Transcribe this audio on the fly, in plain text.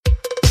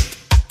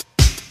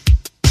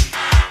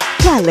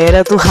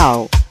Galera do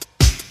RAU.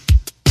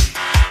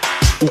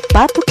 O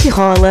papo que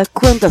rola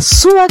quando a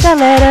sua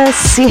galera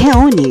se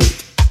reúne.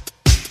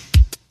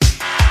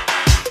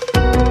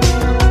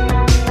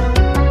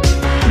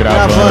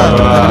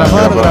 Gravando.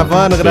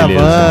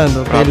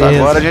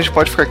 Beleza. Agora a gente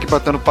pode ficar aqui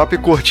batendo papo e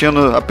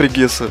curtindo a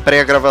preguiça.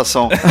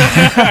 Pré-gravação.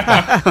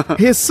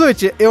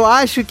 Rissut, eu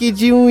acho que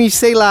de uns,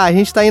 sei lá, a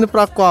gente tá indo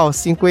pra qual?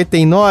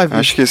 59?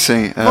 Acho que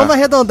sim. É. Vamos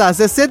arredondar,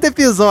 60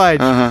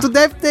 episódios. Tu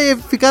deve ter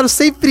ficado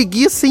sem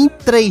preguiça em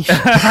 3.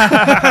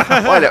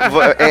 Olha,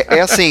 é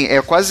assim,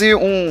 é quase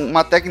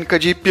uma técnica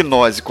de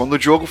hipnose. Quando o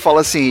Diogo fala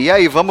assim, e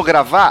aí, vamos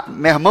gravar?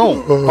 Meu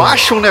irmão,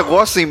 baixa um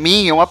negócio em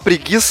mim, é uma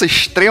preguiça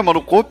extrema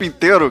no corpo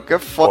inteiro, que é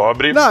foda.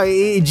 Pobre. Não,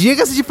 e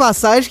diga-se de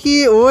passagem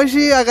que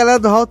hoje a galera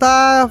do RAU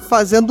tá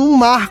fazendo um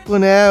marco,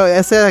 né?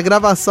 Essa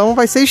gravação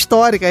vai ser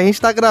histórica. A gente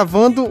tá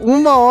gravando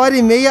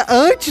 1h30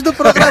 antes do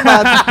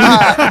programado.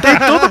 Tem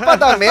tudo pra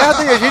dar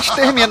merda e a gente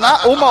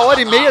terminar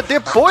 1h30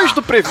 depois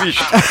do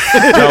previsto.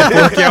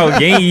 Não, porque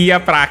alguém ia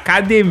pra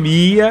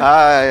academia.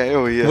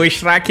 Eu ia.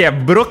 Mostrar que é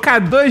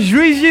brocador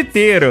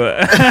jiu-jiteiro.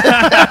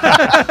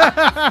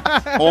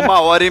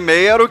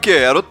 1h30 era o quê?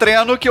 Era o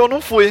treino que eu não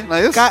fui, não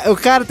é isso? O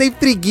cara tem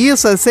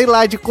preguiça, sei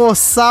lá, de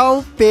coçar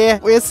o pé.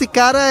 Esse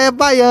cara é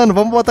baiano.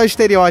 Vamos botar o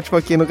estereótipo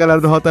aqui no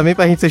Galera do RAU também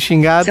pra gente ser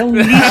xingado. É um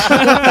lixo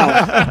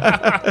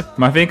total.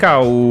 Mas vem cá,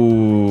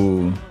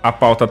 a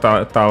pauta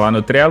tá lá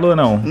no Trello ou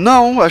não?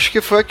 Não, acho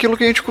que foi aquilo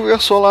que a gente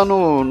conversou lá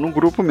no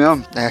grupo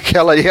mesmo.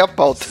 Aquela aí é a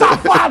pauta.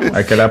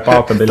 Aquela é a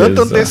pauta, beleza.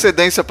 Tanta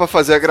antecedência pra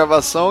fazer a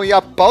gravação e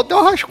a pauta é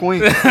o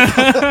rascunho.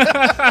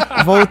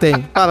 Voltei.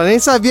 Cara, nem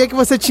sabia que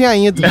você tinha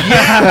ido.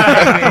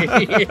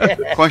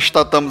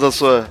 Constatamos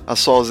a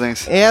sua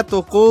ausência.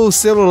 Tocou o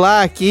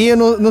celular aqui,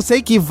 não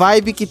sei que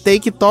vibe que tem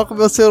que toca o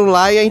meu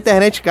celular e a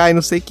internet cai.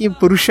 Não sei que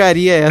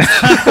bruxaria é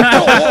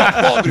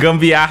essa.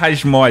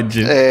 Gambiarras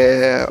mod.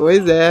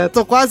 Pois é.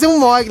 Tô quase um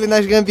Mogli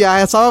nas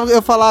gambiarras. É só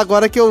eu falar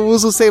agora que eu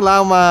uso, sei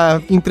lá,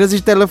 uma empresa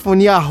de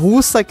telefonia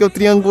russa que eu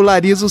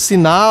triangularizo o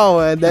sinal.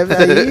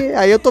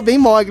 Aí eu tô bem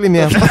Mogli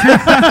mesmo.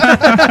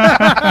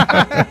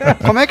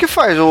 Como é que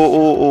faz?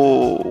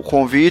 O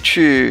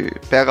convite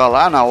pega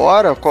lá na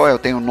hora? Qual é?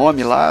 Tem um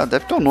nome lá?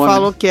 Deve ter um nome.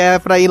 Falou que é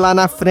pra ir lá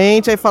na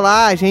frente, aí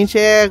falar, a gente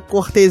é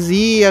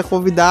cortesia,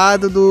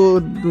 convidado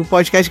do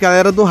podcast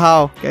Galera do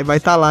RAU. Que aí vai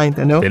estar lá,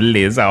 entendeu?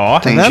 Beleza, ó.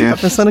 Tá vendo? Tá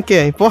pensando o quê?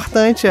 É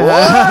importante.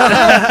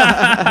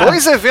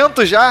 2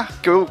 eventos já,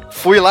 que eu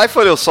fui lá e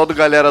falei, eu sou do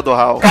Galera do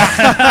RAU.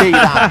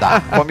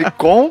 Comic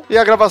Con e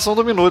a gravação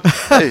do Minuto.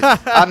 Aí,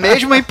 a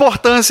mesma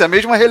importância, a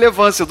mesma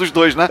relevância dos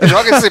dois, né?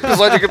 Joga esse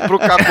episódio aqui pro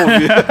Caco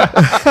ouvir.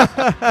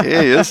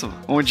 É isso.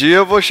 Um dia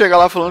eu vou chegar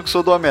lá falando que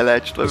sou do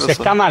Omelete. Você é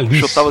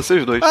canalista. Chutar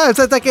vocês dois.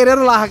 Você tá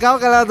querendo largar o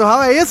Galera do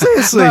RAU? É isso?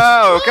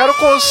 Não, eu quero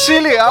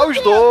conciliar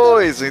os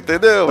dois,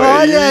 entendeu?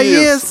 Olha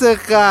isso,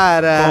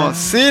 cara.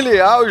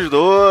 Conciliar os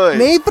dois.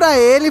 Nem pra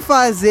ele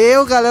fazer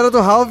o Galera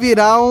do RAU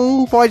virar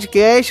um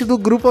podcast do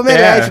Grupo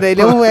Omelete, né?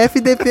 Ele é um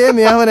FDP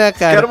mesmo, né,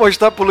 cara? Quero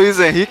mostrar pro Luiz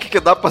Henrique que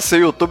dá pra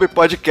ser YouTube e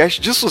podcast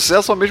de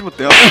sucesso ao mesmo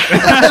tempo.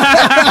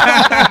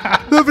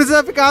 Não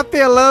precisa ficar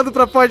apelando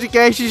pra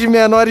podcasts de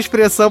menor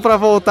expressão pra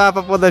voltar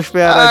pra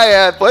podosfera.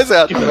 Pois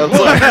é.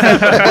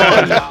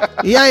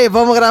 E aí,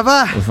 vamos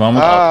gravar?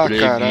 Vamos.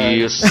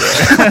 Preguiça.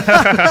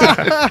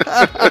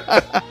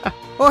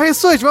 Ô,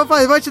 Rissut,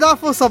 vou te dar uma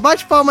função.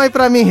 Bate palma aí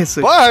pra mim,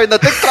 Rissut. Porra, ainda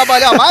tem que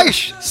trabalhar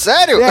mais?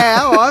 Sério?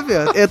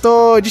 Óbvio. Eu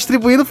tô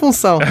distribuindo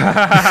função.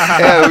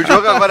 O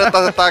Diogo agora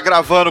tá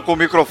gravando com o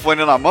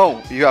microfone na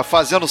mão e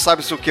fazendo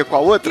sabe-se o que com a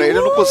outra, ele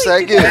não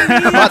consegue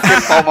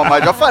bater palma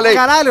mais. Já falei.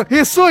 Caralho,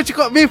 Rissut,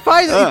 me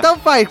faz... Então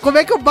faz. Como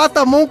é que eu bato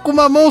a mão com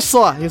uma mão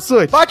só,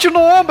 Rissut? Bate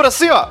no ombro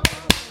assim, ó.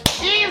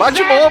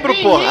 Bate no ombro,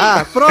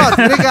 porra. Pronto,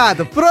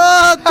 obrigado.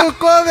 Pronto,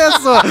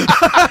 começou.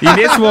 E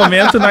nesse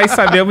momento nós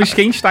sabemos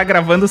quem está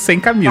gravando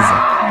sem camisa.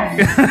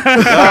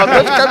 Não,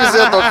 tô de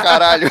camiseta, ô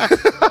caralho.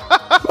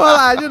 Vamos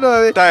lá, de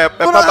novo, hein? Tá, é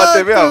pra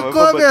bater mesmo?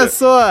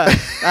 Começou.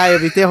 Eu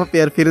me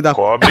interromperam, filho da...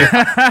 Pobre.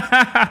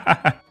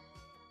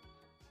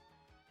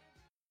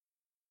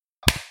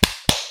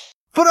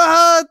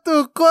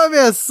 Pronto,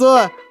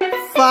 começou!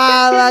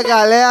 Fala,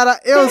 galera,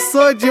 eu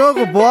sou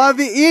Diogo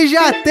Bob e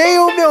já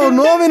tenho o meu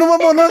nome numa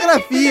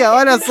monografia,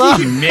 olha só.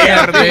 Que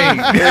merda, hein?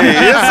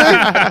 É isso, hein?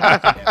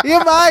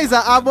 E mais,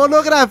 a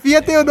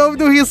monografia tem o nome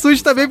do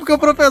Rissut também, porque o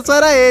professor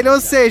era ele, ou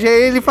seja,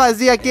 ele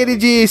fazia aquele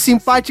de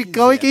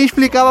simpaticão e quem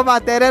explicava a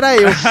matéria era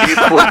eu.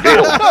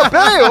 Não,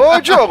 pera aí, ô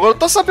Diogo, eu não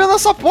tô sabendo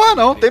dessa porra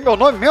não, tem meu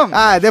nome mesmo?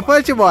 Depois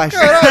eu te mostro.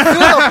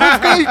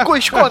 Caralho, fica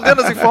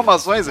escondendo as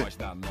informações aí.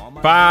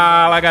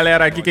 Fala,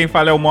 galera, aqui quem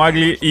fala é o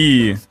Mogli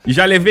e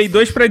já levei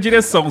 2 pra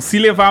direção. Se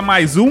levar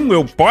mais um,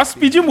 eu posso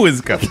pedir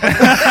música.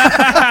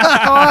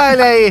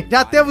 Olha aí,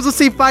 já temos o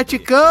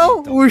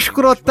simpaticão, o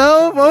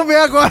escrotão, vamos ver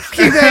agora o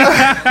que vem.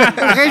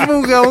 O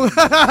resmungão.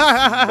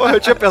 Porra, eu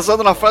tinha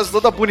pensado na frase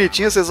toda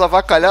bonitinha, vocês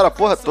avacalharam a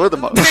porra toda,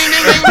 mano.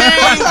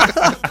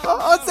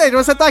 Ou seja,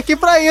 você tá aqui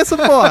pra isso,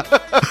 porra.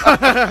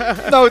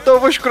 Não, então eu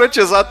vou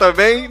escrotizar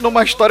também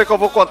numa história que eu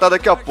vou contar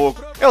daqui a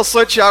pouco. Eu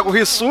sou Thiago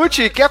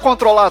Rissut e quer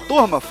controlar a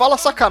turma? Fala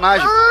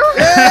sacanagem.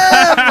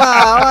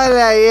 Epa,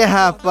 olha aí,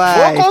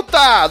 rapaz. Vou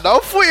contar,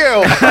 não fui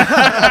eu.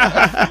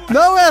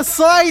 Não é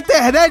só a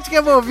internet que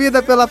é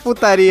movida pela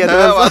putaria.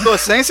 Não, a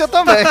docência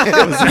também.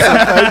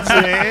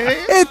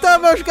 Então,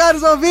 meus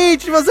caros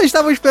ouvintes, vocês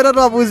estavam esperando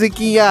uma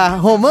musiquinha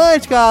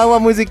romântica, uma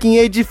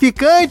musiquinha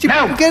edificante,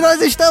 porque nós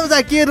estamos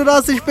aqui no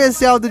nosso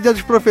especial do Dia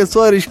dos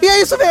Professores. E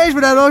é isso mesmo,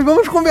 né? Nós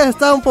vamos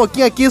conversar um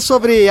pouquinho aqui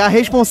sobre a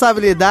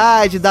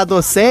responsabilidade da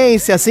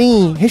docência,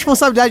 assim,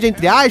 responsabilidade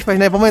entre aspas,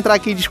 né? Vamos entrar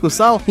aqui em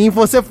discussão, em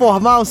você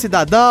formar um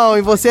cidadão,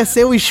 em você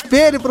ser o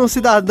espelho para um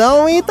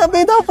cidadão e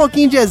também dar um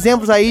pouquinho de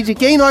exemplos aí de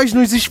quem nós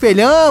nos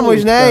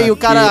espelhamos, né? E o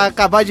cara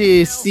acabar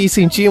de se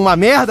sentir uma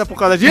merda por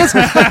causa disso.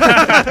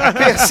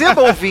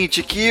 Perceba,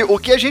 ouvinte, que o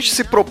que a gente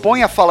se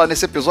propõe a falar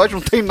nesse episódio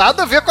não tem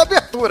nada a ver com a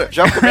abertura.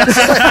 Já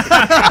começa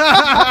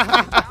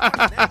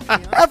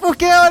É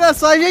porque, olha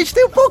só, a gente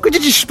tem um pouco de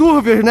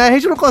distúrbios, né? A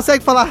gente não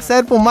consegue falar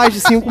sério por mais de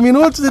 5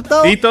 minutos,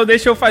 então... Então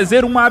deixa eu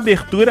fazer uma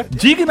abertura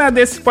digna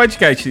desse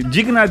podcast,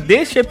 digna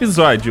deste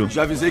episódio.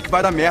 Já avisei que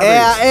vai dar merda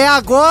isso. É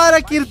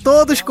agora que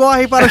todos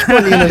correm para as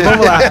colinas.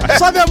 Vamos lá.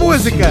 Sobe a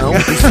música.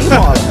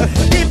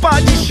 E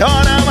pode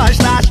chorar mais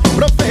tarde,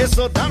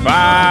 professor também.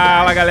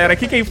 Fala, galera,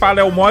 aqui quem fala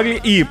é o Mogli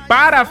e,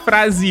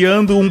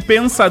 parafraseando um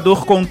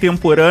pensador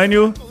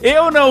contemporâneo,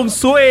 eu não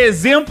sou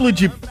exemplo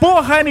de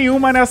porra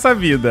nenhuma nessa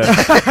vida.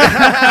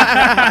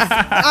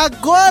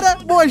 Agora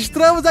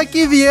mostramos a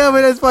que viemos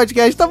nesse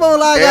podcast. Então vamos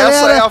lá, galera.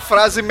 Essa é a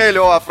frase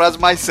melhor, a frase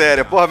mais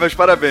séria. Porra, meus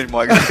parabéns,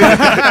 Mogli.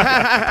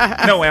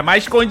 Não, é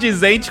mais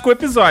condizente com o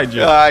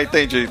episódio. Ah,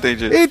 entendi.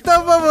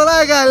 Então vamos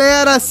lá,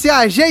 galera. Se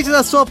ajeite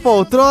na sua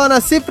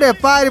poltrona, se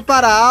prepare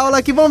para a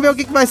aula, que vamos ver o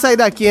que vai sair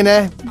daqui,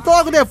 né?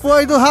 Logo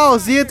depois do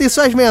Raulzito e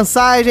suas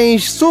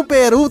mensagens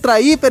super, ultra,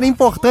 hiper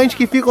importantes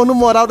que ficam no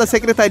moral da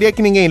secretaria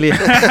que ninguém lê.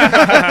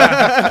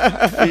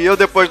 E eu,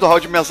 depois do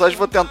round de mensagem,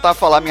 vou tentar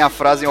falar minha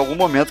frase em algum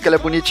momento, que ela é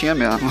bonitinha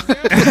mesmo.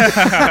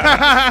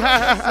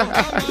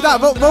 Tá,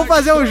 vamos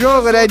fazer um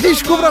jogo, né?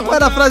 Descubra qual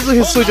era a frase do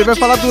Rissut, ele vai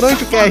falar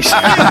durante o cast.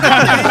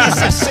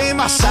 Delícia sem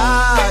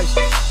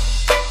massagem.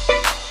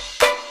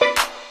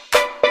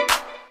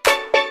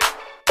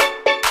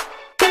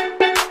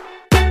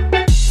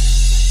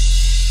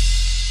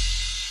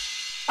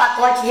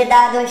 Pacote de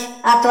dados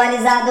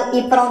atualizado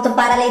e pronto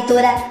para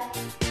leitura.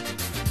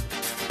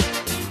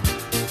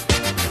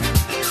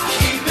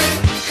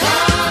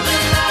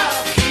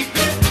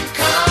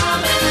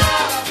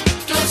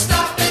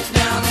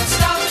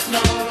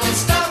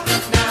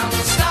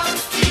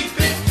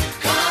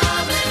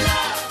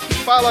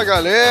 Fala,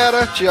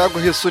 galera, Thiago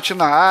Rissut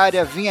na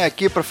área, vim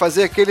aqui para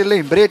fazer aquele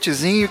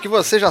lembretezinho que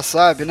você já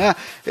sabe, né?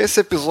 Esse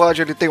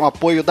episódio ele tem o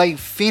apoio da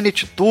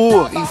Infinity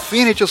Tour,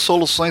 Infinity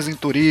Soluções em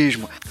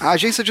Turismo, a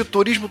agência de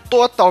turismo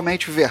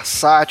totalmente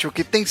versátil,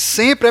 que tem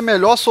sempre a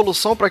melhor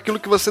solução para aquilo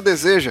que você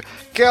deseja.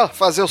 Quer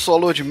fazer o sua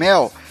lua de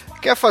mel?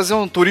 Quer fazer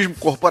um turismo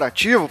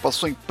corporativo para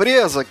sua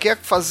empresa? Quer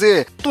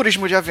fazer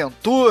turismo de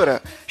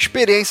aventura?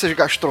 Experiências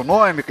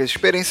gastronômicas?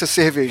 Experiência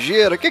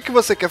cervejeira? O que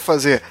você quer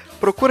fazer?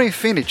 Procura a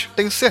Infinity.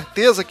 Tenho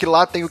certeza que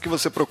lá tem o que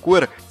você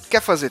procura.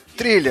 Quer fazer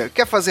trilha?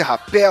 Quer fazer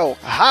rapel?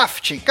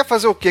 Rafting? Quer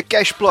fazer o quê?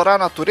 Quer explorar a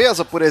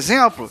natureza, por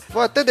exemplo?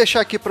 Vou até deixar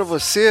aqui pra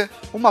você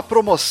uma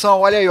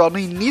promoção. Olha aí, ó, no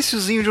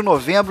iniciozinho de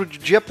novembro, de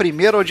dia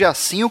 1º ao dia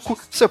 5,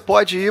 você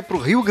pode ir pro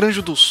Rio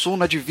Grande do Sul,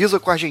 na divisa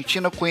com a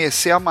Argentina,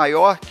 conhecer a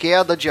maior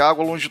queda de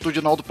água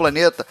longitudinal do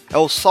planeta. É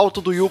o Salto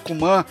do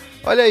Yucumã.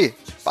 Olha aí.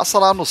 Passa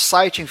lá no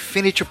site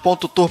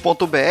infinity.tour.br,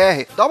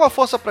 dá uma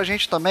força pra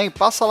gente também,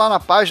 passa lá na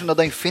página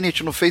da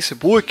Infinity no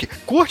Facebook,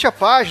 curte a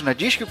página,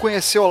 diz que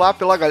conheceu lá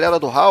pela galera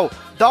do RAU,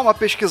 dá uma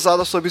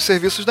pesquisada sobre os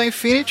serviços da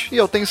Infinity e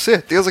eu tenho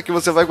certeza que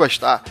você vai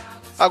gostar.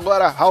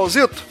 Agora,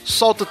 Raulzito,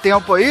 solta o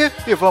tempo aí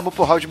e vamos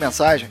pro RAU de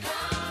mensagem.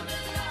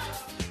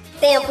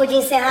 Tempo de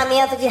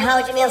encerramento de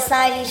round de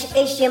mensagens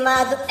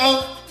estimado em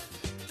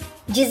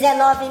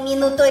 19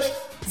 minutos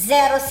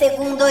 0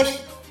 segundos.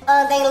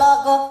 Andem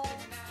logo.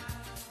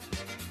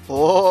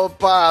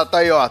 Opa, tá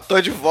aí ó,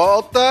 tô de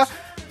volta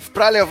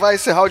pra levar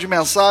esse round de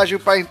mensagem,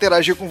 pra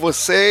interagir com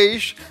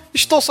vocês.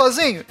 Estou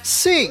sozinho?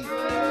 Sim.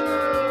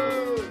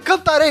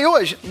 Cantarei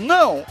hoje?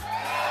 Não.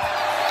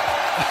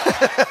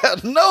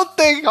 Não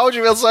tem round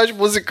de mensagem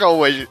musical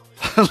hoje.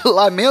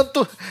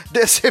 Lamento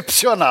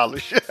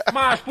decepcioná-los.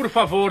 Mas, por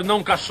favor,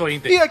 não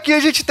caçoem. E aqui a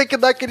gente tem que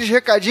dar aqueles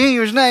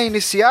recadinhos, né,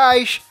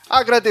 iniciais.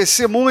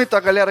 Agradecer muito a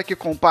galera que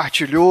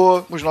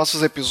compartilhou os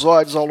nossos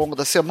episódios ao longo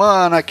da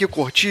semana, que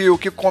curtiu,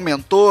 que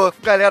comentou,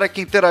 galera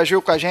que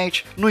interagiu com a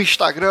gente no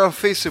Instagram,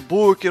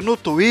 Facebook, no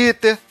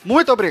Twitter.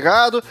 Muito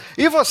obrigado.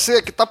 E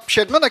você que tá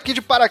chegando aqui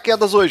de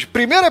paraquedas hoje,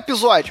 primeiro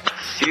episódio.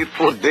 Se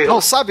fodeu. Não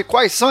sabe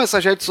quais são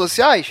essas redes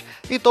sociais?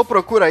 Então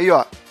procura aí,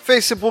 ó.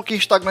 Facebook,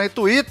 Instagram e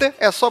Twitter,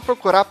 é só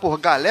procurar por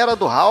Galera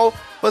do RAU,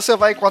 você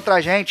vai encontrar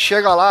a gente,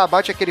 chega lá,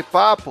 bate aquele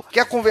papo.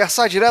 Quer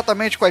conversar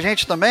diretamente com a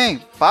gente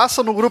também?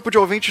 Passa no grupo de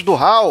ouvintes do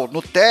RAU,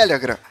 no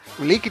Telegram.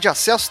 O link de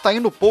acesso tá aí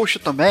no post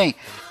também.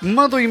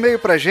 Manda um e-mail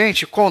pra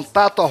gente,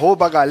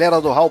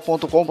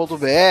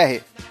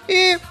 contato@galeradoral.com.br.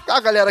 E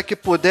a galera que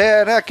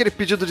puder, né, aquele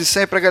pedido de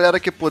sempre, a galera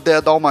que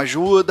puder dar uma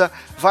ajuda,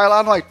 vai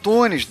lá no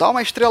iTunes, dá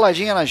uma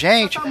estreladinha na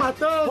gente.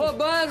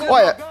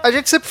 Olha, a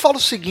gente sempre fala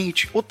o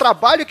seguinte, o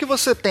trabalho que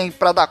você tem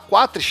pra dar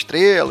 4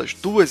 estrelas,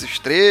 2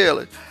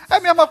 estrelas, é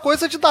a mesma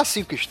coisa de dar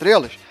 5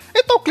 estrelas.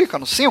 Então clica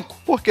no 5,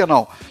 por que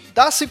não?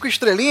 Dá 5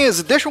 estrelinhas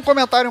e deixa um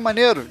comentário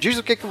maneiro. Diz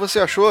o que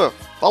você achou.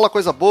 Fala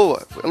coisa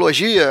boa.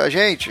 Elogia a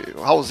gente.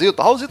 O Raulzito.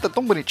 O Raulzito é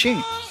tão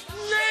bonitinho.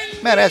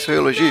 Merece o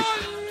elogio.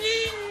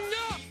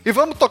 E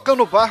vamos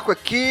tocando o barco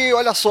aqui.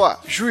 Olha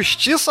só.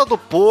 Justiça do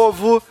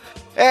povo.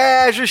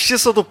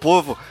 Justiça do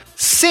povo.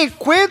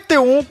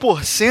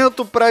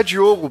 51% para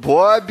Diogo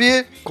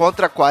Bob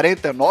contra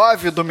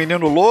 49% do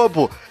Menino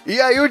Lobo. E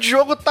aí o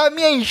Diogo tá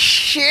me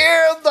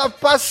enchendo a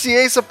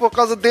paciência por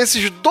causa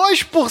desses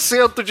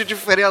 2% de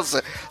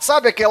diferença.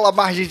 Sabe aquela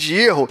margem de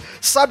erro?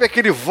 Sabe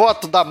aquele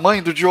voto da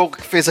mãe do Diogo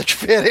que fez a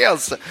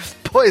diferença?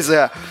 Pois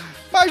é.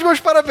 Mas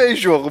meus parabéns,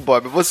 Diogo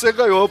Bob. Você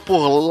ganhou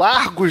por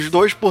largos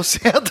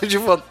 2% de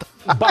vantagem.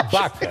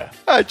 Babaca.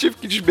 Tive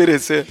que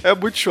desmerecer. É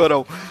muito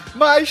chorão.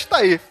 Mas tá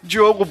aí.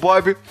 Diogo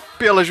Bob,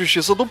 pela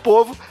justiça do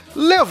povo,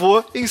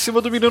 levou em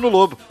cima do Menino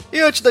Lobo. E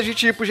antes da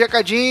gente ir pros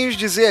recadinhos,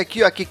 dizer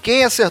aqui, ó, que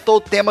quem acertou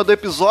o tema do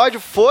episódio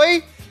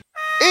foi...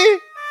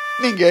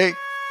 ninguém.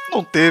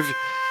 Não teve.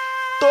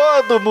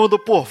 Todo mundo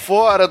por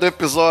fora do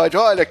episódio.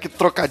 Olha que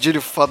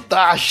trocadilho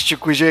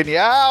fantástico,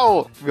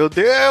 genial. Meu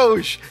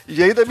Deus.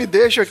 E ainda me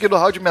deixam aqui no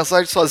RAU de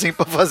mensagem sozinho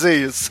pra fazer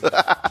isso.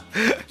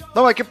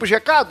 Vamos aqui pros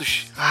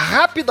recados?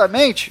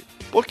 Rapidamente.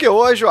 Porque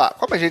hoje, ó,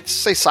 como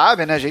vocês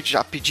sabem, né? A gente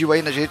já pediu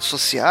aí nas redes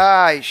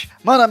sociais.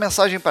 Manda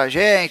mensagem pra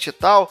gente e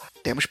tal.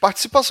 Temos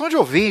participação de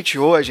ouvinte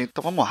hoje,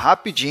 então vamos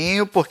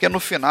rapidinho, porque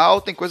no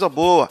final tem coisa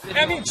boa.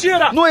 É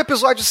mentira! No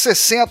episódio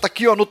 60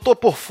 aqui, ó, no Tô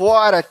Por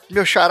Fora,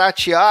 meu xará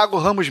Thiago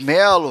Ramos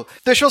Melo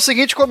deixou o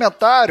seguinte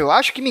comentário: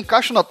 acho que me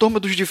encaixo na turma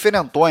dos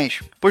diferentões,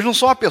 pois não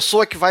sou uma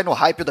pessoa que vai no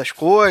hype das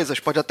coisas,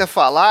 pode até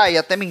falar e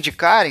até me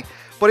indicarem,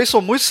 porém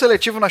sou muito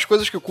seletivo nas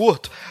coisas que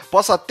curto.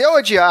 Posso até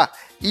odiar,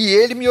 e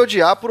ele me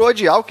odiar por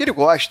odiar o que ele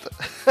gosta.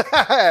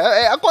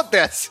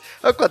 Acontece.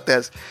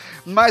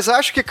 Mas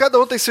acho que cada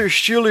um tem seu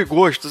estilo e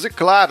gostos, e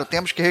claro,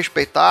 temos que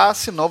respeitar,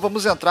 senão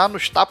vamos entrar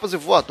nos tapas e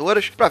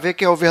voadoras pra ver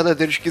quem é o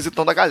verdadeiro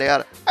esquisitão da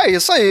galera. É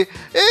isso aí.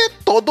 E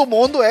todo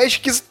mundo é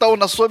esquisitão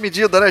na sua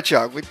medida, né,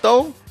 Thiago?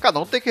 Então, cada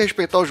um tem que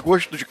respeitar os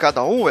gostos de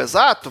cada um,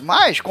 exato,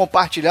 mas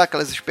compartilhar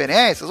aquelas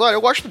experiências. Olha,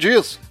 eu gosto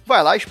disso.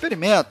 Vai lá e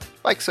experimenta.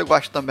 Vai que você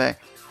gosta também.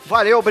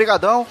 Valeu,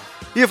 obrigadão.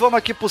 E vamos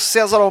aqui pro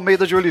César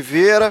Almeida de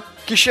Oliveira,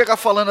 que chega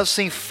falando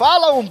assim: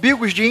 fala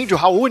umbigos de índio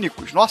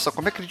raúnicos. Nossa,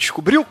 como é que ele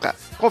descobriu, cara?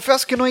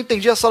 Confesso que não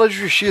entendi a sala de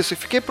justiça e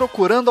fiquei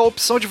procurando a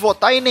opção de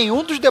votar em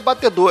nenhum dos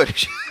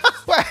debatedores.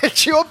 Ué,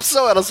 tinha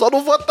opção, era só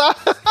não votar.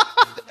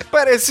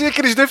 Parecia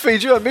que eles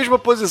defendiam a mesma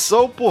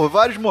posição por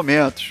vários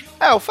momentos.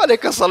 Eu falei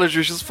que a sala de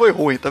justiça foi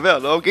ruim, tá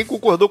vendo? Alguém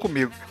concordou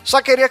comigo.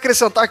 Só queria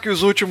acrescentar que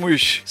os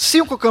últimos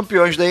 5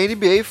 campeões da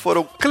NBA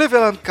foram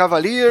Cleveland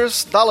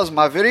Cavaliers, Dallas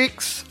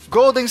Mavericks,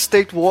 Golden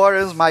State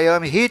Warriors,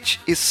 Miami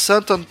Heat e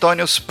San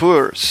Antonio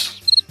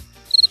Spurs.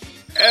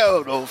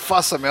 Eu não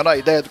faço a menor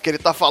ideia do que ele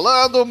tá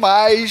falando,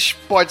 mas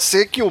pode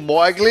ser que o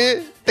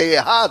Mogli tenha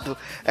errado.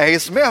 É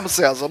isso mesmo,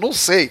 César? Não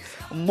sei.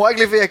 O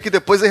Mogli vem aqui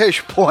depois e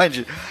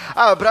responde.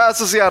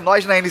 Abraços e a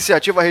nós na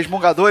iniciativa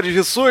Resmungadores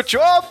Rissut.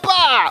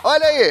 Opa!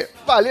 Olha aí.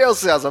 Valeu,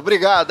 César.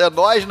 Obrigado. É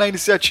nós na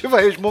iniciativa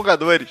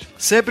Resmungadores.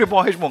 Sempre bom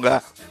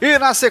resmungar. E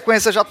na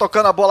sequência, já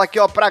tocando a bola aqui,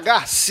 ó, pra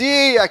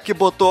Garcia, que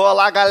botou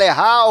lá a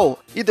RAU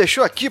e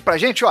deixou aqui pra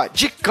gente, ó,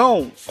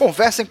 dicão.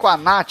 Conversem com a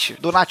Nath,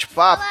 do Nath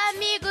Papo. Olá,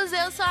 amigos,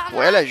 eu sou a Nath.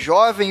 Ela é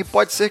jovem e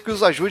pode ser que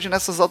os ajude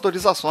nessas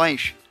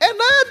autorizações. É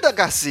nada,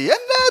 Garcia,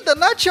 é nada.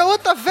 Nath é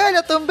outra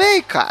velha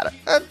também, cara.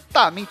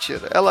 Tá,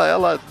 mentira.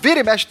 Ela vira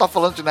e mexe tá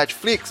falando de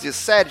Netflix, de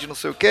série, de não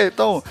sei o que,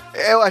 então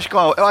eu acho que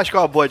é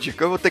uma boa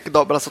dica. Eu vou ter que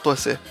dar o braço a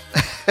torcer.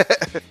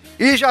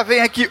 E já vem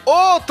aqui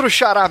outro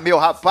xará meu,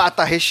 rapaz,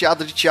 tá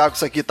recheado de Thiago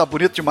isso aqui, tá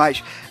bonito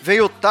demais.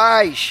 Veio o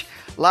Tais,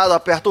 lá do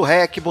Aperta o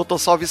Rec, botou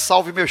salve,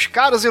 salve, meus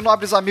caros e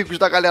nobres amigos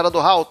da galera do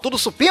RAU. Tudo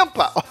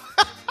supimpa?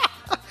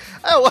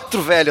 É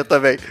outro velho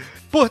também.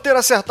 Por ter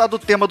acertado o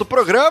tema do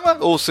programa,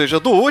 ou seja,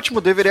 do último,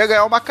 deveria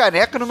ganhar uma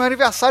caneca no meu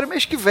aniversário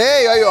mês que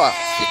vem. Aí, ó,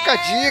 fica a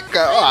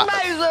dica, ó.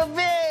 Mais ou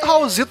menos.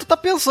 Raulzito tá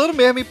pensando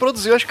mesmo em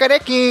produzir umas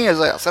canequinhas,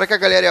 ó. Será que a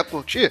galera ia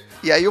curtir?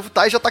 E aí o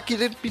Tais já tá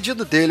querendo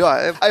pedido dele, ó.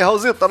 Aí,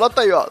 Raulzito,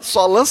 anota aí, ó.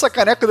 Só lança a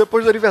caneca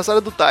depois do aniversário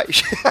do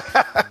Tais.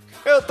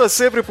 Eu tô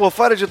sempre por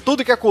fora de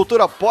tudo que é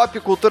cultura pop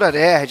e cultura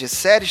nerd.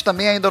 Séries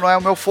também ainda não é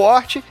o meu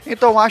forte,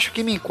 então acho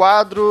que me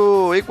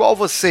enquadro igual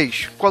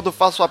vocês, quando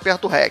faço o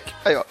Aperto Rec.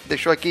 Aí, ó,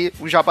 deixou aqui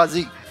um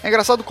jabazinho. É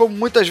engraçado como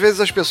muitas vezes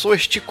as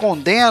pessoas te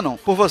condenam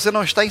por você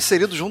não estar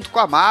inserido junto com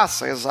a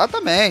massa.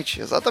 Exatamente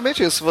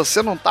isso. Se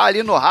você não tá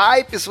ali no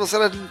hype, se você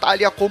não tá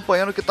ali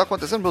acompanhando o que tá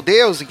acontecendo, meu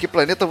Deus, em que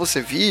planeta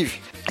você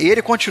vive? E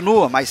ele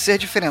continua, mas ser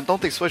diferentão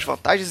tem suas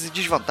vantagens e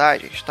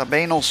desvantagens.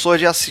 Também não sou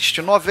de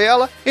assistir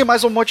novela e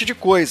mais um monte de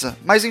coisa.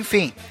 Mas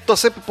enfim, tô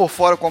sempre por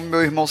fora, como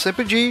meu irmão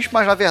sempre diz,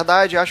 mas na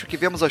verdade acho que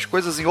vemos as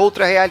coisas em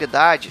outra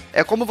realidade.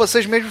 É como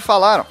vocês mesmos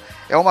falaram,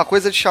 é uma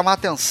coisa de chamar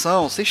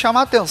atenção. Se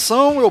chamar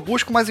atenção, eu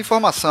busco mais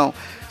informação.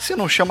 Se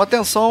não chama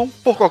atenção,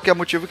 por qualquer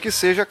motivo que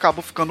seja,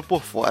 acabo ficando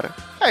por fora.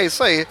 É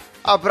isso aí.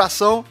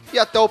 Abração e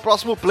até o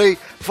próximo play.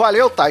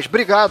 Valeu, Tais,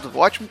 obrigado.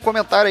 Ótimo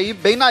comentário aí,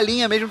 bem na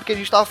linha mesmo do que a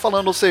gente tava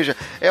falando. Ou seja,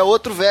 é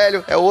outro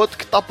velho, é outro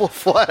que tá por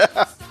fora.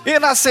 E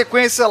na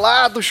sequência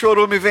lá do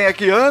Chorume vem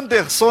aqui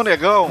Anderson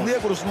Negão.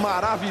 Negros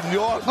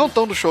maravilhosos. Não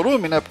tão do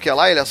Chorume, né? Porque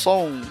lá ele é só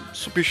um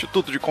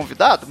substituto de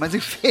convidado. Mas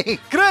enfim.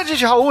 Grandes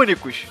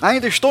raúnicos.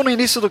 Ainda estou no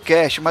início do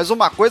cast, mas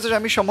uma coisa já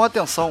me chamou a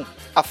atenção.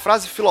 A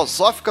frase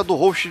filosófica do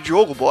host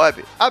Diogo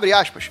Bob. Abre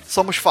aspas.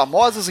 Somos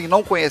famosos em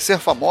não conhecer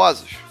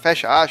famosos.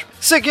 Fecha aspas.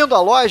 Seguindo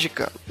a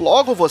lógica,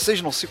 logo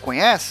vocês não se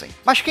conhecem?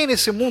 Mas quem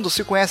nesse mundo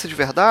se conhece de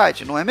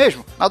verdade, não é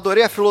mesmo?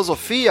 Adorei a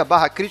filosofia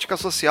 / crítica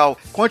social.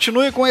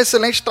 Continue com um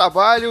excelente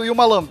trabalho e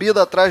uma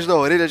lambida atrás da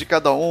orelha de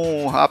cada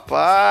um,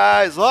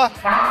 rapaz, ó.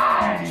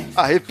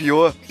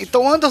 Arrepiou.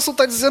 Então Anderson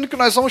tá dizendo que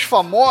nós somos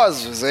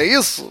famosos, é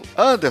isso?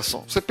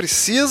 Anderson, você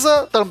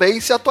precisa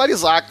também se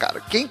atualizar,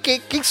 cara.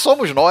 Quem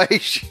somos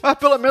nós? Mas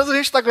pelo menos a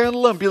gente tá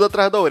ganhando lambida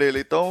atrás da orelha,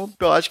 então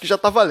eu acho que já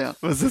tá valendo.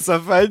 Você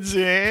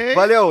safadinho.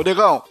 Valeu,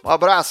 negão. Um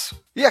abraço.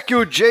 E aqui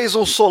o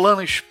Jason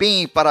Solano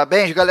Spin.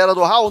 Parabéns, galera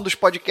do RAU, um dos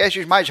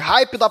podcasts mais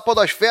hype da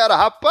podosfera.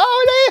 Rapaz,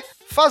 olha aí.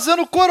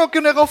 Fazendo coro ao que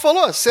o negão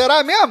falou.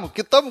 Será mesmo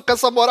que estamos com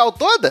essa moral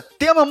toda?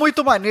 Tema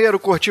muito maneiro,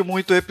 curti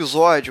muito o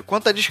episódio.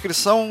 Quanto à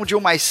descrição de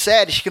umas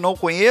séries que não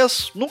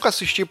conheço, nunca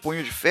assisti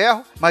Punho de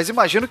Ferro, mas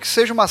imagino que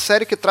seja uma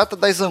série que trata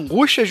das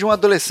angústias de um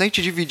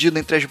adolescente dividido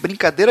entre as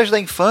brincadeiras da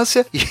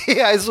infância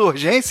e as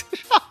urgências...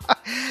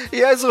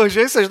 e as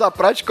urgências da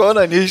prática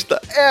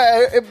onanista.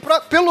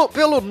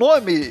 Pelo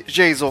nome,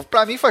 Jason,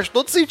 pra mim faz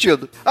todo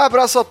sentido.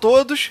 Abraço a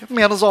todos,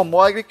 menos ao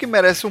Mogli, que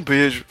merece um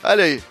beijo.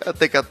 Olha aí, eu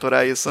tenho que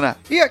aturar isso, né?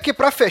 E aqui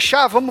pra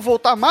fechar, vamos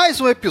voltar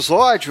mais um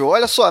episódio.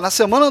 Olha só, na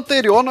semana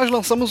anterior nós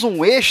lançamos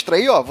um extra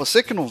aí, ó.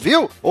 Você que não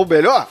viu, ou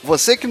melhor,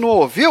 você que não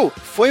ouviu,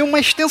 foi uma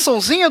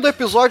extensãozinha do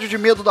episódio de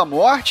Medo da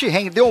Morte,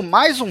 rendeu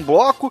mais um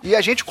bloco e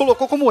a gente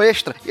colocou como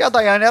extra. E a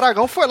Daiane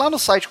Aragão foi lá no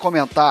site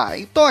comentar.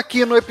 Então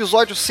aqui no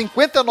episódio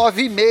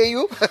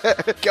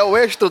 59,5, que é o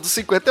extra do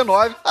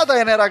 59, a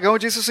Daiane Aragão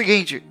disse o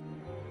seguinte: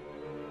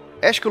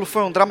 Ésquilo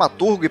foi um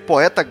dramaturgo e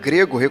poeta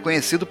grego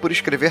reconhecido por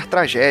escrever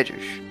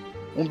tragédias.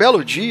 Um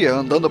belo dia,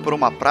 andando por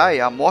uma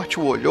praia, a morte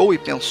o olhou e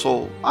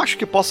pensou: acho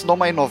que posso dar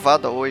uma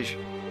inovada hoje.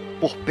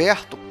 Por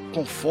perto,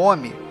 com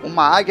fome,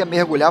 uma águia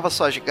mergulhava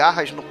suas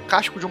garras no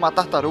casco de uma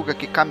tartaruga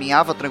que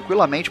caminhava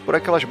tranquilamente por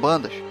aquelas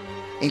bandas.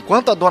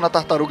 Enquanto a dona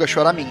tartaruga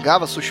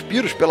choramingava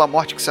suspiros pela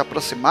morte que se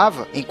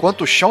aproximava,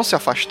 enquanto o chão se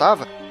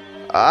afastava,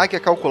 a águia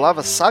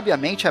calculava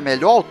sabiamente a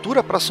melhor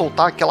altura para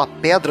soltar aquela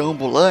pedra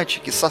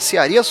ambulante que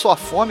saciaria sua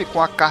fome com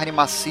a carne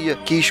macia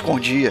que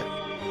escondia.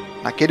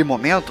 Naquele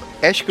momento,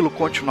 Ésquilo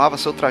continuava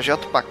seu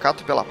trajeto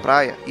pacato pela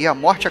praia e a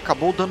morte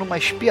acabou dando uma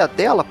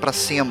espiadela para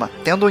cima,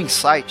 tendo um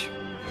insight.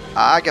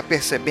 A águia,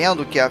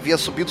 percebendo que havia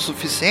subido o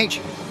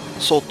suficiente,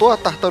 soltou a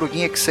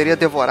tartaruguinha que seria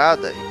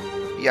devorada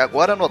e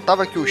agora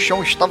notava que o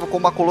chão estava com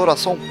uma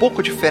coloração um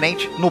pouco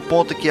diferente no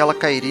ponto que ela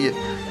cairia.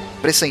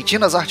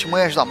 Pressentindo as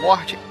artimanhas da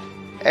morte,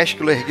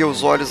 Ésquilo ergueu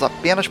os olhos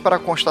apenas para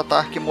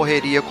constatar que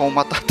morreria com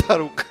uma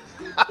tartaruga.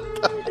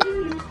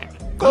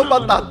 Com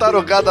uma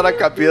tartarugada na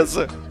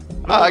cabeça.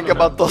 A águia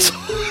matou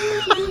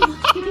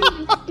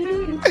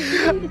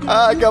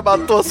a águia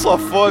matou sua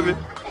fome.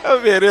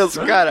 Eu mereço,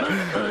 cara.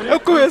 Eu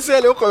comecei a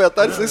ler o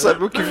comentário sem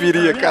saber o que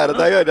viria, cara.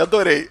 Daiane,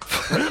 adorei.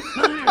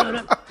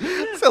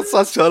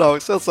 Sensacional,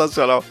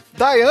 sensacional.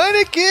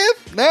 Daiane que,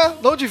 né,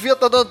 não devia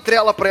estar dando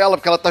trela pra ela,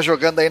 porque ela tá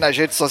jogando aí nas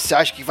redes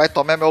sociais que vai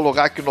tomar meu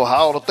lugar aqui no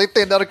RAU. Não tô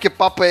entendendo que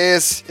papo é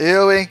esse.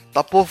 Eu, hein?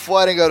 Tá por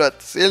fora, hein, garota?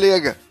 Se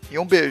liga. E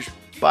um beijo.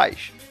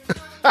 Paz.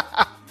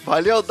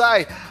 Valeu,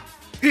 Dai.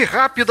 E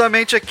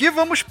rapidamente aqui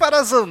vamos para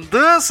as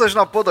andanças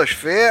na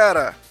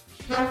podosfera.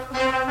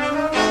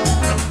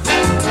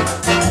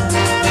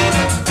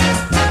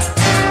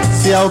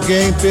 Se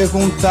alguém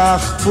perguntar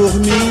por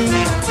mim...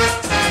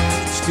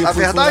 Na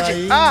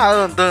verdade, a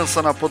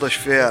andança na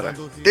podosfera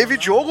teve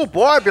Diogo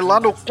Bob lá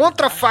no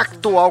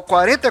Contrafactual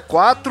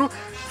 44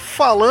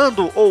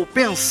 falando ou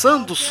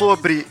pensando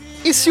sobre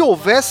e se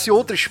houvesse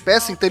outra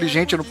espécie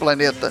inteligente no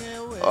planeta.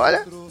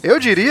 Olha, eu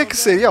diria que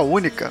seria a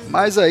única,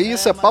 mas aí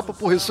isso é papo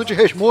pro Rissut e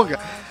resmunga.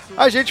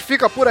 A gente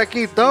fica por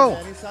aqui então.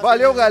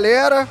 Valeu,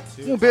 galera.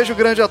 Um beijo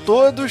grande a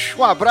todos.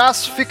 Um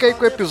abraço. Fica aí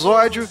com o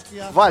episódio.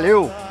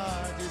 Valeu.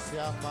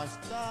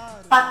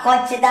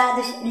 Pacote de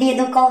dados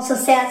lido com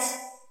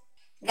sucesso.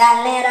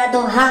 Galera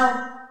do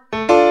RAU.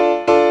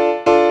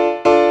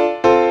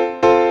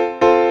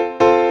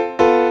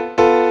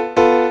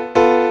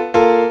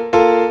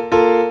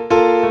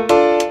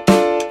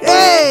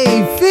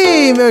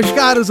 meus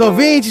caros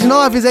ouvintes,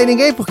 não avisei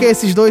ninguém porque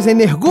esses dois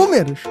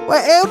energúmeros,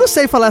 eu não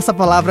sei falar essa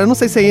palavra, eu não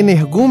sei se é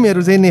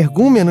energúmeros,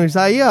 energúmenos,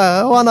 aí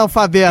ó, o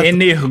analfabeto.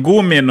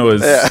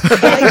 Energúmenos. Zero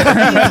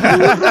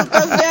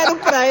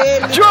pra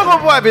ele. Diogo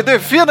Bob,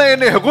 defina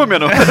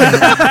energúmeno.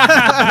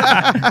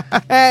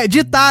 É,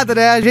 ditado,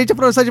 né? A gente é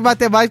professor de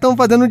matemática, estamos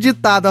fazendo um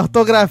ditado, a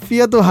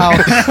ortografia do RAU.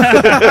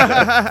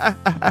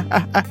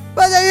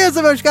 Mas é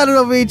isso, meus caros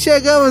ouvintes,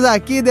 chegamos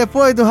aqui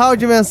depois do RAU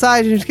de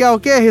mensagens, que é o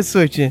quê,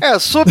 Rissut? É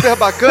super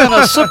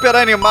bacana, super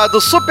animado,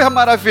 super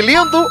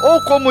maravilhindo,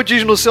 ou como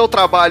diz no seu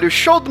trabalho,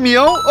 show do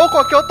mião, ou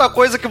qualquer outra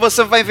coisa que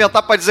você vai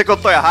inventar pra dizer que eu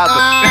tô errado.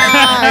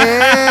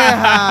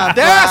 Rapaz.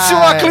 Desce o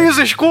óculos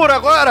escuro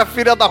agora,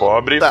 filha da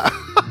pobre.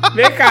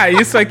 Vem cá,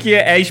 isso aqui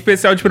é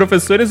especial de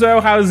professores ou é o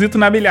Raulzito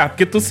na bilhar?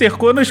 Porque tu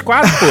cercou nos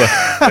quatro, pô.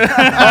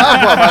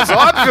 Pô, mas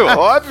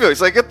óbvio,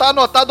 isso aqui tá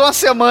anotado uma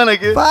semana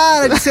aqui.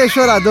 Para de ser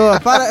chorador,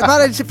 para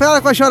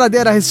com a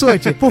choradeira,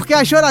 Rissut, porque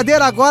a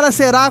choradeira agora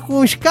será com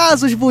os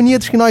casos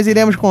bonitos que nós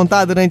iremos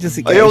contar durante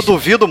esse cast. Eu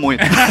duvido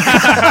muito.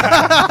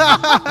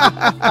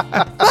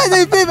 Mas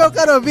enfim, meu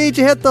caro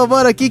ouvinte,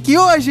 retomando aqui que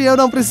hoje eu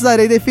não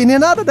precisarei definir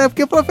nada, né?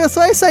 Porque o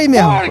professor é isso aí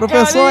mesmo. O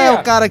professor é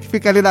o cara que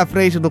fica ali na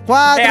frente do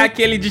quadro. É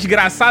aquele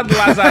desgraçado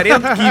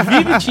lazarento que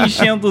vive te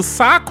enchendo o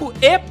saco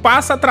e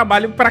passa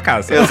trabalho pra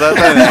casa.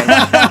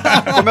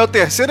 Exatamente. Como é o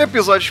terceiro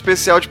episódio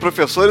especial de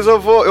professores, eu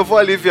vou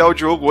aliviar o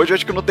Diogo hoje.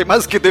 Acho que não tem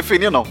mais o que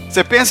definir, não.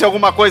 Você pensa em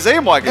alguma coisa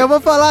aí, Mogli? Eu vou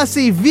falar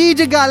assim,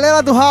 vide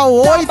Galera do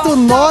RAU 8,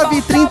 9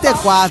 e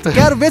 34.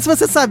 Quero ver se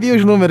você sabia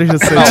os números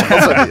disso. Não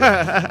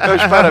sabia.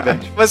 Meus parabéns.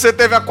 Você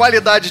teve a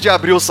qualidade de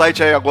abrir o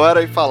site aí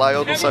agora e falar,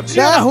 eu não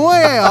sabia. É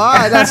ruim,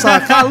 olha só,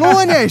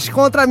 calúnias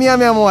contra a minha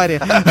memória.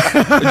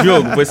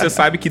 Diogo, você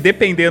sabe que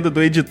dependendo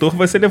do editor,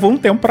 você levou um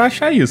tempo pra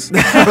achar isso.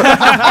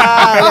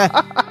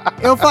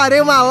 Eu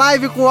farei uma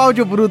live com o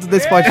áudio bruto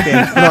desse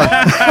podcast. Pronto.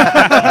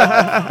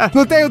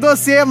 Não tem o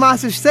dossiê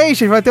Márcio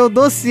Seixas, vai ter o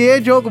dossiê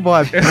Diogo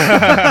Bob.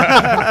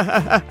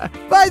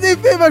 Mas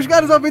enfim, meus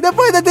caros ouvintes,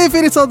 depois da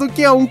definição do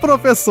que é um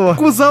professor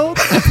cuzão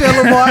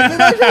pelo Bob,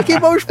 nós aqui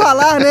vamos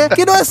falar, né?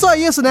 Que não é só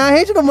isso, né? A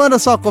gente não manda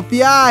só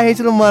copiar, a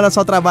gente não manda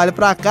só trabalho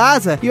pra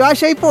casa. E eu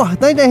acho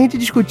importante a gente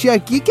discutir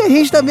aqui que a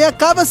gente também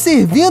acaba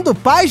servindo,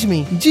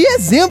 pasmem, de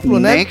exemplo,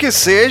 né? Nem que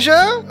seja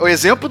o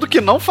exemplo do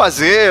que não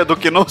fazer, do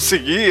que não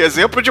seguir,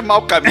 exemplo de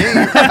mau caminho.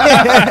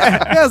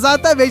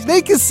 Exatamente,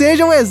 nem que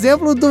seja um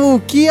exemplo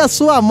do que a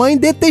sua mãe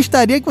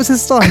detestaria que você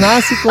se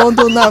tornasse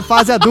quando na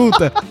fase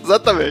adulta.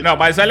 Exatamente. Não,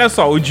 mas olha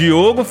só, o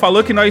Diogo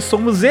falou que nós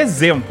somos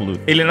exemplo.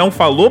 Ele não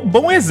falou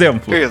bom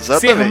exemplo.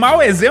 Exatamente. Ser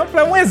mau exemplo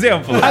é um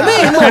exemplo.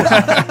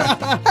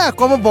 É,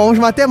 como bons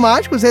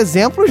matemáticos,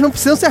 exemplos não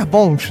precisam ser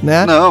bons,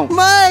 né? Não.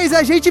 Mas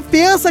a gente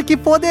pensa que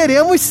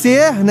poderemos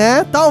ser,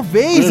 né?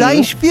 Talvez a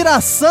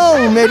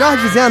inspiração, melhor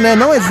dizendo, né?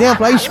 Não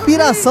exemplo, a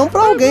inspiração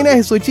pra alguém, né,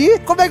 Rissut? E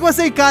como é que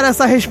você encara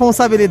essa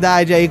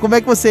responsabilidade aí? Como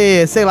é que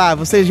você, sei lá,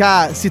 você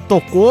já se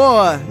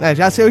tocou, né?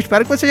 Eu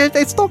espero que você já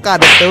tenha se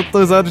tocado,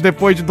 tantos anos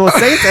depois de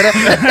docente, né?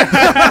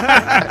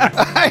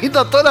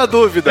 Ainda tô na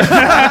dúvida.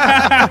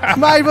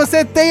 Mas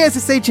você tem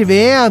esse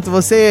sentimento,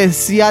 você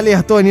se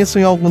alertou nisso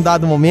em algum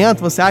dado momento,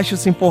 você acha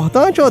isso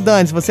importante ou,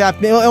 Dani, você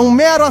é um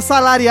mero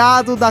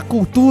assalariado da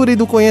cultura e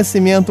do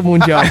conhecimento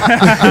mundial?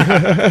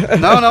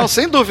 Não,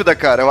 sem dúvida,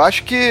 cara. Eu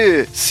acho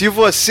que se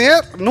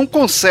você não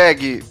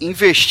consegue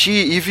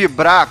investir e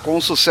vibrar com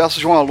o sucesso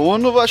de um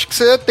aluno, eu acho que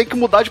você tem que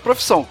mudar de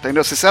profissão,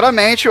 entendeu?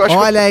 Sinceramente, eu acho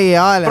que... Olha aí,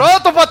 olha.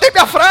 Pronto, botei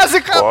minha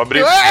frase, cara!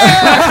 Pobre.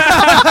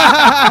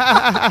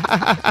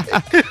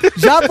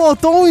 Já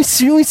botou uns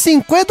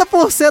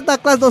 50% da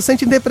classe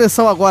docente em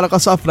depressão agora com a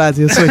sua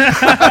frase, isso aí.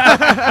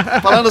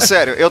 Falando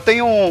sério, eu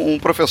tenho um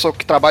professor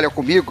que trabalha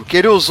comigo, que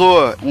ele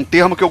usou um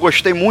termo que eu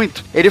gostei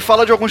muito. Ele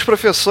fala de alguns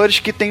professores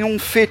que têm um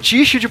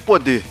fetiche de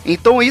poder.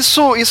 Então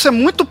isso é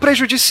muito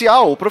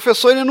prejudicial. O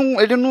professor,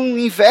 ele não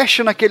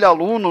investe naquele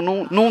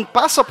aluno, não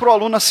passa pro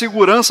aluno a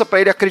segurança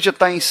pra ele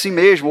acreditar em si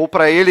mesmo, ou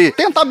pra ele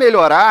tentar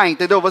melhorar,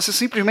 entendeu? Você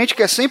simplesmente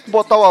quer sempre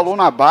botar o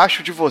aluno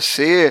abaixo de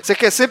você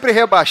quer sempre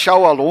rebaixar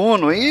o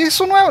aluno, e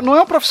isso não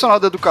é um profissional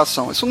da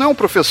educação, isso não é um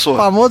professor. O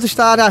famoso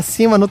estar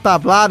acima no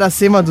tablado,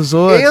 acima dos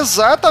outros.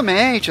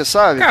 Exatamente,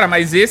 sabe? Cara,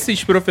 mas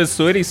esses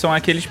professores são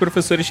aqueles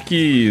professores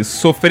que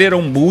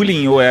sofreram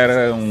bullying ou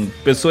eram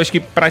pessoas que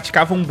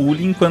praticavam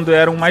bullying quando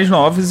eram mais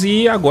novos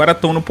e agora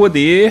estão no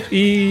poder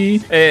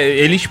e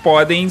eles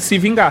podem se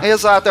vingar.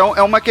 Exato,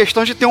 é uma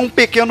questão de ter um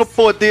pequeno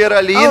poder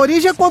ali. A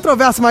origem é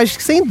controversa, mas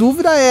sem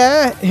dúvida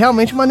é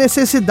realmente uma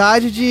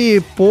necessidade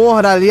de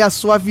pôr ali a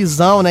sua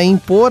visão, né?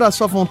 Impor a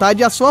sua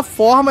vontade e a sua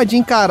forma de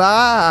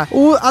encarar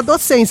a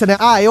docência, né?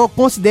 Eu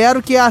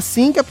considero que é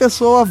assim que a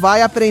pessoa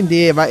vai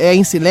aprender. É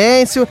em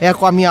silêncio, é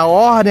com a minha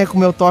ordem, é com o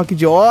meu toque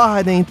de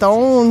ordem.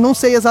 Então, não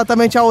sei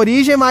exatamente a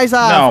origem, mas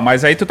Não,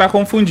 mas aí tu tá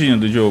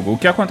confundindo, Diogo. O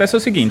que acontece é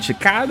o seguinte,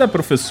 cada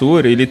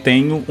professor, ele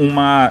tem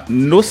uma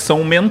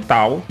noção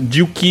mental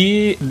de o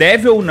que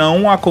deve ou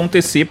não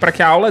acontecer para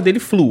que a aula dele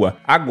flua.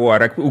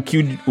 Agora, o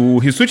que o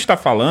Rissut tá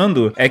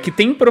falando é que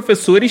tem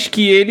professores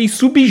que eles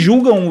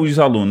subjugam os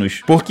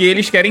alunos, porque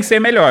eles querem ser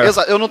melhores.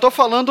 Exato, eu não tô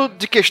falando falando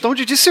de questão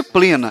de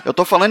disciplina. Eu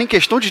tô falando em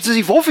questão de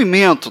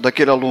desenvolvimento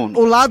daquele aluno.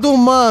 O lado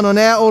humano,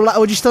 né?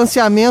 O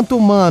distanciamento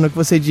humano que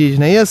você diz,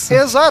 não é isso?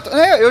 Exato.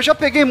 Eu já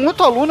peguei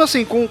muito aluno,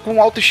 assim,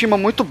 com autoestima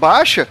muito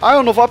baixa.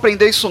 Eu não vou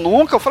aprender isso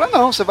nunca. Eu falei,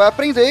 não, você vai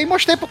aprender. E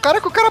mostrei pro cara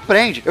que o cara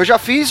aprende. Eu já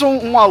fiz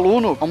uma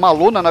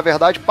aluna, na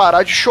verdade,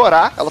 parar de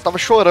chorar. Ela tava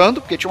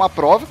chorando, porque tinha uma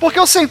prova. Porque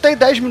eu sentei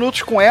 10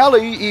 minutos com ela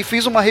e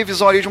fiz uma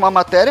revisão ali de uma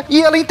matéria.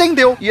 E ela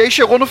entendeu. E aí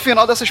chegou no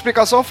final dessa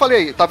explicação, eu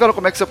falei, tá vendo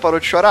como é que você parou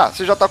de chorar?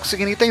 Você já tá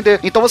conseguindo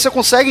entender. Então você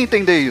consegue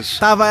entender isso.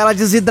 Tava ela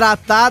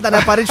desidratada,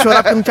 né? Parei de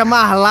chorar porque não tinha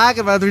mais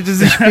lágrimas do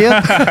desespero.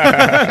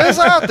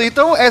 Exato.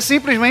 Então é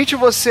simplesmente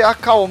você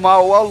acalmar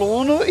o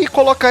aluno e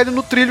colocar ele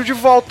no trilho de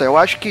volta. Eu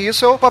acho que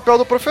isso é o papel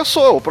do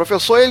professor. O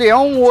professor, ele é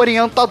um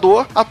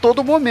orientador a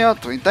todo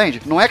momento,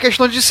 entende? Não é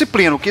questão de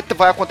disciplina. O que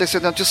vai acontecer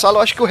dentro de sala,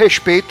 eu acho que o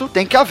respeito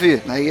tem que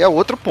haver. Aí é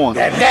outro ponto.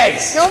 É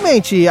 10!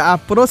 Realmente, a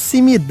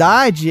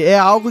proximidade é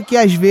algo que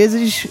às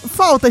vezes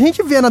falta. A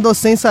gente vê na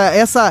docência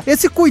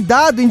esse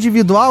cuidado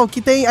individual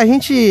que tem. A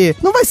gente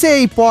não vai ser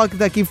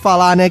hipócrita aqui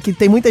falar, né? Que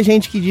tem muita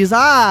gente que diz,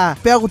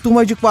 pego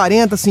turma de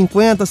 40,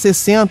 50,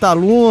 60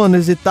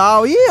 alunos e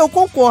tal. E eu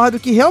concordo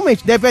que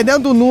realmente, dependendo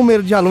do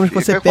número de alunos que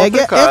você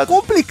pega, é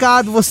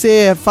complicado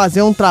você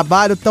fazer um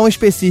trabalho tão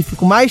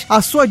específico. Mas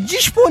a sua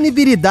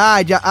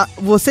disponibilidade,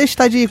 você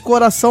está de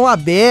coração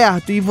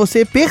aberto e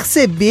você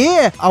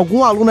perceber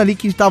algum aluno ali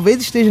que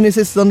talvez esteja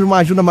necessitando de uma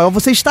ajuda maior,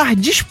 você estar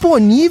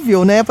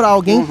disponível, né, pra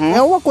alguém,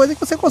 é uma coisa que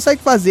você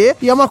consegue fazer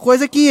e é uma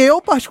coisa que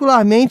eu,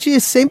 particularmente,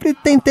 sempre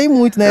tentei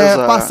muito, né,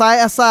 passar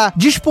essa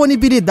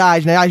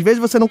disponibilidade, né, às vezes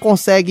você não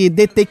consegue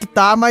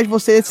detectar, mas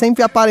você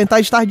sempre aparentar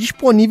estar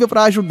disponível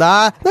pra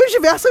ajudar nos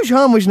diversos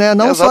ramos, né,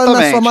 não só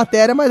na sua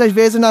matéria, mas às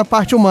vezes na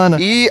parte humana.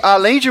 E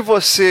além de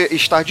você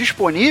estar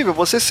disponível,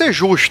 você ser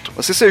justo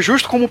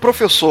como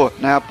professor,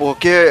 né,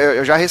 porque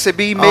eu já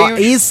recebi e-mails...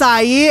 Isso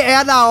aí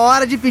é na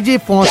hora de pedir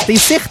ponto, tenho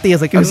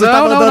certeza que você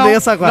tá mandando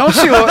isso agora. Não,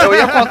 senhor, eu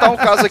ia contar um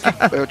caso aqui.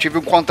 Eu tive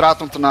um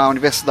contrato na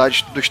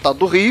Universidade do Estado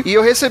do Rio e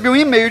eu recebi um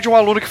e-mail de um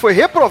aluno que foi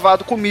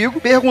reprovado comigo,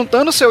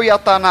 perguntando se eu ia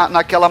estar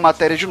naquela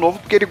matéria de novo,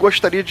 porque ele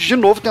gostaria de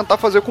novo tentar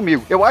fazer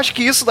comigo. Eu acho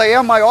que isso daí é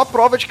a maior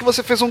prova de que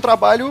você fez um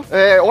trabalho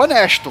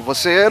honesto.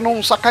 Você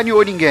não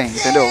sacaneou ninguém,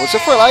 entendeu? Você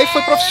foi lá e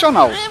foi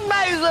profissional.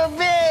 Mais ou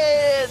menos.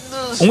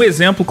 Um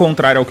exemplo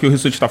contrário ao que o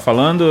Rissut tá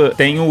falando,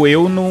 tenho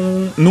eu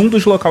num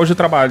dos locais de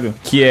trabalho,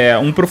 que é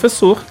um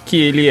professor,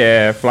 que ele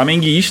é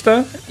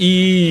flamenguista,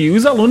 e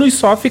os alunos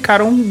só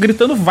ficaram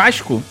gritando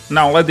Vasco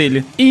na aula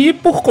dele. E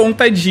por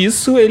conta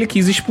disso, ele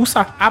quis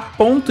expulsar. A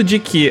ponto de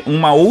que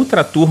uma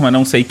outra turma,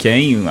 não sei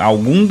quem,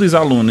 algum dos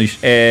alunos,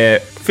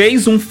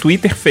 fez um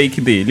Twitter fake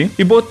dele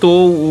e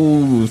botou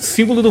o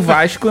símbolo do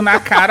Vasco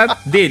na cara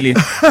dele.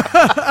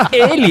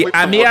 Ele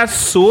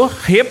ameaçou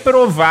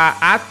reprovar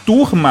a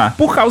turma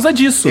por causa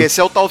disso.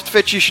 Esse é o tal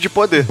fetiche de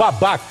poder.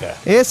 Babaca.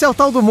 Esse é o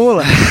tal do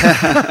mula.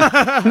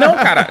 Não,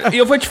 cara,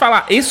 eu vou te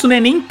falar, isso não é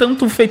nem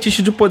tanto um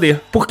fetiche de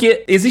poder,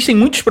 porque existem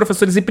muitos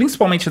professores, e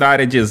principalmente da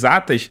área de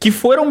exatas, que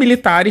foram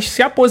militares,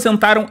 se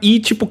aposentaram e,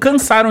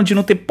 cansaram de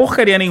não ter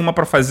porcaria nenhuma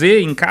pra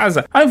fazer em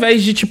casa, ao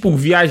invés de,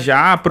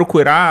 viajar,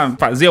 procurar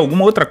fazer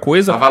alguma outra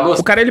coisa,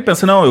 o cara, ele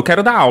pensa, não, eu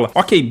quero dar aula.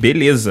 Ok,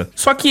 beleza.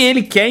 Só que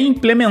ele quer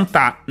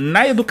implementar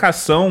na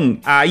educação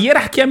a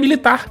hierarquia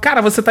militar.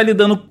 Cara, você tá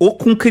lidando ou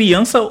com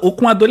criança ou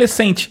com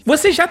adolescente.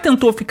 Você já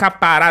tentou ficar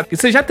parado?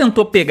 Você já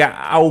tentou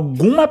pegar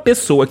alguma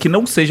pessoa que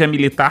não seja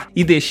militar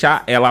e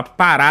deixar ela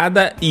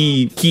parada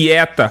e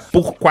quieta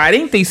por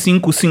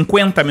 45,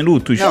 50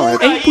 minutos? Não,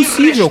 é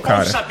impossível,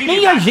 cara.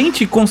 Nem a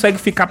gente consegue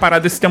ficar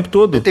parado esse tempo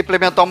todo. Tenta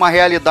implementar uma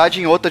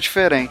realidade em outra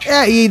diferente.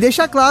 E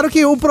deixa claro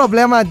que o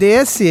problema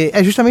desse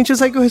é justamente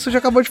isso aí que o Rissut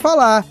acabou de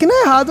falar. Que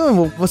não é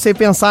errado você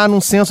pensar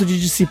num senso de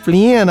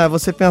disciplina,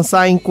 você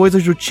pensar em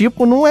coisas do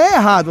tipo, não é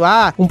errado.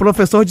 Um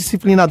professor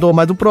disciplinador,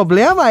 mas o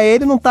problema é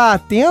ele não estar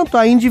atento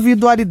à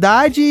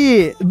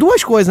individualidade.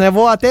 Duas coisas, né?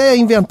 Vou até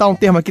inventar um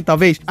termo aqui,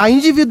 talvez. A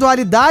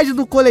individualidade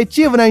do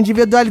coletivo, né? A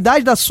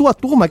individualidade da sua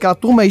turma, aquela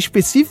turma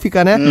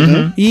específica, né?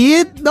 Uhum.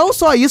 E não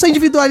só isso, a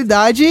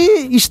individualidade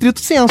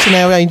estrito senso,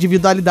 né? A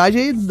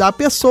individualidade da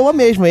pessoa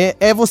mesmo.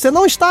 É você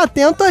não estar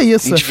atento a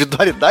isso.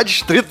 Individualidade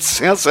estrito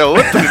senso é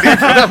outro livro,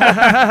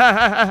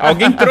 né?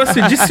 Alguém trouxe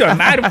o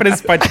dicionário pra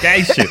esse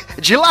podcast?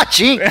 De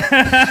latim.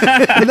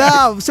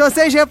 Não, se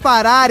vocês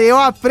repararem, eu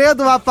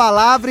aprendo uma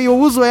palavra e eu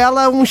uso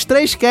ela uns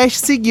 3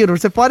 casts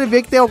seguidos. Você pode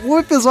ver que tem algum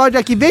episódio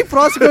aqui bem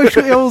próximo que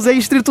eu usei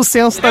estrito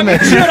senso também.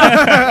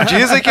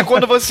 Dizem que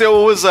quando você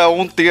usa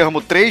um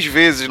termo 3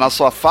 vezes na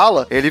sua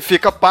fala, ele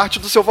fica parte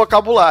do seu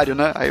vocabulário,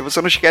 né? Aí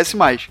você não esquece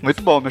mais.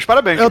 Muito bom, meus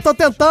parabéns. Eu tô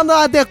tentando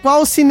adequar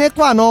o sine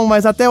qua non,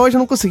 mas até hoje eu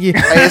não consegui.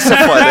 Esse é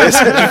foda,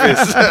 esse é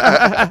difícil.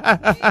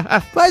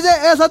 Mas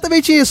é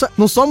exatamente isso.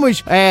 Não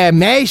somos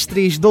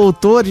mestres,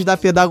 doutores da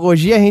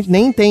pedagogia, a gente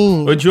nem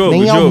tem,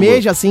 nem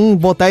almeja, assim,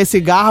 botar esse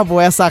garbo,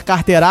 essa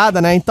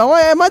carteirada, né? Então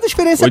é mais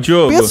experiência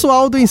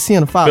pessoal do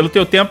ensino, fala. Pelo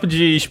teu tempo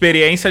de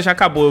experiência, já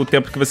acabou o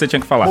tempo que você tinha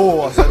que falar.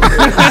 Boa,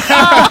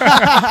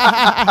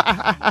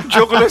 o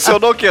Diogo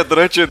lecionou o quê?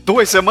 Durante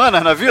 2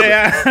 semanas na vida?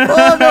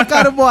 Ô, meu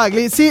caro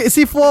Mogli,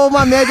 se for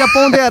uma média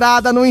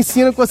ponderada no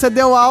ensino que você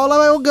deu aula,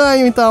 eu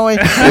ganho então, hein?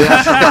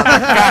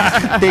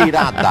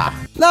 Carteirada.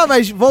 Não,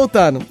 mas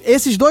voltando,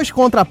 esses 2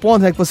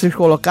 contrapontos, né, que vocês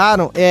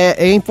colocaram,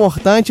 é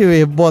importante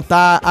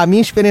botar a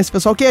minha experiência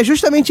pessoal, que é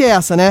justamente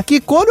essa, né? Que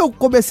quando eu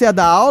comecei a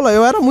dar aula,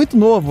 eu era muito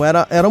novo,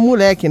 era um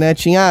moleque, né?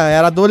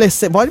 Era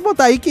adolescente, pode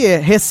botar aí que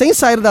recém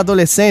saído da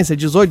adolescência,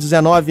 18,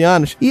 19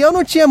 anos, e eu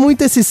não tinha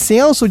muito esse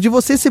senso de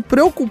você se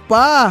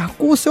preocupar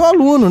com o seu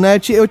aluno,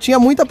 né? Eu tinha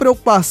muita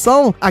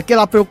preocupação,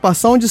 aquela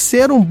preocupação de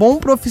ser um bom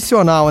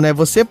profissional, né?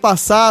 Você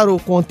passar o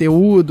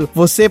conteúdo,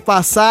 você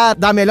passar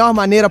da melhor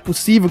maneira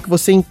possível, que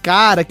você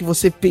encara, que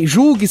você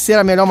julgue ser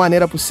a melhor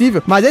maneira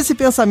possível, mas esse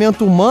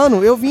pensamento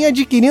humano eu vim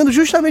adquirindo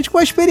justamente com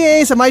a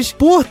experiência, mas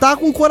por estar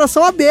com o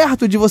coração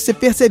aberto, de você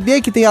perceber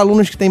que tem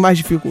alunos que têm mais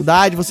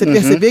dificuldade, você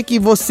perceber que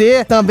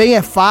você também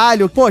é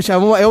falho. Poxa,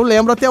 eu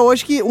lembro até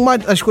hoje que uma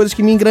das coisas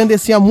que me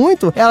engrandecia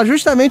muito era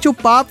justamente o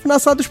papo na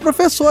sala dos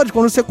professores,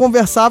 quando você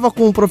conversava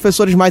com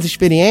professores mais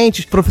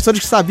experientes,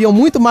 professores que sabiam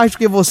muito mais do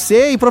que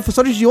você e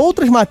professores de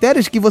outras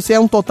matérias que você é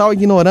um total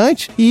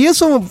ignorante, e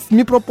isso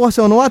me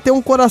proporcionou a ter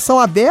um coração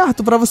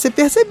aberto para você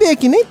perceber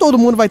que nem todo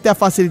mundo vai ter a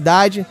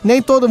facilidade,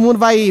 nem todo mundo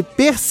vai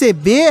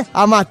perceber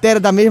a matéria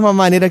da mesma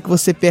maneira que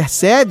você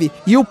percebe.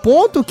 E o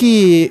ponto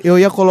que eu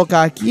ia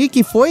colocar aqui,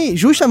 que foi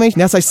justamente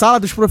nessas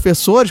salas dos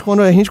professores,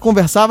 quando a gente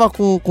conversava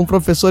com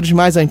professores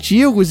mais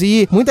antigos,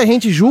 e muita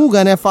gente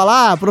julga, né,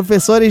 falar,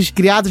 professores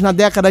criados na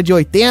década de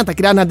 80,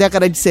 criados na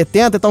década de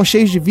 70, estão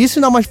cheios de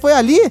vícios. Não, mas foi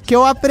ali que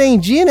eu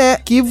aprendi, né,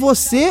 que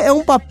você é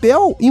um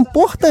papel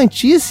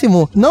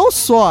importantíssimo, não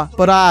só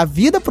para a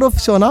vida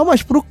profissional,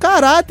 mas para o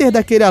caráter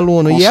daquele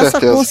aluno. Com e certeza.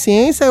 Essa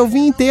consciência eu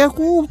vim ter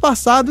com o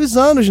passar dos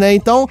anos, né?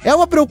 Então, é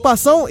uma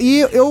preocupação, e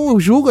eu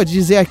julgo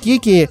dizer aqui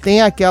que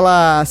tem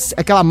aquela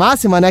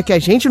máxima, né? Que a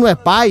gente não é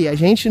pai,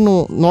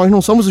 nós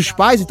não somos os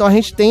pais, então a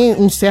gente tem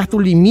um certo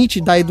limite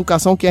da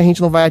educação que a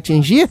gente não vai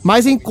atingir,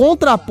 mas em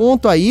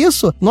contraponto a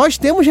isso, nós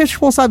temos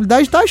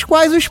responsabilidades tais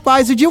quais os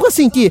pais. E digo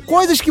assim, que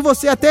coisas que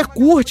você até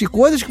curte,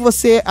 coisas que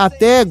você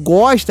até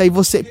gosta, e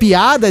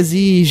piadas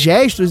e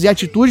gestos e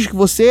atitudes que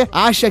você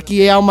acha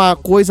que é uma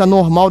coisa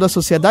normal da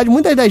sociedade,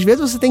 muitas das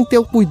vezes você tem que ter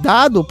o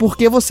cuidado,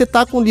 porque você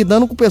tá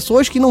lidando com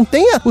pessoas que não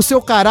têm o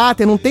seu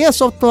caráter, não têm a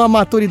sua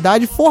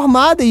maturidade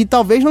formada e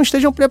talvez não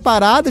estejam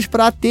preparadas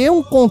para ter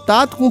um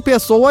contato com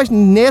pessoas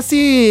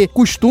nesse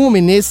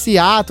costume, nesse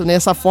ato,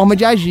 nessa forma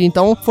de agir.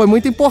 Então foi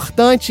muito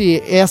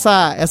importante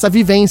essa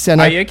vivência,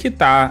 né? Aí é que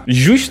tá.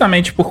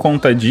 Justamente por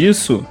conta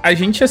disso, a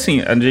gente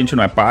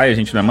não é pai, a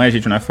gente não é mãe, a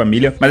gente não é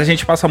família, mas a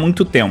gente passa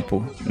muito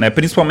tempo, né?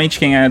 Principalmente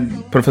quem é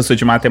professor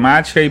de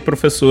matemática e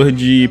professor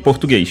de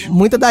português.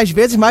 Muitas das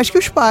vezes mais que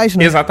os pais,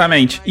 né?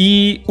 Exatamente.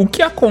 E o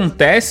que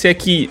acontece é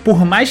que,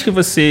 por mais que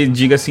você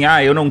diga assim,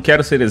 eu não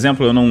quero ser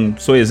exemplo, eu não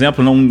sou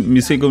exemplo, não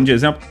me sigam de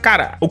exemplo,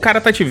 cara, o cara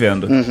tá te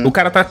vendo. O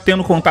cara tá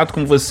tendo contato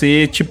com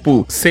você,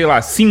 tipo, sei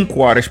lá, 5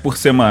 horas por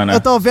semana.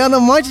 Eu tô vendo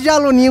um monte de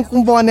aluninho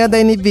com boné da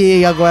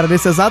NBA agora,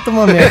 nesse exato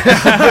momento.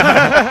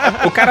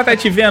 O cara tá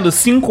te vendo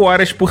 5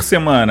 horas por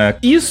semana.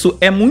 Isso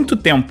é muito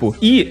tempo.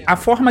 E a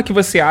forma que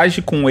você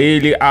age com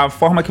ele, a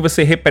forma que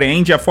você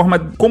repreende, a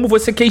forma como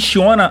você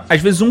questiona,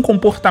 às vezes, um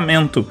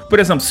comportamento. Por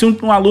exemplo, se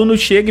um aluno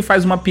chega e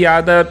faz uma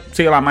piada,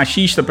 sei lá,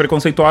 machista,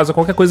 preconceituosa,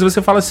 qualquer coisa,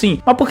 você fala assim,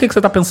 mas por que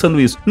você tá pensando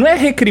isso? Não é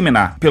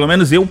recriminar. Pelo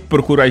menos eu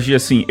procuro agir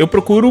assim. Eu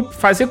procuro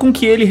fazer com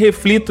que ele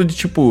reflita de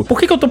tipo, por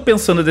que eu tô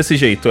pensando desse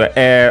jeito?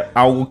 É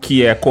algo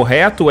que é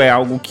correto? É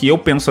algo que eu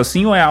penso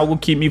assim? Ou é algo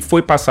que me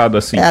foi passado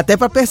assim? Até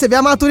pra perceber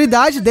a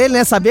maturidade dele,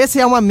 né? Saber se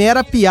é uma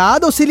mera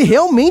piada ou se ele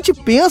realmente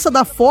pensa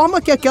da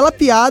forma que aquela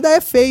piada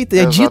é feita,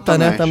 é dita,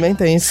 né? Também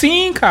tem isso.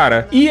 Sim,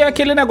 cara. E é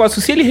aquele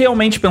negócio, se ele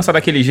realmente pensar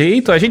daquele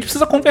jeito, a gente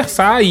precisa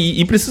conversar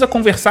e precisa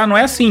conversar, não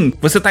é assim,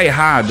 você tá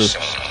errado.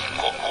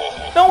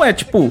 Não, é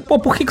tipo,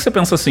 por que você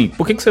pensa assim?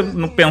 Por que você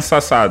não pensa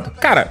assado?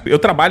 Cara, eu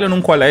trabalho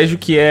num colégio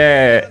que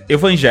é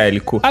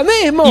evangélico.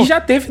 Amém, irmão? E já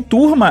teve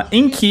turma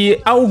em que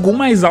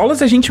algumas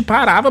aulas a gente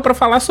parava pra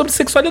falar sobre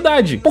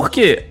sexualidade. Por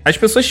quê? As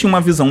pessoas tinham uma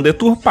visão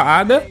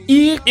deturpada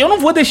e eu não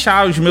vou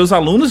deixar os meus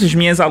alunos, as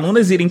minhas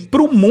alunas irem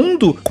pro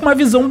mundo com uma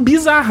visão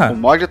bizarra. O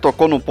Mogli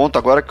tocou num ponto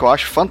agora que eu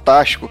acho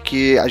fantástico,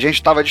 que a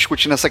gente tava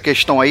discutindo essa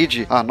questão aí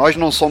de, nós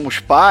não somos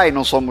pai,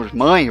 não somos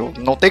mãe, ou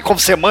não tem como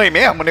ser mãe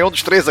mesmo, nenhum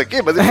dos três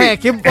aqui, mas enfim.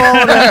 Que bom!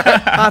 não, né?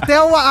 Até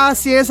a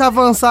ciência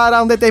avançar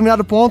a um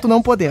determinado ponto,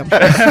 não podemos.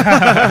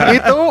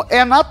 Então,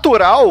 é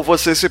natural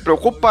você se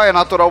preocupar, é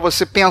natural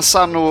você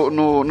pensar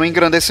no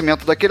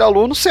engrandecimento daquele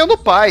aluno, sendo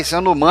pai,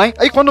 sendo mãe.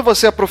 Aí, quando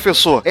você é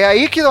professor, é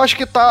aí que eu acho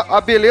que tá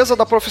a beleza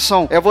da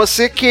profissão. É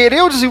você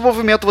querer o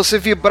desenvolvimento, você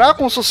vibrar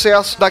com o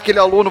sucesso daquele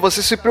aluno,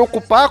 você se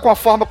preocupar com a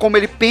forma como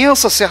ele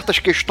pensa certas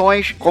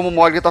questões, como o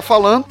Mogli tá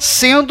falando,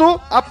 sendo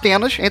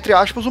apenas, entre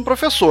aspas, um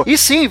professor. E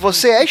sim,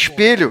 você é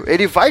espelho,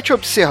 ele vai te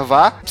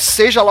observar,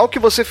 seja lá o que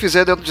você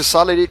fizer dentro de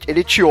sala,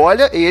 ele te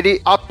olha e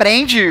ele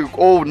aprende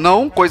ou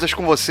não coisas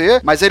com você,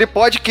 mas ele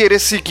pode querer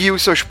seguir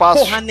os seus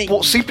passos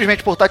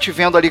simplesmente por estar te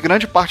vendo ali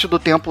grande parte do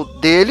tempo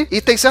dele,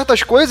 e tem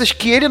certas coisas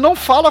que ele não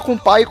fala com o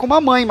pai e com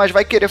a mãe, mas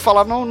vai querer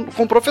falar com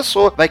o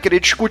professor, vai querer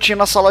discutir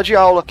na sala de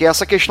aula, que é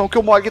essa questão que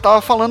o Mogli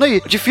tava falando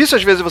aí. Difícil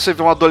às vezes você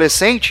ver um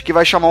adolescente que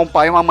vai chamar um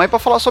pai e uma mãe pra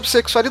falar sobre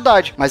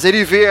sexualidade, mas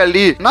ele vê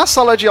ali na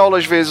sala de aula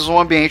às vezes um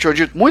ambiente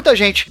onde muita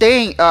gente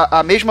tem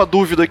a mesma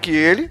dúvida que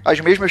ele, as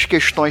mesmas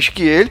questões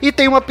que ele, e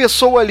tem uma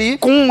pessoa ali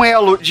com um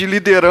elo de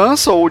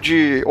liderança ou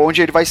de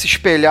onde ele vai se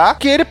espelhar,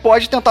 que ele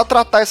pode tentar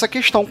tratar essa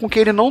questão com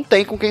quem ele não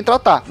tem com quem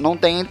tratar. Não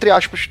tem, entre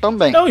aspas,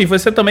 também. Não, e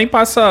você também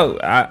passa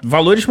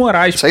valores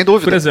morais. Sem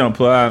dúvida. Por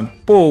exemplo,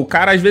 o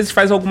cara às vezes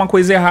faz alguma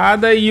coisa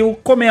errada e o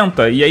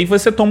comenta, e aí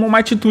você toma uma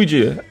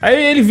atitude.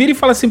 Aí ele vira e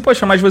fala assim,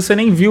 poxa, mas você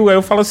nem viu. Aí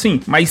eu falo assim,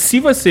 mas se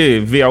você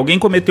vê alguém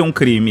cometer um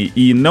crime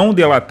e não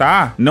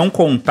delatar, não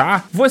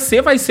contar,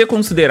 você vai ser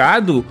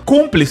considerado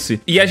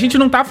cúmplice. E a gente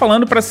não tá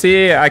falando pra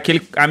ser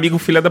aquele amigo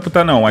filha da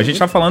puta, não. A gente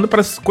tá falando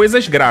pra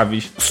coisas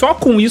graves. Só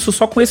com isso,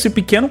 só com esse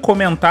pequeno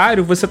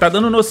comentário, você tá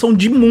dando noção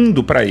de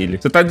mundo pra ele.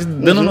 Você tá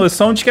dando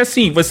noção de que,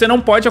 assim, você não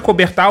pode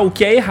acobertar o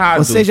que é errado.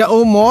 Ou seja,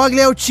 o Mogli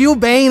é o tio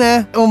bem,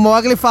 né? O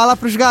Mogli fala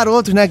pros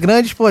garotos, né?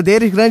 Grandes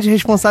poderes, grandes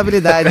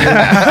responsabilidades.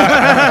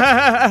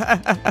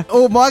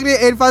 O Mogli,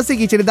 ele faz o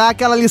seguinte, ele dá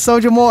aquela lição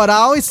de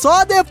moral e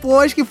só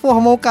depois que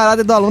formou o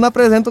caráter do aluno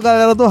apresenta o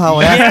Galera do RAU,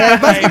 né? É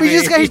basicamente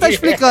isso que a gente tá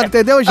explicando,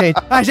 entendeu, gente?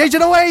 A gente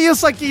não é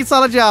isso aqui em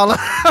sala de aula.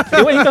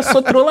 Eu ainda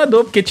sou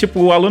trollador, porque,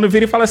 tipo, o aluno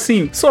vira e fala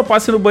assim, só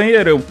passe no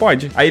banheiro, eu,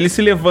 pode? Aí ele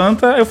se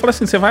levanta, eu falo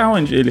assim, você vai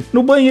aonde? Ele,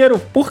 no banheiro.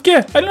 Por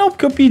quê? Aí, não,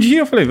 porque eu pedi.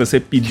 Eu falei, você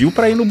pediu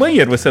pra ir no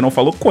banheiro, você não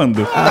falou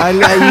quando.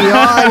 Olha aí,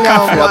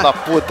 olha. Filha da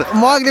puta.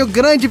 Mogli, o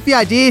grande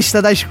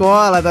piadista da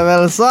escola, tá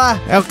vendo só?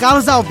 É o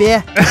Carlos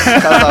Albert.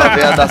 Carlos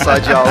Albert da sala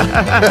de aula.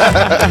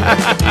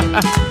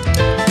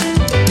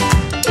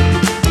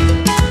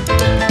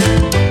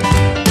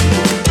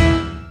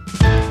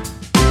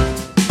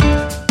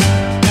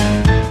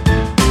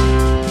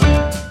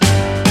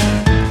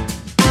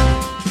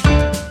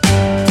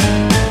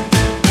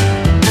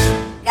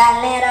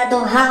 Galera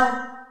do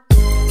RAU.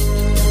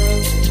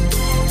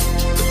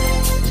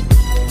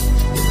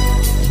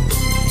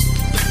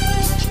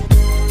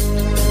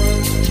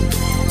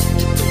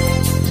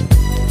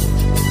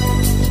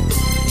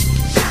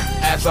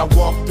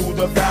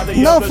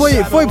 Não,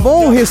 foi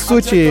bom o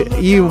Rissut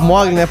e o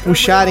Mogli, né,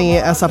 puxarem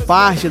essa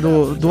parte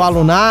do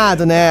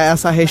alunado, né,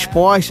 essa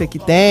resposta que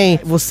tem,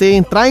 você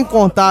entrar em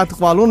contato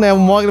com o aluno, né, o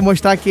Mogli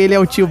mostrar que ele é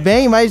o tio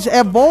bem, mas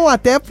é bom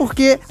até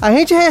porque a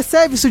gente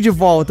recebe isso de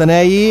volta,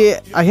 né, e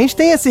a gente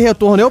tem esse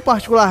retorno. Eu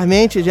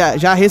particularmente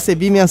já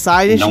recebi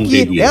mensagens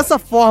essa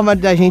forma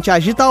da gente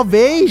agir,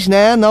 talvez,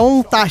 né,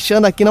 não tá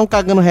achando aqui, não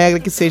cagando regra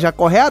que seja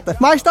correta,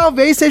 mas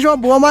talvez seja uma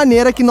boa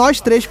maneira que nós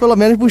três, pelo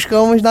menos,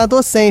 buscamos na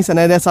docência,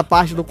 né, dessa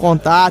parte do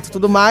contato e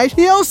tudo mais.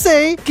 E eu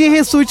sei que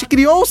Rissut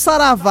criou o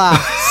Saravá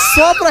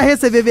só pra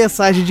receber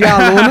mensagem de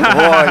aluno.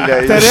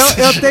 Olha entendeu? isso.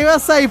 Eu tenho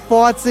essa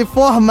hipótese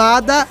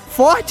formada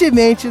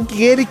fortemente,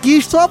 que ele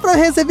quis só pra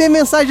receber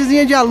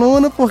mensagenzinha de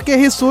aluno, porque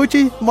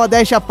Rissut,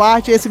 modéstia à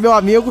parte, esse meu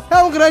amigo, é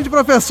um grande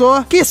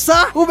professor,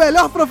 quiçá o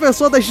melhor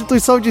professor da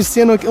instituição de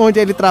ensino onde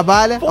ele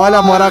trabalha. Porra, olha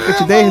a moral que eu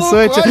te dei,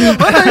 Rissut.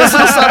 Manda isso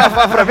no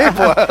Saravá pra mim,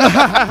 pô.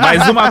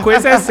 Mas uma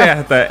coisa é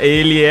certa,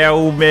 ele é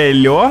o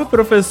melhor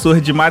professor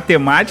de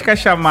matemática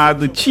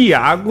chamado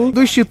Thiago.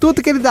 Do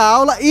instituto que ele dá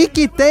aula e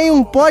que tem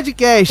um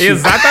podcast.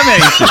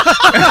 Exatamente.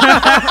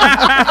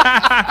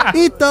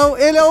 Então,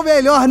 ele é o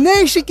melhor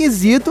neste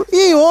quesito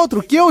e em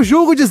outro que eu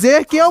julgo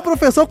dizer que é o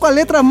professor com a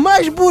letra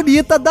mais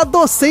bonita da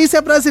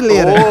docência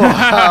brasileira.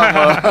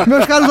 Porra,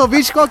 meus caros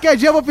ouvintes, qualquer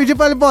dia eu vou pedir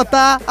pra ele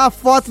botar a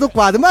foto do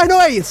quadro. Mas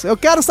não é isso. Eu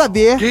quero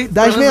saber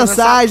das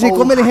mensagens,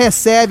 como ele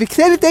recebe,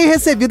 se ele tem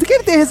recebido. O que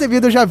ele tem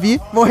recebido eu já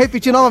vi. Vou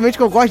repetir novamente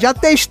que eu gosto de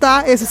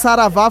atestar esse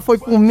Saravá. Foi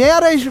por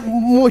meros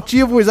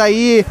motivos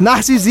aí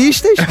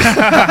narcisistas.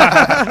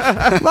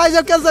 Mas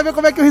eu quero saber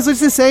como é que o Rissut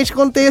se sente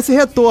quando tem esse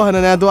retorno,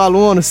 né, do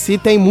aluno. Se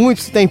tem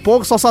muito, se tem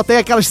pouco, só tem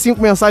aquelas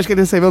 5 mensagens que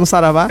ele recebeu no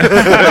Saravá.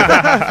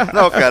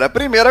 Não, cara, a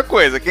primeira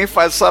coisa, quem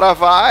faz o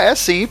Saravá é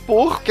sim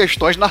por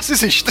questões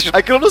narcisistas.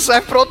 Aquilo não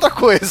serve pra outra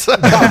coisa.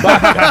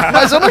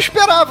 Mas eu não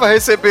esperava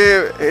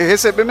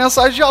receber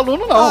mensagem de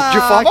aluno, não. De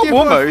forma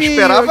alguma. Eu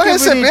esperava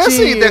receber,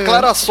 assim,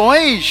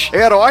 declarações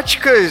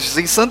eróticas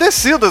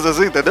ensandecidas,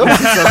 assim, entendeu?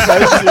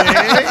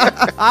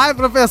 Ai,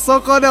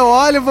 professor, quando eu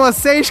olho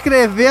você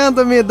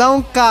escrevendo, me dá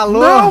um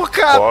calor. Não,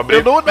 cara,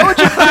 eu não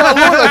digo de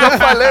aluno, eu já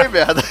falei,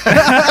 merda.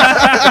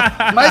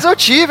 Mas eu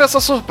tive essa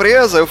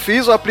surpresa. beleza, eu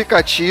fiz o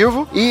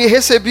aplicativo e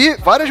recebi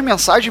várias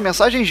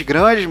mensagens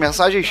grandes,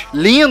 mensagens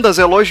lindas,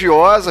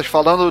 elogiosas,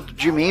 falando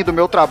de mim, do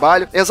meu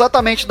trabalho,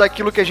 exatamente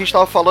daquilo que a gente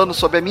tava falando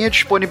sobre a minha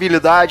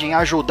disponibilidade em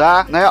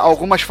ajudar, né?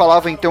 Algumas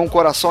falavam em ter um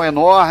coração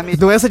enorme.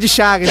 Doença de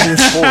Chagas,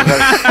 isso.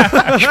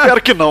 Porra,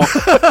 espero que não.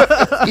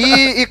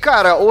 E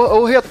cara,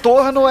 o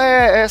retorno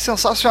é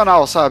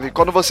sensacional, sabe?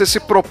 Quando você se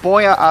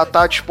propõe a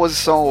estar à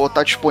disposição ou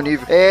estar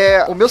disponível.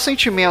 O meu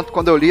sentimento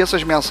quando eu li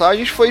essas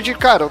mensagens foi de,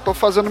 cara, eu tô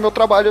fazendo o meu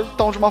trabalho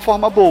então de uma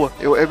forma boa.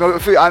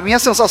 A minha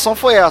sensação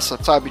foi essa,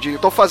 sabe? De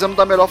tô fazendo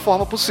da melhor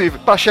forma possível.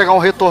 Pra chegar um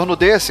retorno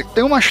desse,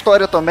 tem uma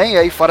história também,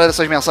 aí fora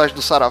dessas mensagens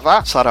do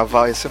Saravá,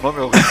 esse nome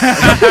é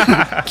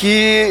horrível,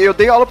 que eu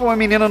dei aula pra uma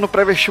menina no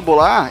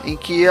pré-vestibular em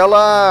que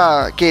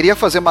ela queria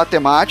fazer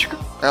matemática,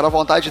 era a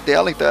vontade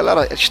dela, então ela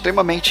era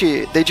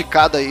extremamente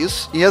dedicada a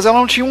isso. E ela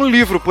não tinha um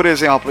livro, por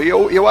exemplo. E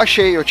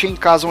eu tinha em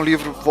casa um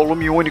livro,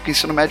 volume único,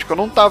 ensino médio, que eu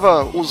não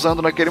tava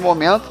usando naquele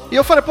momento. E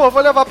eu falei,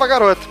 vou levar pra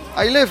garota.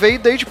 Aí levei e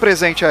dei de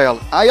presente a ela.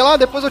 Aí ela,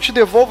 depois eu te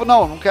devolvo.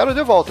 Não quero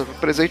de volta. O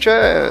presente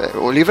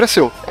o livro é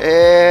seu.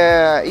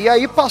 E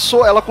aí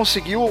ela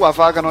conseguiu a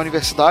vaga na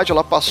universidade,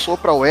 ela passou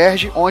pra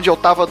UERJ, onde eu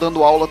tava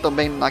dando aula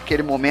também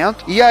naquele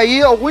momento. E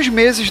aí, alguns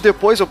meses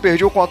depois, eu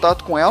perdi o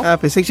contato com ela.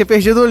 Pensei que tinha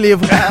perdido o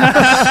livro.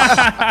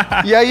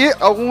 E aí,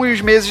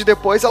 alguns meses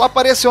depois, ela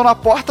apareceu na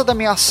porta da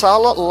minha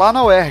sala lá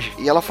na UERJ.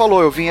 E ela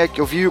falou, eu vim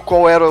aqui, eu vi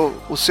qual era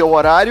o seu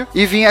horário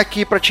e vim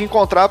aqui pra te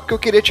encontrar porque eu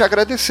queria te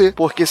agradecer.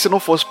 Porque se não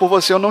fosse por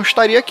você, eu não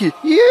estaria aqui.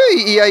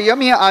 E aí,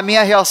 a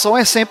minha reação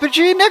é sempre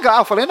de negar.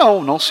 Eu falei,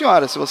 não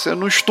senhora, se você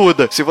não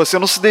estuda, se você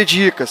não se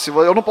dedica,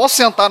 eu não posso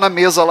sentar na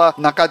mesa lá,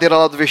 na cadeira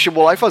lá do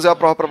vestibular e fazer a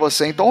prova pra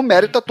você. Então o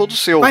mérito é todo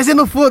seu. Mas e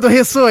no fundo,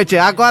 Rissut?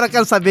 Agora eu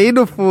quero saber, e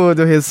no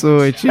fundo,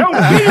 Rissut? É um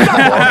filho da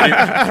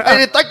mãe.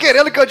 Ele tá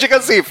querendo que eu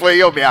diga assim, foi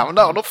eu mesmo.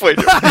 Não foi.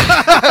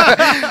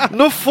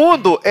 No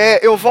fundo,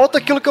 eu volto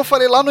àquilo que eu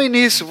falei lá no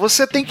início.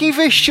 Você tem que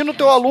investir no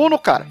teu aluno,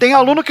 cara. Tem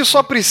aluno que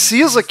só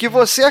precisa que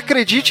você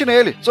acredite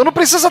nele. Você não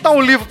precisa dar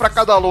um livro pra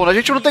cada aluno. A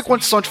gente não tem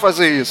condição de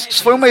fazer isso.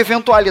 Isso foi uma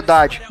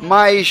eventualidade.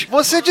 Mas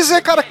você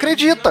dizer, cara,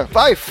 acredita.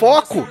 Vai,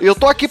 foco. Eu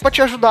tô aqui pra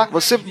te ajudar.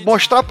 Você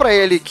mostrar pra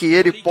ele que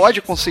ele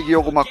pode conseguir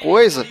alguma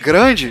coisa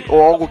grande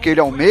ou algo que ele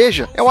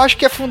almeja, eu acho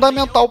que é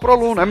fundamental pro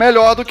aluno. É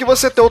melhor do que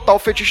você ter o tal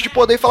fetiche de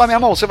poder e falar, meu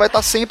irmão, você vai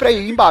estar sempre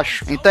aí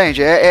embaixo.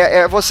 Entende?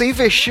 É você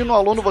investir no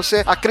aluno,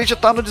 você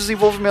acreditar no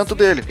desenvolvimento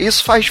dele.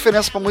 Isso faz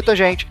diferença pra muita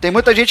gente. Tem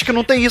muita gente que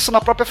não tem isso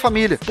na própria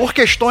família, por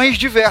questões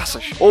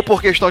diversas. Ou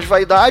por questão de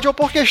vaidade, ou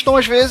por questão,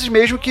 às vezes,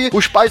 mesmo que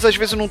os pais, às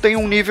vezes, não têm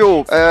um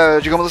nível,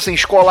 digamos assim,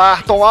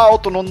 escolar tão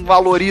alto, não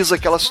valoriza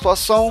aquela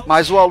situação,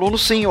 mas o aluno,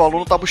 sim, o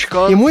aluno tá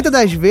buscando. E muitas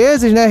das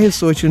vezes, né,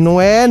 Rissut,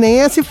 não é nem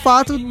esse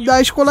fato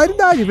da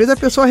escolaridade. Às vezes a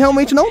pessoa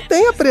realmente não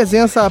tem a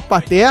presença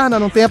paterna,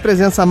 não tem a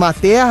presença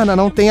materna,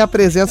 não tem a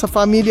presença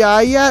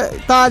familiar e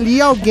tá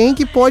ali alguém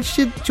que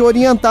pode te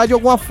orientar de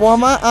alguma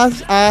forma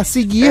a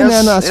seguir,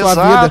 né, na sua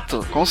vida.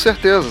 Exato, com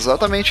certeza,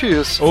 exatamente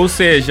isso. Ou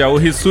seja, o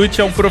Rissut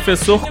é um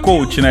professor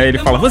coach, né? Ele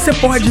fala, você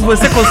pode,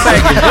 você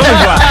consegue,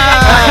 vamos lá.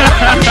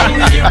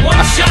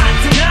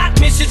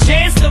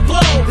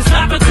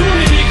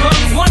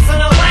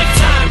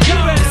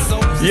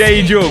 E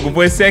aí, Diogo,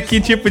 você é que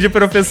tipo de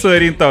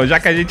professor, então? Já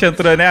que a gente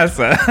entrou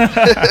nessa.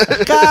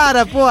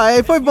 Cara, pô,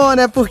 aí foi bom,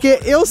 né? Porque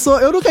eu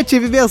nunca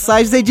tive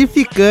mensagens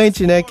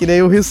edificantes, né? Que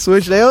nem o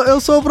Rissut, né?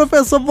 Eu sou o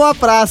professor boa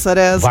praça,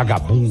 né?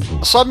 Vagabundo.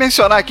 Só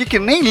mencionar aqui que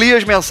nem li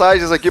as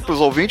mensagens aqui pros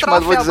ouvintes,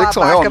 mas vou dizer que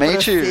são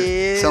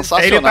realmente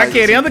sensacionais. Ele tá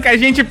querendo que a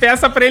gente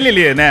peça pra ele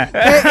ler, né?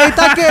 Ele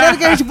tá querendo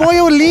que a gente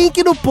ponha o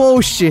link no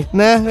post,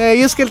 né? É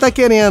isso que ele tá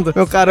querendo,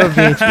 meu caro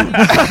ouvinte.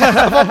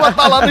 Vou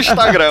botar lá no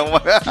Instagram.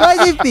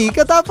 Mas enfim, que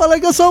eu tava falando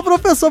que eu sou o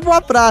professor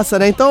boa praça,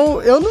 né?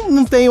 Então eu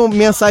não tenho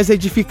mensagens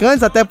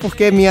edificantes, até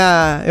porque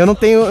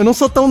eu não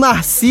sou tão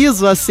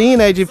narciso assim,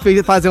 né? De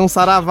fazer um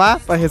saravá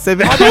pra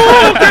receber.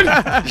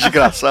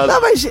 Desgraçado. Não,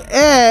 mas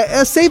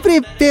eu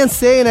sempre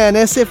pensei, né?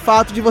 Nesse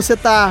fato de você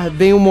estar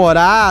bem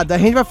humorado. A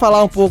gente vai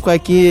falar um pouco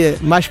aqui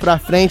mais pra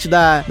frente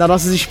das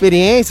nossas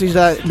experiências,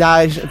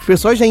 das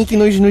pessoas em que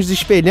nos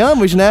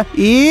espelhamos, né?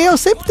 E eu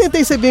sempre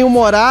tentei ser bem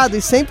humorado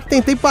e sempre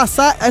tentei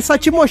passar essa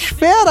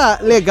atmosfera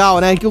legal,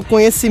 né? Que o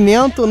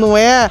conhecimento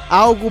não é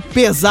algo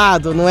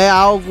pesado, não é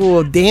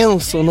algo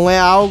denso, não é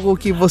algo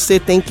que você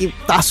tem que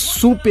estar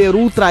super,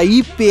 ultra,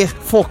 hiper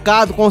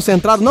focado,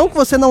 concentrado. Não que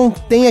você não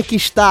tenha que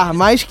estar,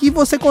 mas que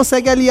você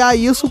consegue aliar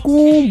isso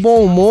com um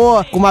bom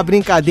humor, com uma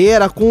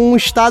brincadeira, com um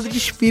estado de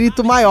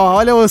espírito maior.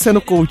 Olha você no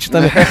coach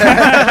também.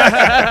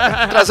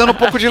 Trazendo um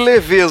pouco de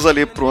leveza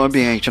ali pro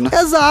ambiente, né?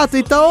 Exato.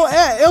 Então,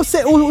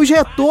 os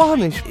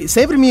retornos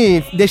sempre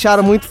me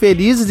deixaram muito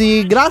felizes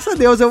e, graças a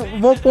Deus, eu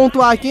vou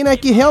pontuar aqui, né,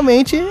 que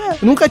realmente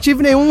nunca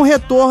tive nenhum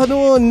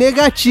retorno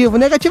negativo.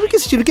 Negativo em que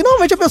sentido? Que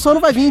normalmente a pessoa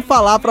não vai vir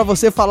falar pra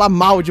você, falar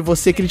mal de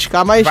você,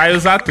 criticar, mas... Vai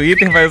usar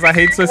Twitter, vai usar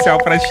rede social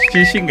pra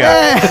te xingar.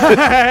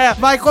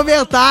 Vai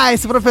comentar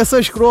esse professor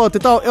escroto.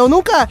 Então, eu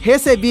nunca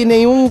recebi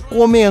nenhum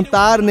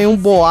comentário, nenhum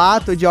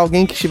boato de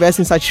alguém que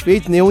estivesse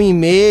insatisfeito, nenhum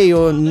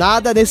e-mail,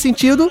 nada nesse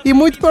sentido, e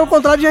muito pelo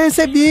contrário, já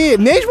recebi,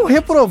 mesmo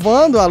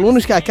reprovando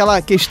alunos, que é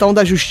aquela questão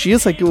da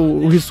justiça que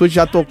o Rissut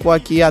já tocou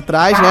aqui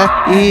atrás, né?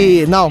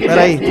 E, não,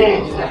 peraí.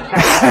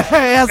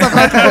 Essa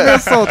frase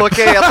começou.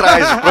 Toquei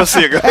atrás,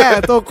 prossiga.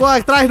 Tocou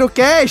atrás do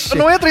cast.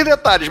 Não entra em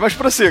detalhes, mas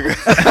prossiga.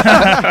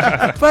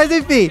 Mas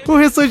enfim, o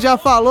Rissut já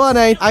falou,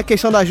 né, a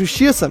questão da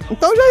justiça.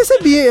 Então já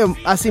recebi,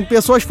 assim,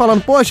 pessoas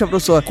falando, poxa,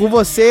 professor, com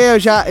você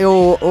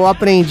eu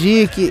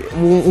aprendi que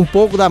um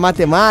pouco da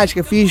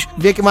matemática, fiz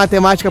ver que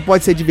matemática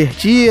pode ser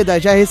divertida.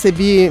 Já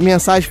recebi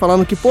mensagens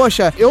falando que,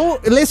 poxa, eu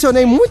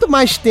lecionei muito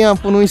mais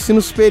tempo no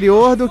ensino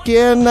superior do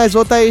que nas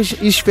outras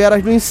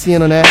esferas do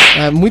ensino, né?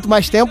 Muito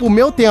mais tempo, o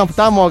meu tempo,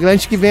 tá, Mogli?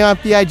 Antes que venha uma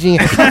piadinha.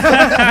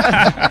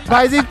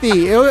 Mas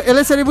enfim, eu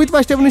lecionei muito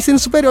mais tempo no ensino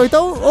superior.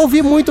 Então,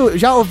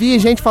 já ouvi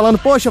gente falando,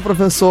 poxa,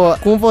 professor,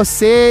 com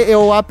você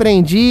eu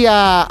aprendi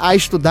a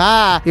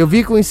estudar, eu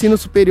vi que o ensino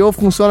superior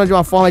funciona de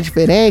uma forma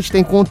diferente,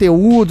 tem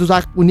conteúdos,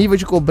 o nível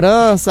de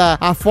cobrança,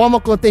 a forma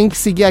que eu tenho que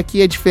seguir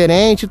aqui é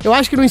diferente. Eu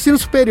acho que no ensino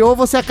superior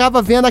você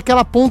acaba vendo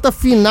aquela ponta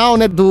final,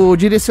 né, do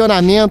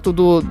direcionamento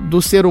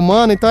do ser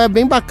humano, então é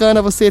bem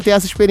bacana você ter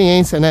essa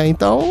experiência, né?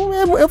 Então,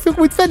 eu fico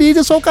muito feliz,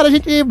 eu sou um cara de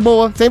gente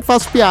boa, sempre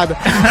faço piada.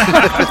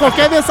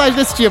 Qualquer mensagem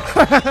desse tipo.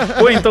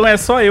 Pô, então é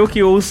só eu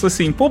que ouço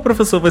assim, pô,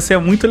 professor, você é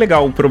muito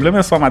legal, o problema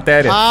é só a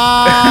matéria.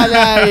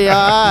 Olha aí,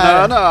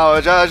 ó.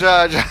 Não,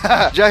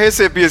 já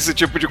recebi esse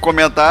tipo de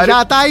comentário.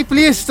 Já tá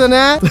implícito,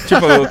 né?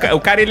 Tipo, o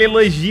cara, ele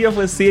elogia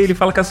você, ele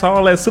fala que a sua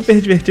aula é super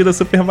divertida,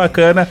 super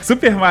bacana,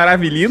 super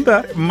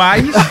maravilhosa,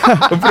 mas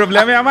o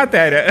problema é a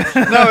matéria.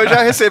 Não, eu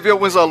já recebi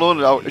alguns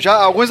alunos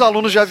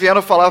já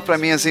vieram falar pra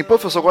mim assim, pô,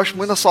 professor, eu gosto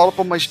muito da sua aula,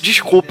 pô, mas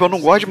desculpa, eu não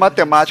gosto de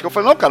matemática. Eu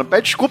falei, não, cara, não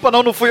pede desculpa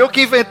não fui eu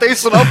que inventei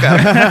isso não,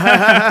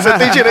 cara. Você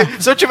tem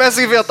direito. Se eu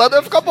tivesse inventado, eu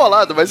ia ficar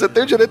bolado, mas você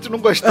tem o direito de não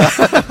gostar.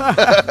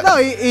 Não,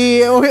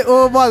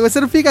 Mogli, você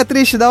não fica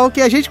triste não,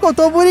 que a gente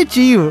contou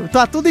bonitinho.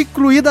 Tá tudo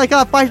incluído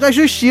naquela parte da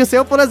justiça.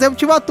 Eu, por exemplo,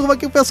 tinha uma turma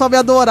que o pessoal me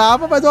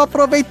adorava, mas eu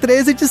aprovei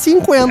 13 de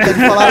 50.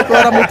 Eles falaram que eu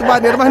era muito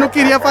maneiro, mas não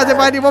queria fazer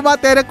mais nenhuma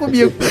matéria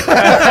comigo.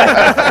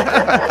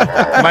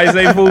 Mas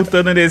aí,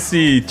 voltando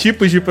nesse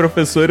tipo de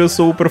professor, eu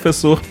sou o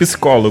professor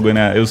psicólogo,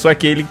 né? Eu sou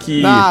aquele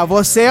que... Não,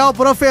 você é o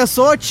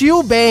professor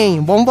tio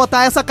Ben. Vamos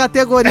botar essa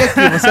categoria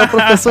aqui. Você é o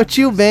professor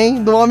tio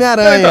Ben do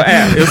Homem-Aranha.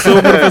 Eu sou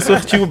o professor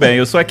tio Ben.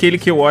 Eu sou aquele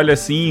que eu olho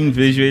assim,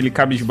 vejo ele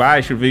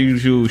cabisbaixo,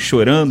 vejo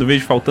chorando,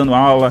 vejo faltando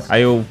aula.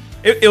 Aí eu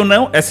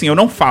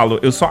não falo,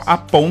 eu só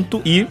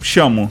aponto e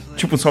chamo.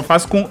 Tipo, só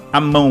faço com a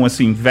mão,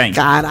 assim, vem.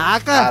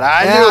 Caraca!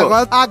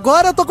 Caralho!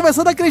 Agora eu tô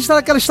começando a acreditar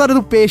naquela história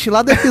do peixe,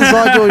 lá do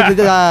episódio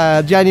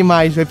de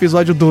animais, no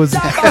episódio 12.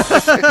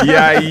 E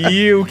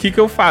aí, o que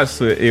eu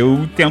faço?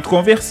 Eu tento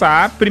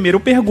conversar, primeiro eu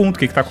pergunto o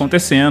que tá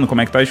acontecendo,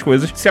 como é que tá as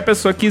coisas. Se a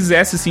pessoa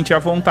quiser se sentir à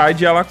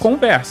vontade, ela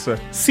conversa.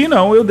 Se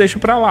não, eu deixo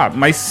pra lá.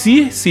 Mas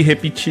se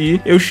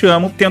repetir, eu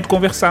chamo, tento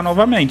conversar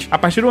novamente. A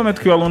partir do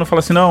momento que o aluno fala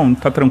assim, não,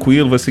 tá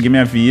tranquilo, vou seguir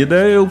minha vida,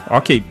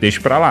 ok,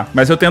 deixo pra lá.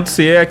 Mas eu tento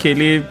ser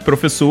aquele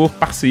professor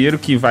parceiro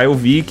que vai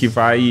ouvir, que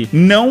vai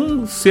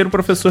não ser o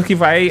professor que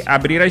vai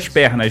abrir as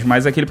pernas,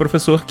 mas aquele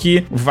professor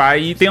que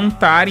vai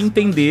tentar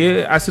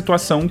entender a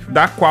situação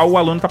da qual o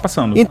aluno tá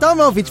passando. Então,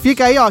 meu ouvinte,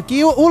 fica aí, ó,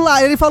 que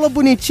ele falou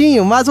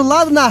bonitinho, mas o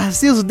lado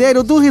narciso dele,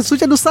 o do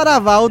Rissut é do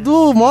Saravá, o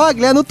do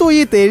Mogli é no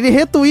Twitter. Ele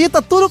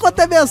retuita tudo quanto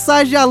é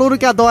mensagem de aluno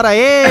que adora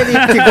ele,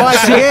 que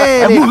gosta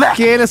dele,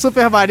 que ele é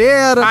super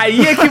maneiro.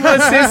 Aí é que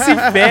você se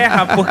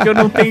ferra, porque eu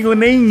não tenho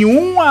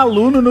nenhum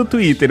aluno no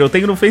Twitter, eu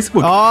tenho no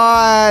Facebook.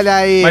 Olha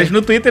aí. Mas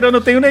no Twitter eu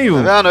não tenho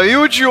nenhum. Tá vendo? E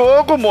o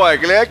Diogo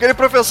Mogli é aquele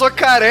professor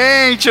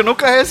carente,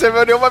 nunca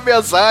recebeu nenhuma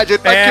mensagem, ele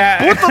tá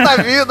aqui puto da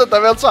vida, tá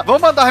vendo só?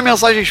 Vamos mandar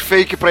mensagens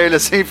fake pra ele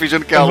assim,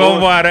 fingindo que é aluno.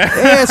 Vambora.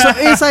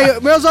 Isso aí.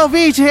 Meus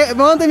ouvintes,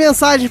 mandem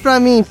mensagem pra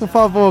mim, por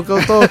favor, que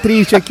eu tô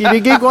triste aqui.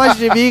 Ninguém gosta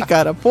de mim,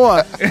 cara. Pô,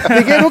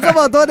 ninguém nunca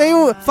mandou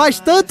nenhum... Faz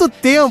tanto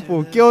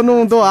tempo que eu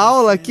não dou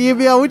aula que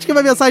minha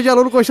última mensagem de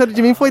aluno gostando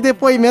de mim foi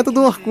depoimento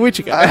do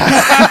Orkut, cara.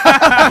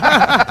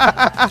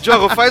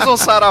 Diogo, faz um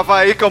saravá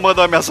aí que eu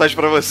mando uma mensagem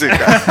pra você,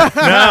 cara.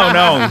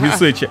 Não,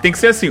 Rissut. Tem que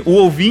ser assim, o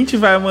ouvinte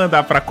vai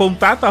mandar pra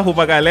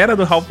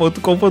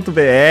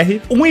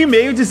contato@galeradohau.com.br um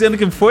e-mail dizendo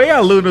que foi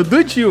aluno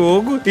do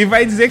Diogo e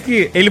vai dizer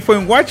que ele foi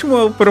um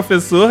ótimo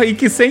professor e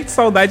que sente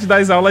saudade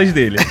das aulas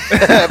dele.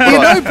 E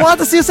não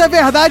importa se isso é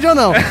verdade ou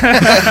não.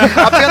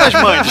 Apenas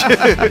mande.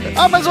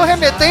 Ah, mas o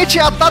remetente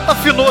é a Tata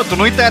Finoto,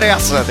 não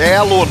interessa. É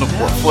aluno,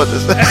 pô,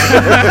 foda-se.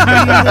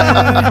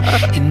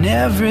 In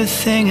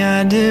everything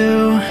I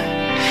do,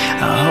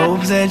 I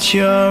hope that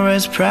you're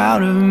as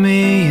proud of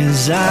me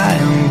as I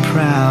am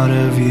proud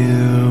of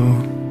you.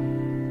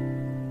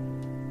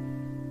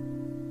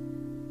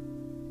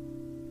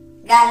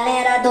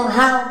 Galera do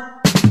RAU.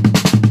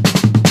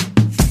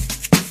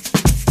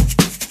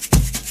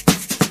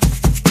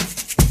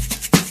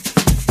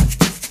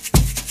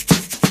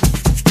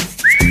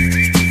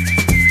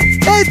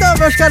 Então,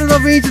 meus caros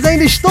ouvintes,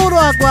 ainda estou no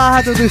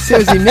aguardo dos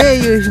seus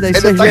e-mails, das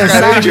suas tá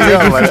mensagens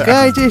mesmo,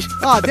 edificantes.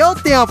 Ó, deu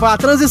tempo. A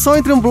transição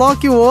entre um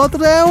bloco e o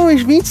outro é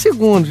uns 20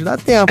 segundos. Dá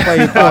tempo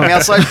aí, pô. A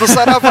mensagem do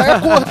Saravá é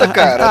curta,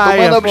 cara. Tô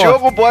mandando pô.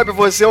 Diogo Bob,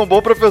 você é um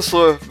bom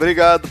professor.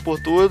 Obrigado por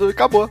tudo e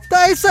acabou. Então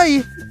é isso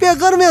aí.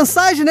 Pegando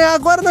mensagem, né?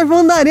 Agora nós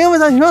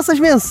mandaremos as nossas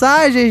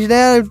mensagens,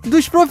 né?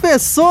 Dos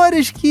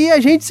professores que a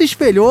gente se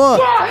espelhou.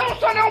 Porra, eu não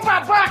sou nenhum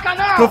babaca,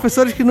 não!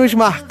 Professores que nos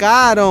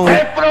marcaram.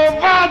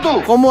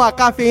 Reprovado! Como a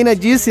Cafeína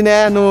disse,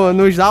 né?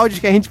 Nos áudios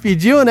que a gente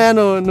pediu, né?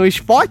 No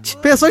spot.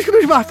 Pessoas que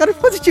nos marcaram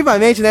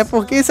positivamente, né?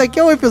 Porque isso aqui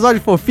é um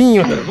episódio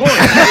fofinho.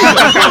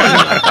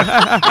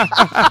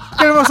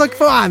 Aquela emoção que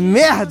foi uma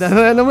merda,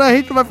 né? A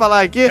gente não vai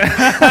falar aqui.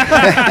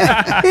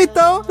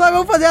 Então, nós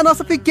vamos fazer a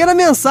nossa pequena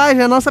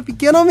mensagem, a nossa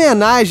pequena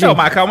homenagem. Não,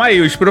 mas calma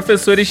aí, os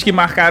professores que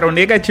marcaram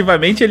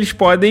negativamente, eles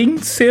podem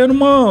ser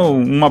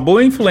uma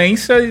boa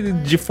influência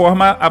de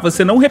forma a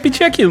você não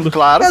repetir aquilo.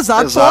 Claro.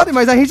 Exato, pode,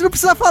 mas a gente não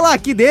precisa falar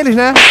aqui deles,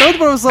 né? Tanto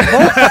professor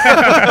bom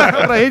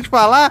pra gente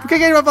falar. Por que a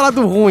gente vai falar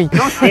do ruim?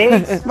 Não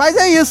sei. Mas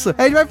é isso.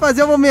 A gente vai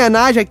fazer uma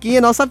homenagem aqui,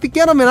 nossa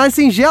pequena homenagem,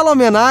 singela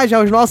homenagem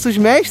aos nossos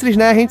mestres,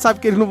 né? A gente sabe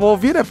que eles não vão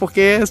ouvir, né?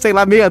 Porque, sei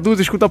lá, meia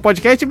dúzia escuta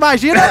podcast.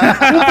 Imagina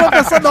um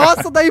professor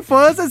nosso da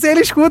infância se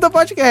ele escuta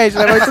podcast,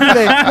 né? Mas tudo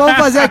bem. Vamos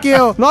fazer aqui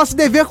o nosso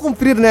dever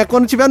cumprido, né?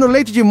 Quando tiver no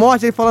leito de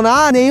morte, ele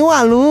falando, nenhum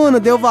aluno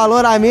deu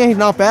valor a mim.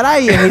 Não, pera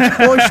aí, a gente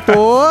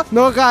postou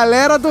no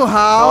Galera do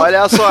RAU.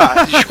 Olha só,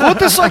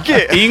 escuta isso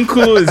aqui.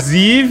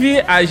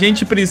 Inclusive, a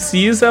gente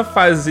precisa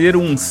fazer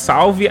um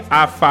salve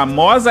à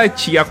famosa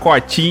tia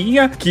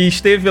Cotinha, que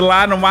esteve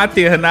lá no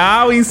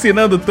maternal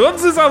ensinando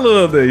todos os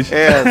alunos.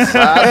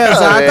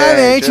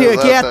 Exatamente.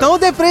 Que é tão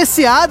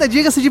depreciada,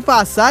 diga-se de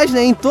passagem,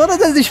 né? Em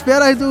todas as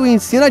esferas do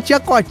ensino, a tia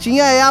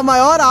Cotinha é a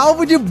maior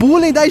alvo de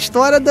bullying da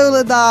história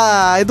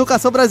da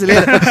educação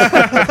brasileira.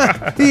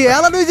 E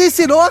ela nos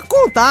ensinou a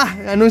contar,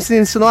 nos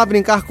ensinou a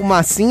brincar com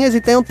massinhas,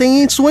 então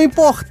tem sua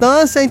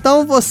importância.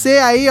 Então você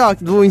aí, ó,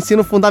 do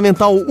ensino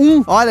fundamental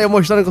 1, olha, eu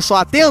mostrando que eu sou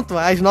atento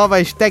às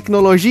novas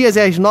tecnologias e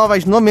às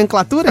novas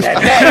nomenclaturas.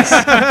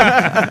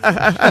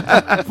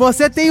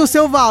 Você tem o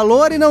seu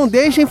valor e não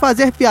deixem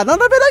fazer piada. Não,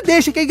 na verdade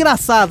deixa, que é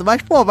engraçado,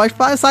 mas pô,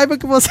 saiba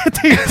que você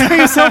tem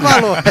o seu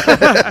valor.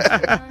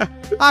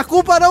 A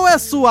culpa não é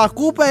sua, a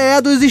culpa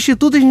é dos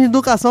institutos de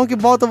educação que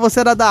botam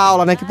você a dar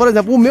aula, né? Que, por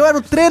exemplo, o meu era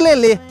o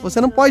Trelelê.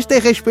 Você não pode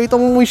ter respeito a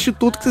um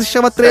instituto que se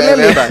chama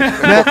Trelelê. É verdade,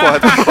 né?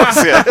 Concordo com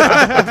você.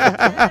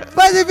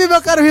 Mas enfim,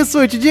 meu caro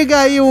Rissut, diga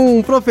aí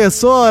um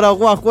professor,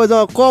 alguma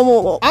coisa,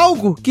 como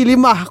algo que lhe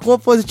marcou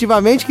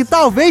positivamente, que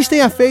talvez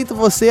tenha feito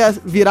você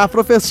virar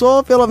professor,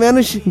 ou pelo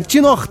menos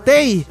te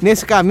norteie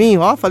nesse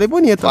caminho. Ó, falei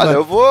bonito. Olha,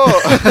 agora.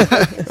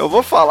 eu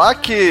vou falar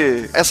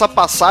que essa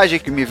passagem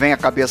que me vem à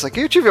cabeça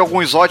aqui, eu tive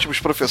alguns ótimos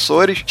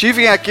professores,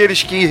 tive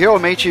aqueles que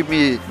realmente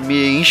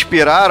me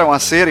inspiraram a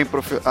ser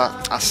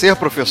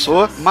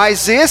professor,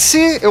 mas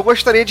esse eu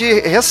gostaria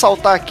de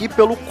ressaltar aqui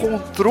pelo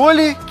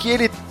controle que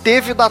ele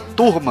teve da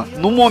turma,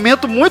 num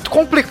momento muito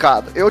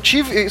complicado.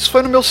 Isso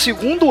foi no meu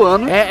segundo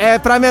ano. É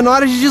pra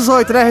menores de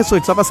 18, né,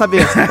 Rissut? Só pra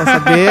saber.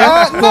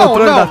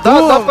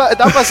 Não,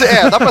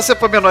 dá pra ser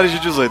pra menores de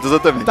 18,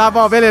 exatamente. Tá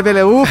bom,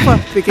 beleza. Ufa,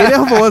 fiquei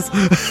nervoso.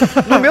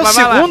 No meu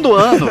segundo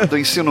ano do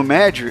ensino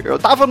médio, eu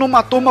tava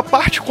numa turma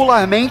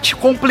particularmente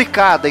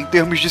complicada em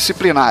termos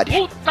disciplinares.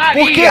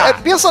 Putaria! Porque,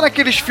 pensa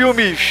naqueles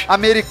filmes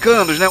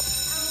americanos, né?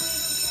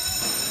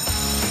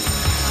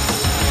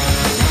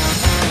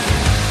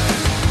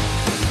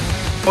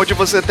 Onde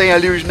você tem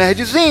ali os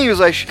nerdzinhos,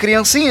 as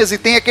criancinhas, e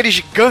tem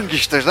aqueles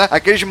gangsters, né?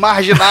 Aqueles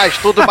marginais,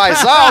 tudo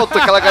mais alto,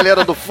 aquela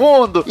galera do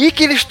fundo. E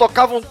que eles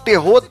tocavam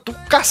terror do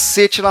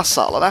cacete na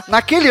sala, né?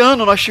 Naquele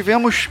ano, nós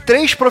tivemos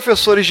 3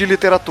 professores de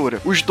literatura.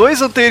 Os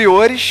 2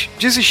 anteriores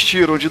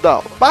desistiram de dar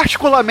aula.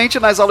 Particularmente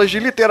nas aulas de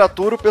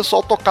literatura, o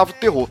pessoal tocava o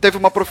terror. Teve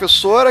uma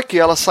professora que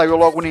ela saiu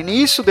logo no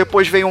início,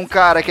 depois veio um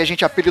cara que a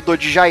gente apelidou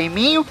de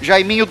Jaiminho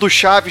do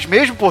Chaves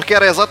mesmo, porque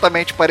era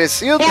exatamente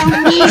parecido. É o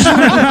mesmo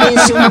que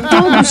pensam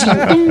todos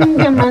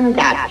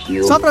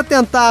em Só pra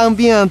tentar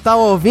ambientar o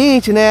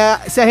ouvinte, né?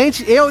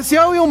 Se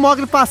eu e o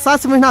Mogli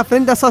passássemos na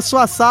frente dessa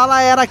sua sala,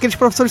 era aqueles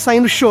professores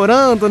saindo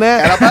chorando,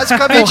 né? Era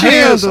basicamente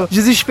correndo, isso.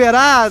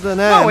 Desesperado,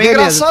 né? Não, é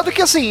engraçado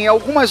que assim, em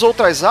algumas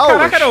outras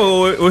aulas... Caraca,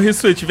 o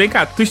Rissut, vem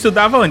cá, tu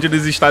estudava onde?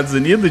 Nos Estados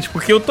Unidos?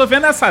 Porque eu tô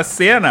vendo essa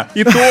cena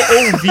e tô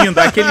ouvindo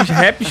aqueles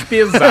raps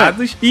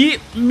pesados e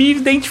me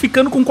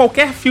identificando com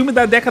qualquer filme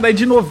da década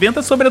de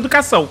 90 sobre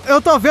educação.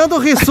 Eu tô vendo o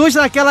Rissut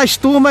naquelas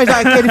turmas,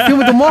 daquele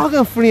filme do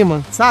Morgan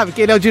Freeman, sabe?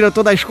 Que ele é o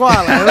diretor da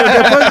escola.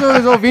 Depois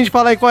os ouvintes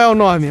falam aí qual é o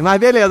nome. Mas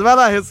beleza, vai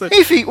lá, Rissut.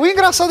 Enfim, o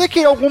engraçado é que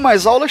em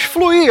algumas aulas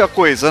fluía a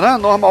coisa, né?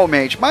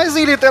 Normalmente. Mas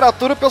em literatura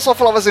o pessoal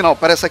falava assim, não,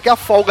 parece aqui a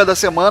folga da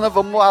semana,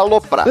 vamos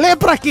aloprar. Ler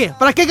pra quê?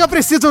 Pra que eu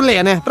preciso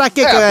ler, né? Pra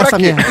que é essa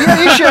merda? E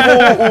aí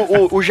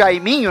chegou o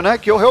Jaiminho, né?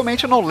 Que eu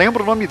realmente não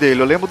lembro o nome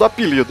dele, eu lembro do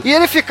apelido. E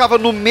ele ficava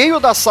no meio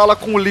da sala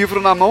com o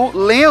livro na mão,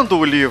 lendo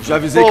o livro. Já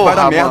avisei que vai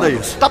dar merda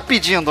isso. Tá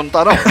pedindo, não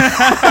tá não?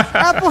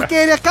 É porque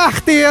ele é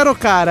carteiro,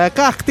 cara.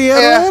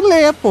 Carteiro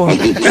lê, pô.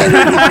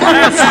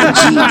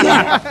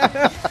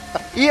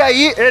 E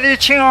aí, Ele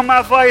tinha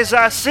uma voz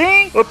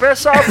assim, o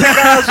pessoal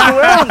ficava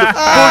zoando,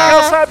 porque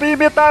eu sabia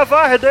imitar a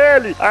voz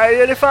dele. Aí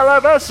ele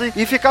falava assim.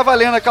 e ficava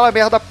lendo aquela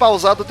merda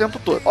pausada o tempo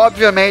todo.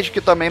 Obviamente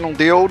que também não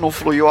deu, não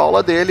fluiu a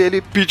aula dele,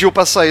 ele pediu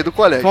pra sair do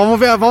colégio.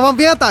 Vamos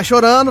ambientar,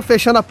 chorando,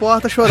 fechando a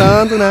porta,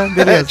 chorando, né?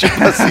 Beleza.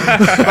 Tipo assim,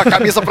 com a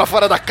camisa pra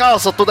fora da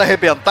calça, todo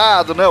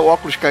arrebentado, né? O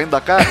óculos caindo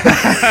da cara.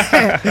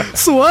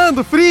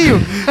 Suando,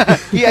 frio.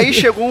 E aí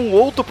chegou um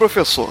outro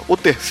professor, o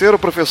terceiro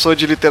professor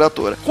de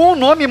literatura, com um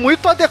nome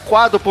muito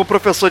adequado para um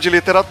professor de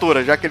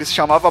literatura, já que ele se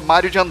chamava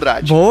Mário de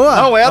Andrade. Boa.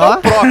 Não era o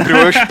próprio,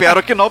 eu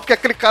espero que não, porque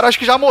aquele cara acho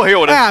que já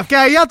morreu, né? Porque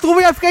aí a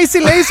turma ia ficar em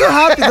silêncio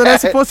rápido, né?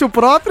 Se fosse o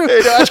próprio.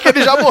 Eu acho que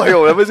ele já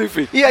morreu, né? Mas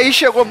enfim. E aí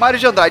chegou Mário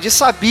de Andrade e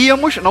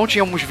sabíamos, não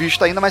tínhamos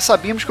visto ainda, mas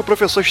sabíamos que o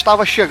professor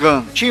estava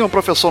chegando. Tinha um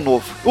professor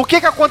novo. O que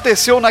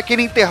aconteceu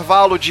naquele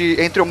intervalo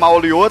entre uma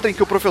aula e outra em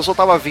que o professor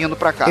estava vindo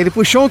pra cá? Ele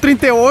puxou um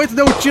 38,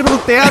 deu um tiro no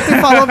teto e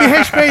falou, me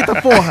respeita,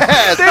 porra.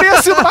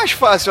 Teria sido mais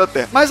fácil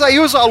até. Mas aí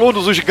os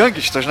alunos, os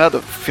gangsters, né,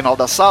 do final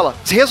da sala,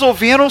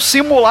 resolveram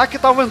simular que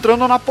estavam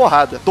entrando na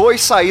porrada.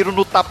 2 saíram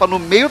no tapa no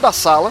meio da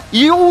sala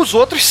e os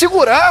outros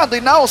segurando.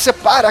 E não,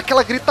 separa,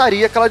 aquela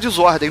gritaria, aquela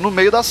desordem no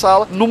meio da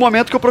sala, no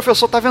momento que o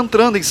professor estava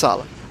entrando em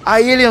sala.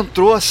 Aí ele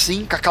entrou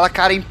assim, com aquela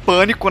cara em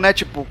pânico, né?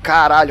 Tipo,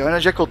 caralho,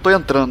 onde é que eu tô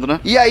entrando, né?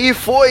 E aí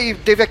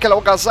teve aquela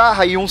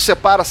algazarra e um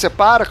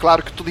separa,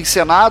 claro que tudo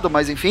encenado,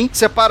 mas enfim,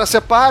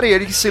 separa, e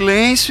ele em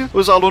silêncio.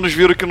 Os alunos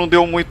viram que não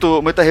deu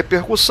muita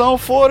repercussão,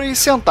 foram e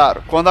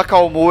sentaram. Quando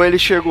acalmou, ele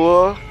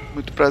chegou...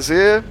 Muito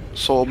prazer,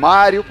 sou o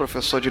Mário,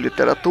 professor de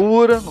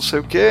literatura, não sei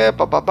o que,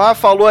 papapá.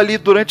 Falou ali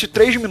durante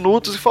 3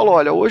 minutos e falou,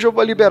 olha, hoje eu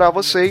vou liberar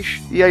vocês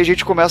e aí a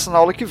gente começa na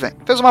aula que vem.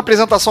 Fez uma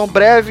apresentação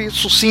breve,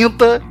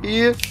 sucinta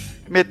e...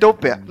 meteu o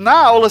pé.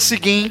 Na aula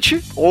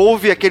seguinte,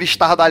 houve aquele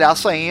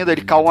estardalhaço ainda,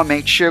 ele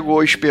calmamente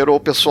chegou, esperou o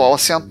pessoal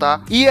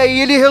assentar, e aí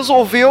ele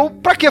resolveu,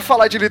 pra que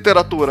falar de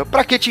literatura?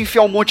 Pra que te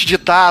enfiar um monte de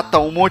data,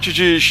 um monte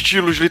de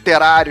estilos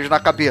literários na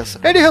cabeça?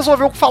 Ele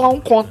resolveu falar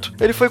um conto.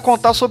 Ele foi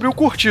contar sobre o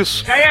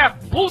Cortiço. Que é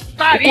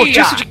putaria! O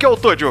Cortiço de que eu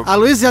tô, Diogo? A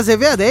Luiz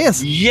Azevedo, é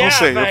isso? Não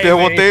sei, eu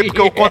perguntei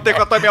porque eu contei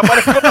com a tua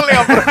memória porque eu não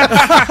lembro.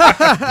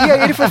 E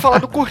aí ele foi falar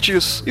do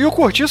Cortiço. E o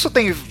Cortiço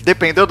tem,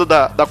 dependendo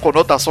da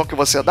conotação que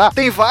você dá,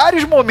 tem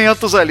vários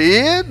momentos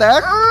ali,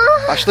 né?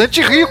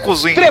 Bastante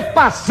ricos, hein?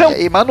 Trepação!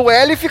 E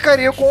Emanuele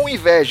ficaria com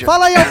inveja.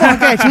 Fala aí,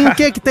 Alborguete, o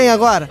que tem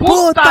agora?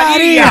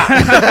 Putaria!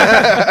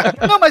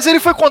 Não, mas ele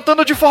foi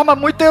contando de forma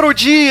muito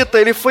erudita,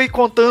 ele foi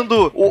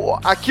contando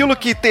aquilo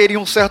que teria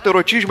um certo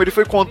erotismo, ele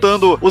foi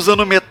contando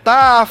usando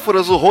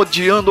metáforas,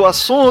 rodeando o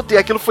assunto, e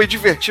aquilo foi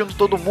divertindo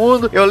todo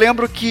mundo. Eu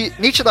lembro que,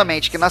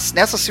 nitidamente, que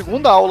nessa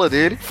segunda aula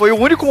dele, foi o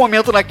único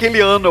momento naquele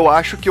ano, eu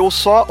acho, que eu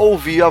só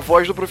ouvi a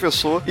voz do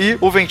professor e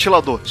o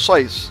ventilador. Só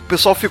isso. O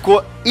pessoal ficou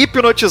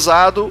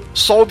hipnotizado,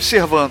 só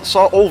observando,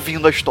 só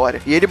ouvindo a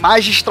história. E ele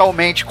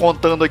magistralmente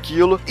contando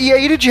aquilo. E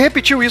aí ele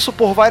repetiu isso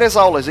por várias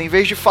aulas. Em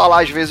vez de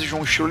falar, às vezes, de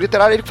um estilo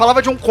literário, ele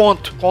falava de um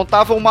conto.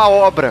 Contava uma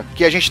obra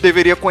que a gente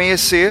deveria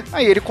conhecer.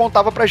 Aí ele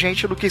contava pra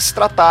gente do que se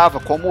tratava,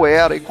 como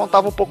era, e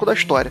contava um pouco da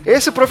história.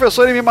 Esse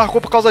professor, ele me marcou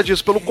por causa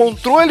disso, pelo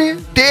controle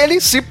dele,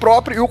 si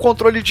próprio, e o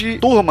controle de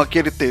turma que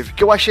ele teve,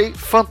 que eu achei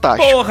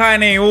fantástico. Porra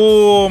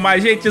nenhuma, a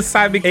gente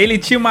sabe que ele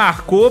te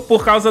marcou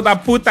por causa da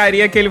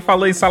putaria que ele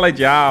falou em sala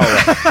de aula.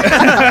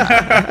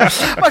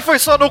 Mas foi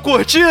só no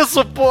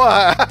Cortiço,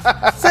 porra!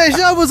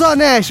 Sejamos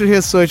honestos,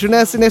 Rissut,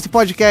 nesse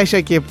podcast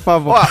aqui, por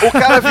favor. Ó, o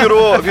cara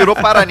virou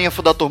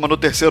paraninfo da turma no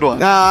 3º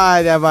ano.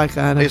 Ah, é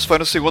bacana. Isso foi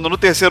no 2º, no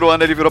 3º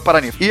ano ele virou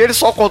paraninfo. E ele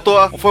só contou,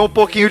 foi um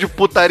pouquinho de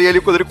putaria ali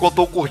quando ele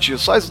contou o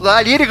Cortiço. Só isso,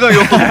 ali ele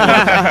ganhou todo mundo.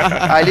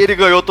 Ali ele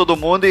ganhou todo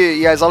mundo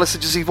e as aulas se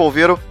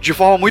desenvolveram de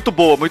forma muito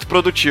boa, muito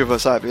produtiva,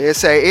 sabe?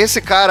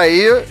 Esse cara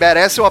aí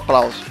merece um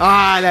aplauso.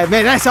 Olha,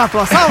 merece um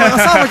aplauso.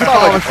 Salva de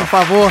palmas, por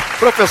favor.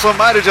 Professor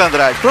Mário de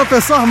Andrade.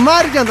 Professor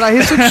Mário de Andrade.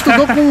 Rissut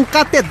estudou com um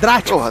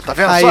catedrático. Porra, tá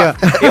vendo aí, só?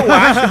 Ó. Eu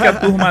acho que a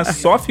turma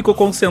só ficou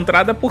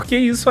concentrada porque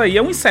isso aí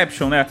é um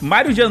Inception, né?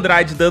 Mário de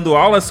Andrade dando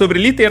aula sobre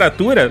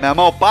literatura. Meu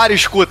irmão, para e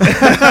escuta.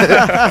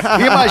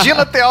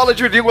 Imagina ter aula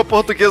de língua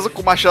portuguesa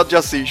com Machado de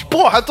Assis.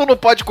 Porra, tu não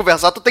pode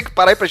conversar, tu tem que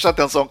parar e prestar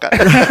atenção, cara.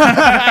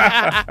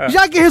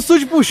 Já que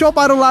Rissut puxou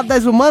para o lado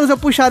das humanas, eu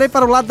puxarei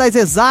para o lado das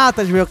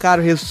exatas, meu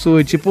caro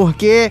Rissut,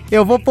 porque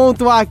eu vou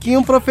pontuar aqui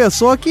um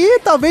professor que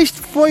talvez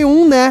foi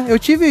né? Eu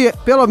tive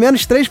pelo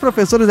menos 3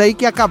 professores aí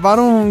que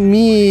acabaram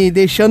me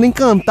deixando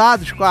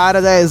encantados com a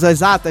área das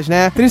exatas,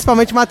 né?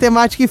 Principalmente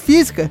matemática e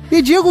física.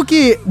 E digo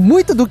que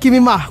muito do que me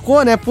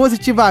marcou, né,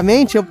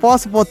 positivamente, eu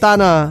posso botar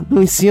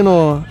no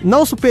ensino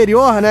não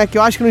superior, né? Que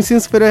eu acho que no ensino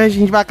superior a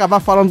gente vai acabar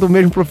falando do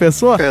mesmo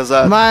professor.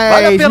 Exato. Mas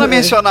vale a pena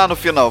mencionar no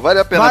final, vale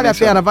a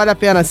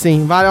pena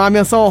sim. Vale uma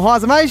menção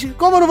honrosa. Mas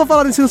como eu não vou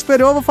falar do ensino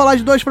superior, eu vou falar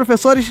de 2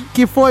 professores,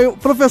 que foi o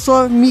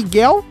professor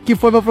Miguel, que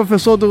foi meu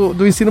professor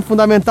do ensino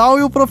fundamental,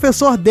 e o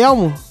professor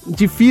Delmo,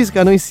 de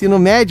física no ensino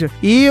médio.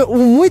 E o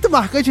muito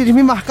marcante, eles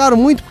me marcaram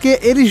muito, porque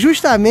eles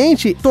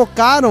justamente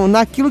tocaram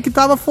naquilo que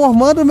estava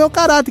formando o meu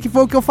caráter, que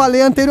foi o que eu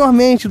falei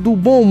anteriormente, do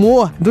bom humor,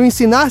 humor, do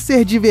ensinar a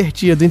ser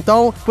divertido.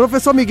 Então, o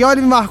professor Miguel,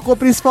 ele me marcou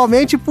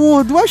principalmente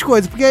por duas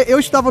coisas, porque eu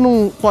estava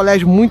num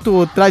colégio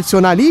muito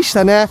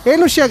tradicionalista, né? Ele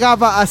não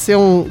chegava a ser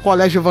um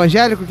colégio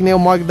evangélico, que nem o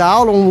Mogli da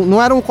aula,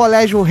 não era um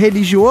colégio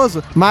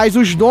religioso, mas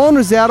os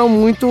donos eram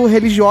muito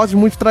religiosos,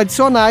 muito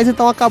tradicionais,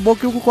 então acabou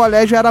que o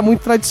colégio era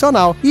muito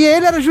tradicional. E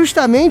ele era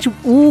justamente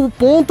o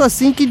ponto,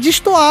 assim, que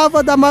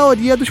destoava da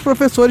maioria dos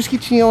professores que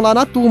tinham lá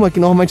na turma, que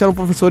normalmente eram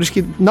professores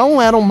que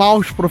não eram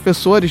maus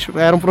professores,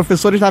 eram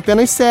professores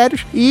apenas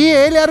sérios, e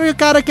ele era o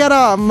cara que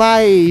era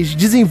mais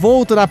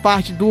desenvolto na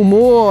parte do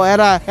humor,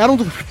 era um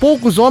dos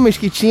poucos homens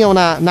que tinham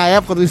na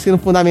época do ensino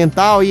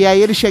fundamental, e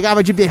aí ele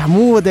chegava de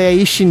bermuda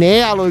e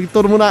chinelo, e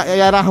todo mundo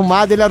era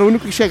arrumado, ele era o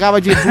único que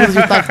chegava de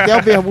blusa de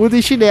tactel, bermuda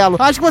e chinelo.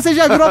 Acho que você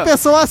já virou uma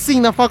pessoa assim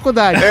na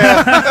faculdade.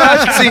 Eu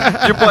acho que sim,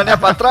 de boné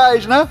pra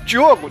trás, né?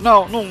 Diogo?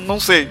 Não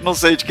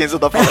sei de quem você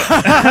tá falando.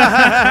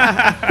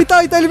 Então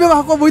ele me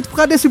marcou muito por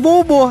causa desse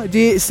bom humor,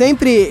 de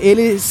sempre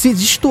ele se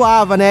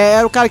destoava, né?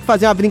 Era o cara que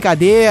fazia uma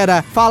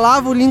brincadeira,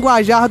 falava o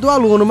linguajar do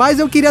aluno, mas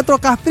eu queria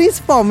trocar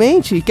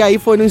principalmente, que aí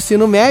foi no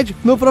ensino médio,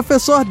 no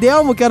professor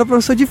Delmo, que era o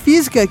professor de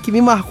física, que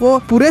me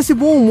marcou por esse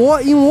bom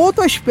humor e um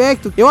outro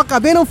aspecto. Eu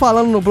acabei não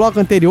falando no bloco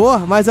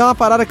anterior, mas é uma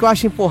parada que eu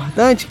acho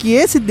importante, que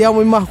esse Delmo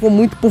me marcou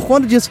muito por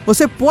conta disso.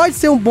 Você pode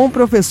ser um bom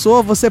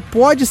professor, você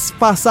pode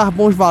passar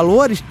bons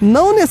valores,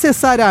 não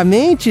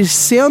necessariamente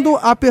sendo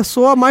a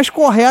pessoa mais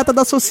correta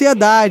da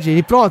sociedade.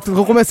 E pronto,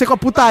 eu comecei com a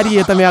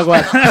putaria também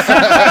agora.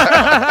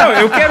 Não,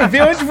 eu quero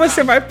ver onde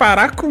você vai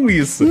parar com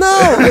isso.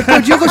 Não, o que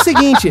eu digo é o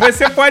seguinte...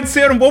 Você pode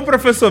ser um bom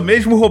professor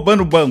mesmo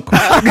roubando o banco.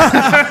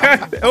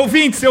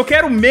 Ouvintes, eu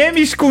quero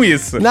memes com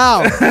isso.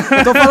 Não,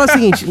 eu tô falando o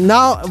seguinte,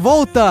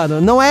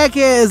 voltando, não é que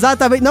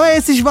exatamente, não é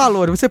esses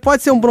valores. Você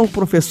pode ser um bom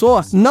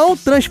professor, não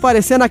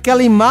transparecendo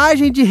aquela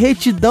imagem de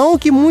retidão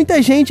que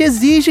muita gente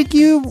exige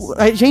que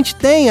a gente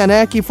tenha,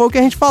 né? Que foi o que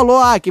a gente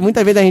falou, que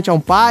muitas vezes a gente é um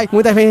pai,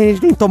 muitas vezes a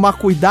gente tem que tomar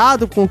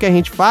cuidado com o que a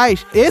gente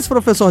faz. Esse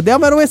professor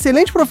Delmo era um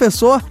excelente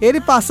professor, ele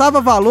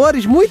passava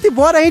valores, muito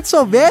embora a gente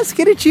soubesse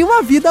que ele tinha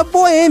uma vida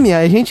boêmia.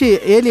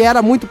 Ele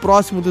era muito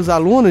próximo dos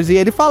alunos e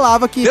ele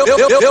falava que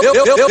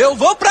eu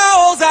vou pra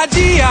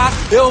ousadia,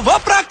 eu vou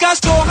pra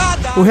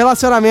cachorrada. O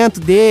relacionamento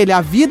dele,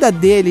 a vida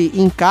dele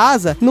em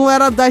casa não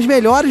era das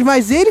melhores,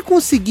 mas ele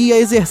conseguia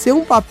exercer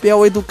um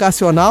papel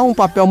educacional, um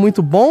papel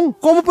muito bom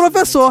como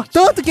professor.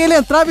 Tanto que ele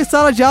entrava em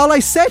sala de aula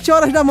às 7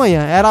 horas da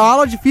manhã. Era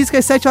aula de física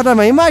às 7 horas da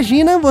manhã.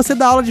 Imagina você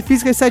dar aula de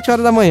física às 7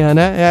 horas da manhã,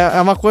 né?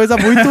 É uma coisa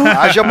muito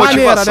haja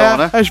maneira, motivação,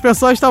 né? As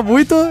pessoas estão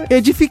muito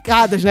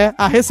edificadas, né?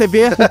 A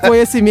receber o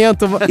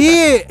conhecimento.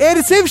 E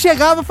ele sempre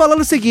chegava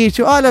falando o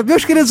seguinte: olha,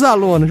 meus queridos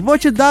alunos, vou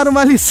te dar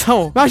uma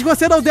lição, mas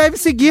você não deve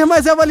seguir,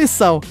 mas é uma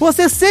lição.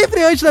 Você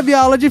sempre, antes da minha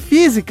aula de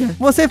física,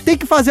 você tem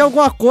que fazer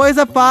alguma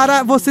coisa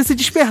para você se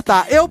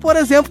despertar. Eu, por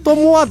exemplo,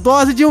 tomo uma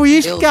dose de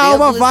uísque, que a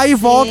alma vai e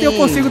volta e eu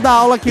consigo dar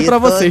aula aqui pra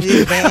vocês.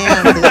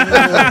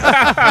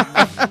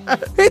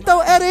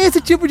 Então, era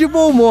esse tipo de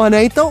bom humor,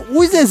 né? Então,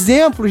 os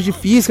exemplos de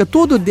física,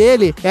 tudo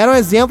dele, eram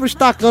exemplos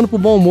destacando pro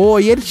bom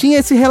humor, e ele tinha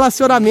esse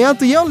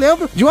relacionamento, e eu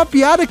lembro de uma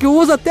piada que eu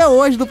uso até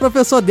hoje do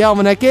professor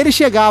Delmo, né? Que ele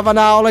chegava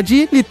na aula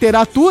de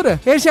literatura,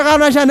 ele chegava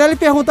na janela e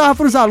perguntava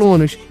pros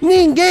alunos: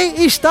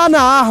 ninguém está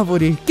na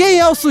árvore, quem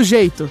é o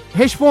sujeito?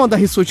 Responda,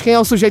 Rissut, quem é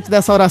o sujeito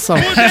dessa oração?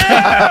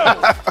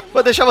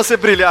 Vou deixar você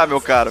brilhar,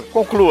 meu cara.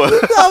 Conclua.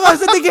 Não, mas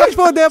você tem que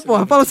responder,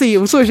 porra. Fala assim,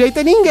 o sujeito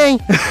é ninguém.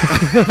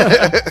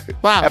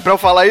 É pra eu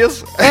falar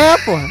isso? É,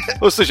 porra.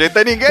 O sujeito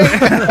é ninguém.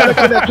 Olha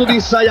como é tudo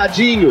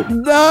ensaiadinho.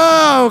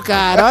 Não,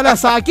 cara, olha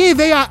só. Aqui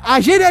vem a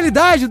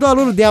genialidade do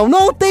aluno Delmo.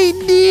 Não tem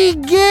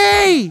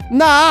ninguém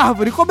na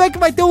árvore. Como é que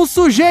vai ter um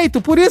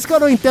sujeito? Por isso que eu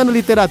não entendo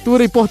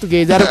literatura e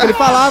português. Era o que ele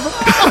falava.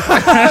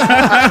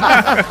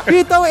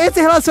 Então,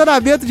 esse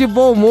relacionamento de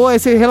bom humor,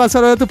 esse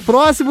relacionamento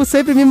próximo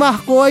sempre me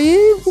marcou e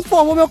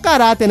formou meu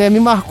caráter, né? Me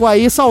marcou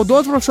aí,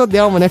 saudoso professor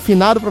Delmo, né?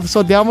 Finado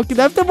professor Delmo, que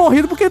deve ter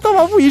morrido porque ele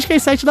tomava uísque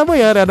às 7 da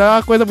manhã, né? Era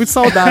uma coisa muito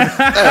saudável.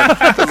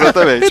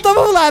 Exatamente. Então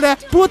vamos lá, né?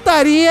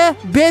 Putaria,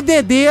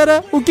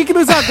 bebedeira, o que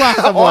nos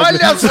aguarda,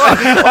 Olha só,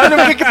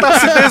 olha o que tá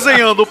se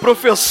desenhando, o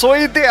professor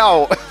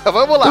ideal.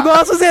 Vamos lá.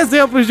 Nossos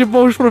exemplos de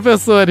bons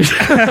professores.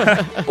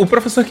 O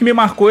professor que me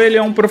marcou, ele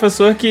é um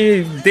professor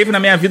que teve na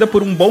minha vida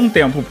por um bom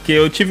tempo, porque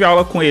eu tive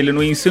aula com ele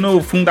no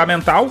ensino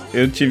fundamental,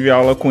 eu tive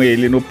aula com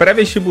ele no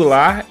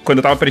pré-vestibular, quando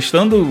eu tava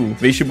prestando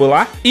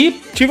vestibular,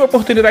 e tive a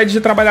oportunidade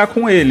de trabalhar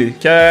com ele,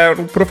 que é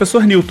o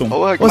professor Newton.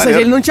 Ou seja,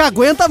 ele não te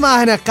aguenta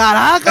mais, né?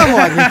 Caraca,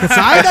 mano,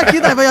 sai daqui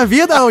da minha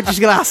vida, ô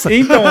desgraça.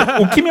 Então,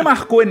 o que me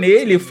marcou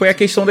nele foi a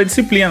questão da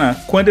disciplina.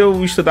 Quando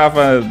eu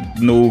estudava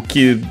no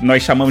que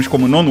nós chamamos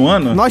como 9º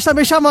ano... Nós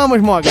também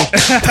chamamos, Mogli.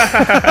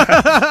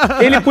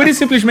 Ele pura e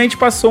simplesmente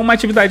passou uma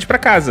atividade pra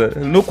casa,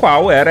 no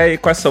qual era a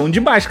equação de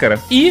Bhaskara.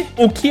 E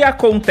o que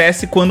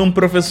acontece quando um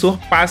professor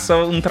passa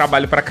um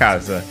trabalho pra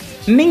casa?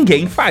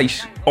 Ninguém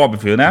faz.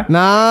 óbvio, né?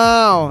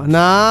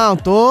 Não,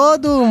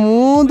 todo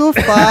mundo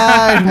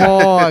faz,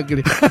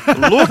 Mogli.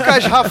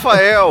 Lucas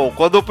Rafael,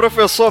 quando o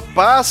professor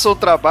passa o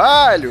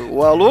trabalho,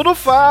 o aluno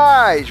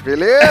faz,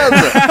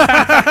 beleza?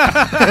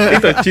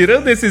 Então,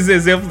 tirando esses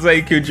exemplos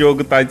aí que o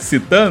Diogo tá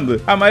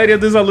citando, a maioria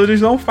dos alunos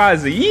não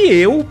fazem. E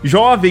eu,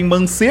 jovem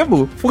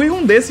mancebo, fui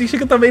um desses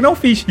que eu também não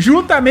fiz,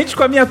 juntamente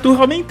com a minha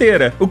turma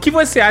inteira. O que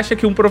você acha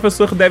que um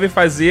professor deve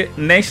fazer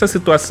nesta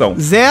situação?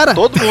 Zero.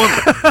 Todo mundo.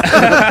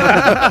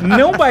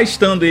 Não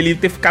bastando ele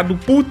ter ficado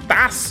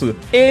putaço,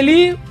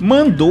 ele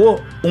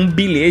mandou um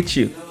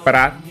bilhete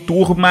pra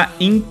turma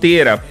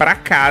inteira, pra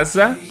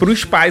casa,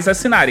 pros pais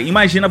assinarem.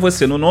 Imagina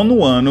você no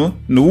 9º ano,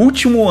 no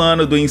último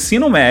ano do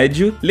ensino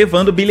médio,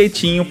 levando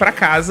bilhetinho pra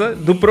casa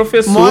do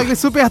professor. Mogli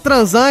super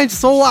transante,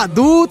 sou um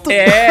adulto.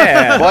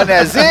 É.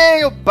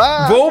 Bonezinho,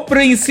 pá. Vou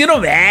pro ensino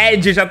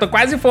médio, já tô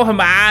quase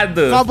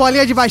formado. Com a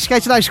bolinha de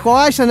basquete nas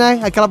costas, né?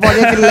 Aquela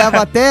bolinha que ele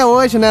leva até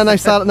hoje, né?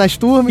 Nas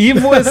turmas. E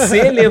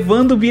você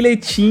levando o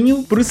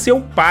bilhetinho pro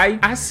seu pai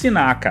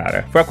assinar,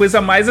 cara. Foi a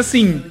coisa mais,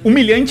 assim,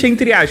 humilhante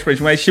entre aspas,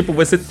 mas, tipo,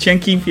 você tinha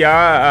que enfiar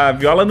a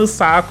viola no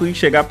saco e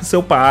chegar pro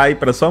seu pai,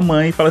 pra sua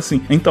mãe e falar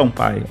assim, então,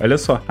 pai, olha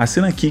só,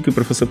 assina aqui que o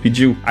professor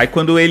pediu. Aí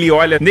quando ele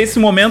olha, nesse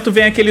momento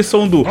vem aquele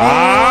som do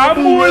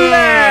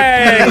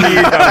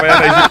moleque! Da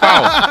moeda de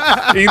pau.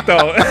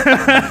 Então.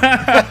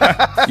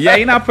 E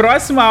aí na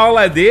próxima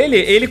aula dele,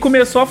 ele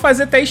começou a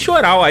fazer teste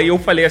oral. Aí eu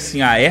falei assim,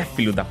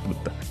 filho da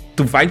puta.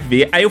 Tu vai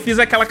ver. Aí eu fiz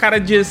aquela cara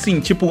de assim,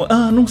 tipo,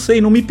 não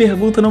sei, não me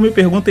pergunta.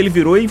 Ele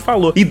virou e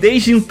falou. E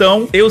desde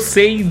então, eu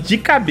sei de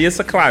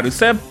cabeça, claro,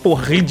 isso é,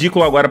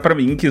 ridículo agora pra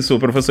mim, que sou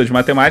professor de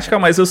matemática,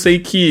 mas eu sei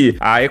que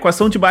a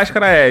equação de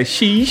Bhaskara é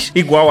x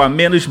igual a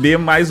menos b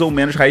mais ou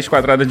menos raiz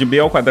quadrada de b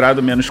ao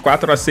quadrado menos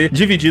 4ac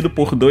dividido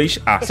por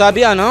 2a.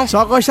 Sabia não?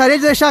 Só gostaria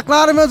de deixar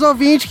claro, meus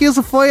ouvintes, que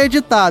isso foi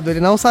editado.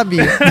 Ele não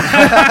sabia.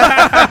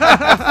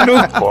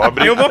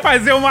 Pobre. Eu vou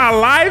fazer uma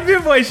live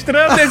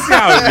mostrando esse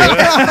áudio.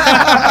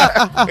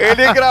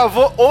 Ele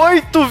gravou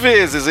 8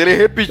 vezes, ele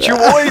repetiu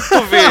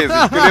 8 vezes,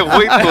 ele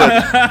errou em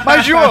todas.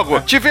 Mas, Diogo,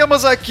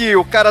 tivemos aqui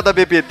o cara da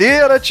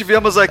bebedeira,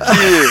 tivemos aqui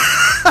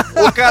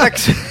o cara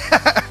que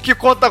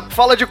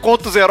fala de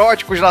contos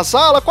eróticos na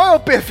sala. Qual é o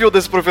perfil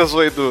desse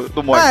professor aí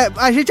do Mogli?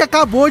 A gente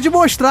acabou de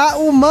mostrar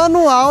o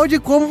manual de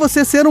como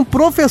você ser um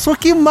professor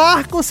que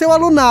marca o seu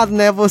alunado,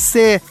 né?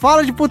 Você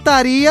fala de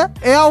putaria,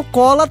 é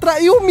alcoólatra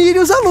e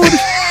humilha os alunos.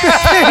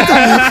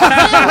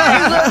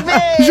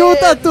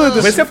 Junta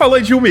tudo. Você falou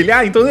de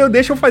humilhar, então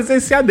deixa eu fazer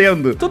esse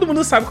adendo. Todo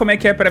mundo sabe como é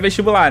que é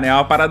pré-vestibular, né? É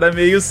uma parada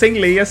meio sem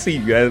lei,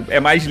 assim. É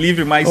mais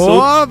livre, mais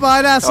solto.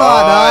 Olha só,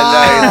 olha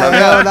aí, tá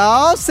vendo? Eu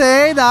não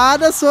sei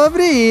nada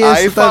sobre isso.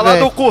 Aí falar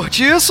do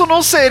curtiço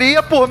não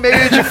seria por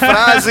meio de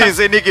frases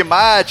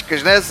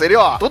enigmáticas, né?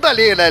 Seria, tudo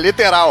ali, né?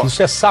 Literal.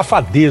 Isso é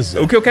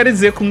safadeza. O que eu quero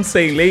dizer com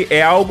sem lei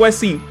é algo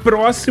assim,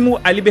 próximo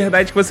à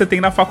liberdade que você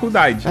tem na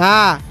faculdade.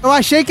 Eu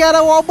achei que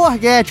era o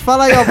alborguete.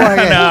 Fala aí,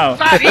 alborguete. Não.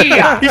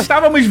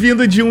 Estávamos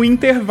vindo de um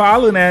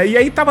intervalo, né? E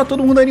aí tava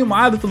todo mundo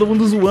animado, todo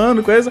mundo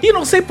zoando, coisa. E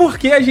não sei por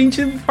que a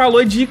gente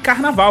falou de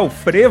carnaval,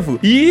 frevo.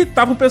 E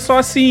tava o pessoal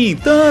assim...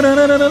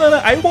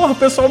 Aí, o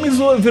pessoal me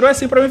virou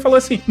assim pra mim e falou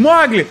assim,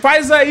 Mogli,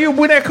 faz aí o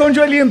bonecão de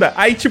Olinda.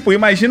 Aí, tipo,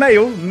 imagina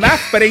eu na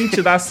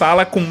frente da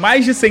sala com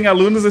mais de 100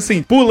 alunos,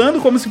 assim, pulando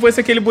como se fosse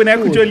aquele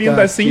boneco de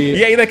Olinda, assim.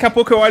 E aí, daqui a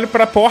pouco eu olho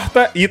pra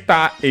porta e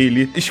tá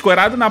ele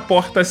escorado na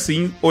porta,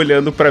 assim,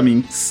 olhando pra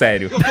mim.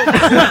 Sério.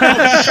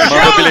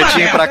 Mandou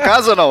bilhetinho pra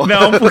casa ou não?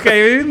 Não, porque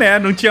aí, né,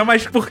 não tinha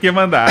mais por que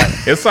mandar.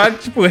 Eu só,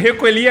 tipo,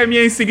 recolhi a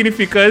minha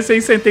insignificância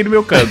e sentei no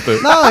meu canto.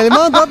 Não, ele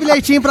mandou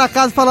bilhetinho pra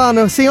casa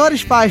falando,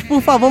 senhores pais,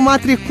 por favor,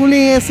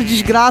 matriculem essa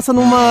desgraça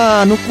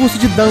no curso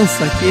de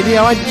dança, que ele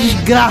é uma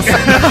desgraça.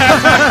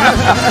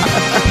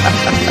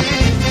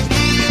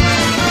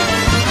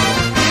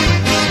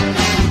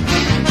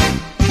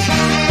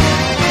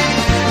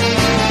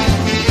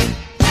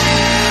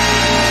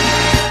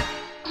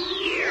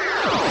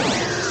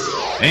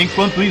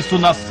 Enquanto isso,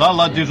 na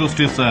sala de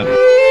justiça...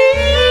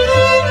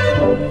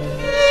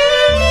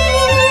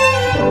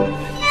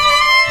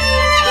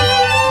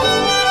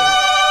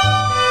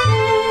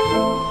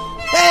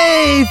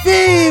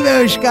 Enfim,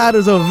 meus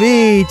caros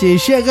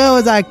ouvintes,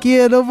 chegamos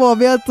aqui no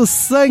momento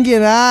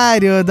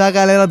sanguinário da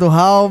galera do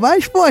RAU.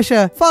 Mas,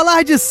 poxa,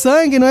 falar de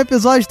sangue num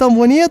episódio tão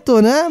bonito,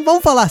 né?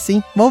 Vamos falar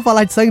sim, vamos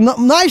falar de sangue.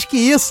 Mais que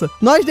isso,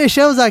 nós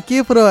deixamos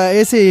aqui por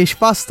esse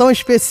espaço tão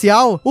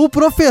especial o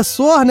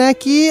professor, né,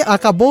 que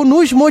acabou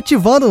nos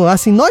motivando,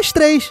 assim, nós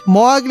três,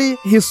 Mogli,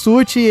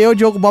 Rissut, eu,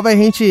 Diogo Bob, a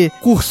gente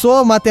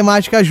cursou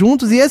matemática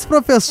juntos. E esse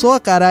professor,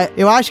 cara,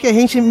 eu acho que a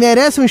gente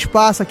merece um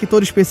espaço aqui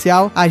todo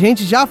especial. A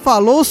gente já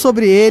falou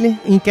sobre ele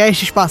em cast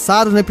casts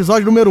passados, no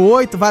episódio número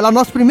 8. Vai lá,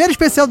 nosso primeiro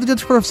especial do Dia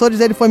dos Professores,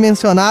 ele foi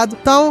mencionado.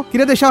 Então,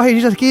 queria deixar o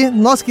registro aqui,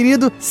 nosso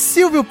querido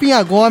Silvio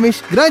Pinha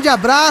Gomes. Grande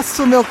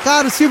abraço, meu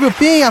caro Silvio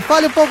Pinha.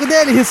 Fale um pouco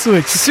dele,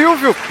 Rissut.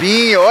 Silvio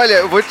Pinha, olha,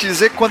 eu vou te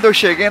dizer que quando eu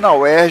cheguei na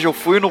UERJ, eu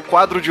fui no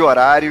quadro de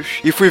horários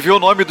e fui ver o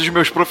nome dos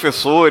meus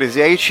professores.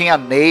 E aí tinha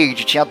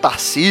Neide, tinha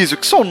Tarcísio,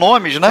 que são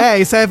nomes, né? É,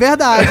 isso é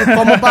verdade.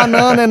 Como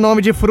banana é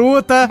nome de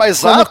fruta. Mas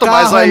exato,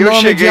 mas aí eu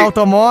cheguei... de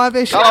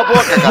automóveis. Cala a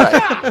boca,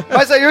 caralho.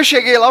 Mas aí eu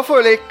cheguei lá e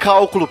olhei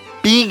cálculo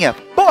Pinha.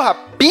 Porra,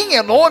 Pinha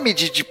é nome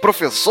de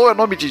professor, é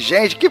nome de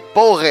gente? Que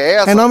porra é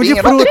essa? É nome Pinha?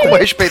 de fruta. Não tem como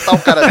respeitar um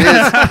cara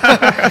desse.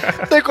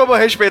 Não tem como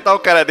respeitar um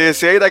cara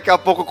desse. E aí daqui a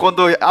pouco,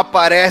 quando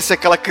aparece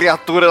aquela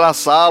criatura na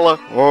sala,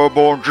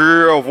 bom dia,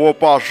 eu vou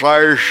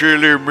passar esse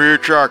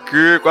limite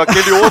aqui, com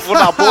aquele ovo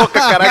na boca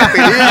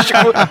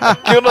característico,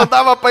 que não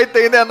dava pra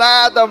entender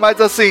nada, mas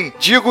assim,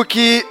 digo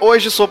que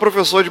hoje sou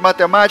professor de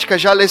matemática,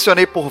 já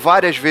lecionei por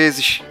várias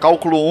vezes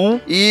cálculo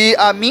 1, e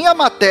a minha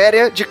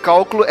matéria de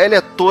cálculo, ela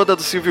é toda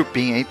do Silvio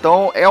Pinha.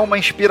 Então é uma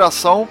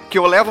inspiração que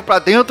eu levo pra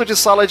dentro de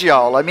sala de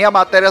aula. A minha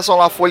matéria são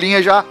lá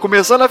folhinhas já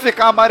começando a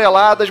ficar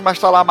amareladas, mas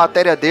tá lá a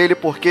matéria dele,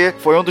 porque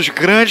foi um dos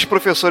grandes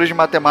professores de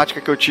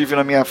matemática que eu tive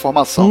na minha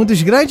formação. Um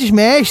dos grandes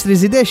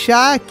mestres, e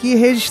deixar aqui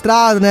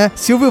registrado, né?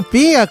 Silvio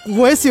Pinha,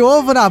 com esse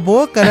ovo na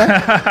boca,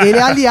 né? Ele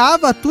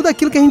aliava tudo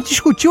aquilo que a gente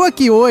discutiu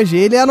aqui hoje.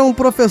 Ele era um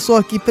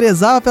professor que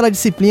prezava pela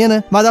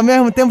disciplina, mas ao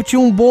mesmo tempo tinha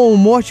um bom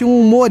humor, tinha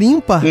um humor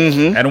ímpar.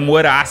 Uhum. Era um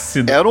humor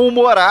ácido. Era um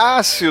humor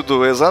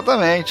ácido,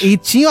 exatamente. E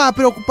tinha a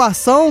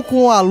preocupação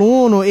com o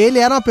aluno. Ele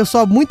era uma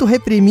pessoa muito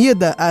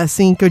reprimida,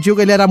 assim, que eu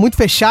digo, ele era muito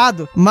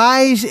fechado,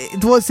 mas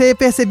você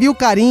percebia o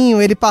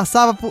carinho, ele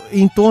passava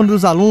em torno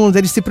dos alunos,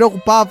 ele se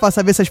preocupava para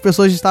saber se as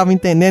pessoas estavam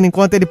entendendo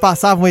enquanto ele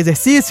passava um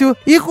exercício,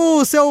 e com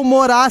o seu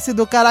humor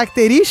ácido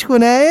característico,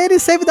 né, ele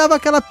sempre dava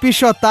aquela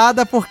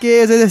pichotada,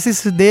 porque os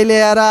exercícios dele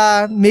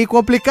era meio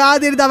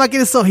complicado, e ele dava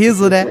aquele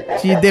sorriso, né,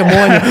 de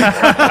demônio.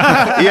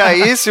 E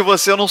aí, se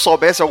você não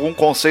soubesse algum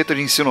conceito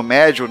de ensino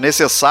médio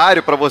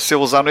necessário para você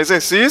usar no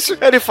exercício,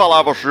 ele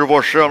falava, se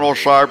você não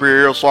sabe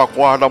isso,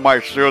 acorda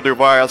mais cedo e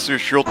vai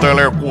assistir o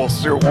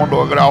Telecurso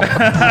segundo grau.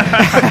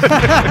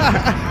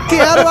 Que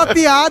era uma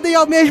piada e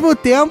ao mesmo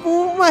tempo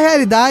uma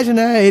realidade,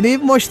 né? Ele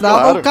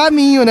mostrava o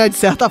caminho, né? De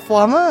certa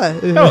forma.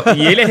 Não,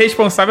 e ele é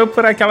responsável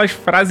por aquelas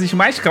frases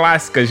mais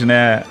clássicas,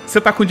 né? Você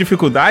tá com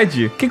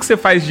dificuldade? O que você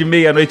faz de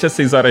meia-noite às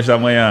 6 horas da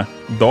manhã?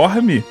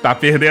 Dorme? Tá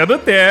perdendo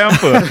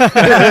tempo.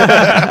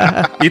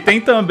 E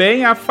tem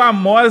também a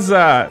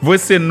famosa: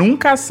 você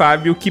nunca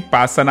sabe o que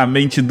passa na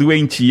mente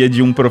doentia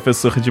de um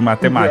professor de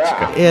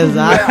matemática.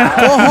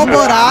 Exato.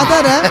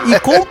 Corroborada, né? E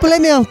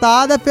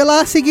complementada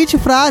pela seguinte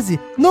frase: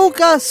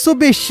 nunca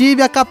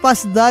subestime a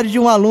capacidade de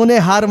um aluno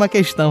errar uma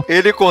questão.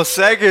 Ele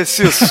consegue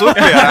se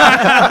superar.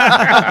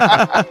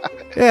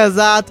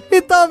 Exato.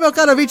 Então, meu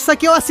caro ouvinte, isso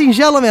aqui é uma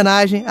singela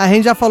homenagem. A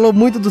gente já falou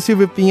muito do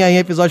Silvio Pinha em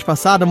episódio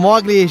passado.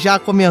 Mogli já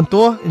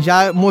comentou,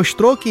 já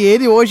mostrou que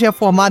ele hoje é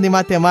formado em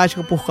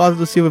matemática por causa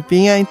do Silvio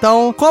Pinha.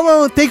 Então,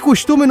 como tem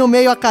costume no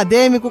meio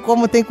acadêmico,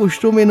 como tem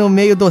costume no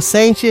meio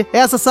docente,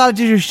 essa sala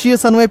de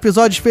justiça, num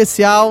episódio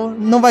especial,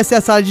 não vai ser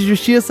a sala de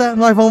justiça,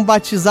 nós vamos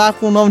batizar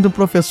com o nome do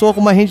professor,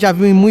 como a gente já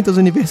viu em muitas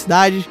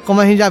universidades,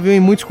 como a gente já viu em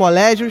muitos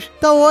colégios.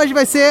 Então hoje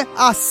vai ser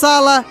a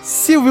sala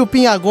Silvio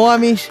Pinha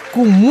Gomes,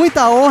 com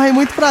muita honra e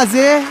muito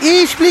prazer.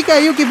 E explica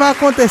aí o que vai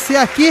acontecer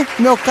aqui,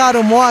 meu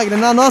caro Mogli,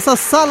 na nossa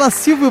sala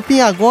Silvio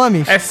Pinha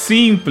Gomes. É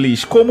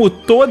simples, como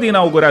toda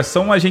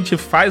inauguração a gente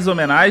faz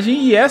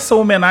homenagem, e essa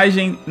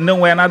homenagem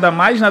não é nada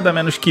mais, nada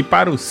menos que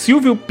para o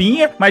Silvio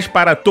Pinha, mas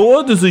para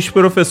todos os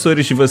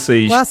professores de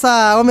vocês. Com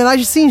essa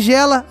homenagem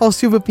singela ao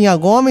Silvio Pinha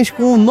Gomes,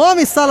 com o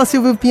nome Sala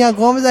Silvio Pinha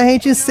Gomes, a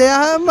gente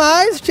encerra,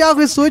 mas o Thiago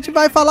Rissut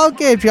vai falar o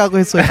quê, Thiago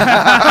Rissut?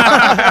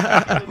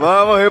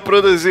 Vamos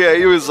reproduzir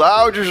aí os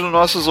áudios dos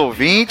nossos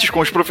ouvintes,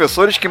 com os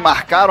professores que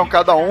marcaram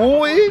cada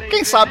um, e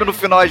quem sabe no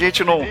final a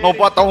gente não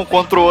bota um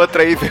contra o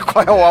outro aí e vê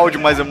qual é o áudio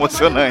mais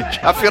emocionante.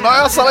 Afinal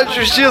é a sala de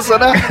justiça,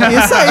 né?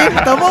 Isso aí,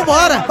 então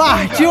vambora.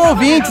 Partiu,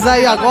 ouvintes,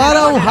 aí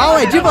agora o RAU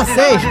é de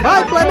vocês.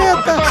 Vai,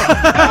 planeta!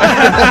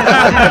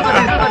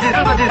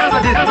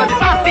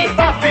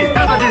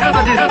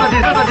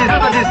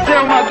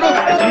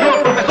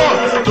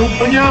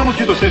 Suponhamos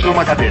que você seja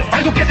uma cadeira.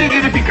 Mas o que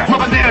significa? Uma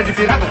bandeira de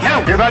pirata?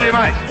 Não, que vale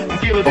mais.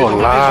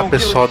 Olá,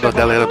 pessoal da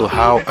galera do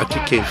RAU. Aqui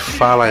quem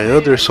fala é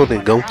Anderson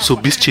Negão,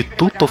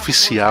 substituto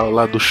oficial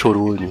lá do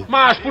Chorume.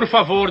 Mas, por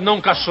favor,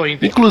 não caçoe.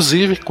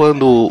 Inclusive,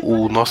 quando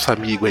o nosso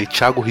amigo aí,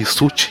 Thiago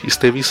Rissut,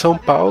 esteve em São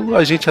Paulo,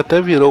 a gente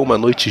até virou uma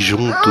noite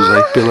juntos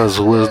aí pelas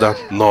ruas da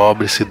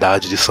nobre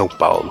cidade de São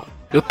Paulo.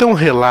 Eu tenho um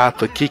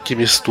relato aqui que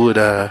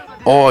mistura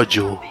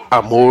ódio,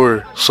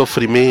 amor,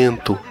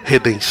 sofrimento,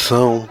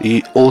 redenção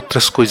e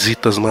outras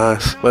coisitas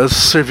mas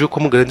serviu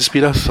como grande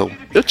inspiração.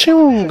 Eu tinha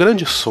um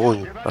grande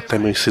sonho, até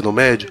meu ensino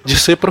médio, de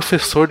ser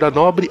professor da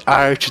nobre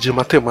arte de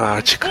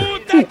matemática.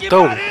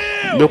 Então,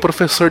 meu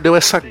professor deu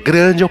essa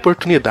grande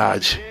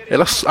oportunidade.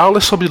 A aula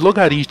é sobre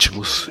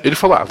logaritmos. Ele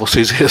falou,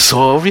 vocês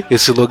resolvem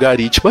esse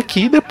logaritmo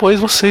aqui e depois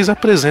vocês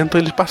apresentam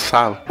ele pra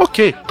sala.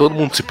 Ok, todo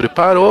mundo se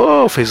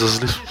preparou,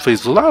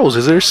 fez lá os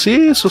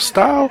exercícios e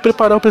tal,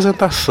 preparou a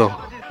apresentação.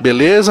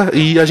 Beleza?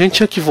 E a gente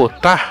tinha que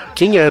votar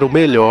quem era o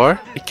melhor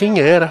e quem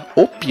era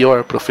o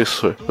pior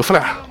professor. Eu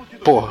falei,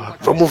 porra,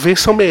 vamos ver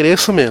se eu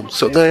mereço mesmo.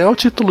 Se eu ganhar o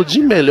título de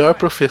melhor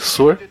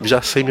professor,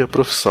 já sei minha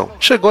profissão.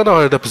 Chegou na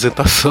hora da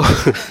apresentação.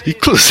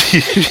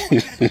 Inclusive,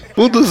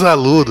 um dos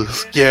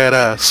alunos, que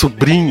era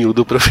sobrinho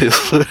do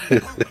professor,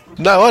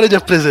 na hora de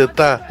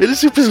apresentar, ele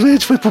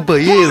simplesmente foi pro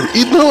banheiro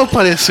e não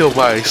apareceu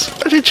mais.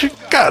 A gente,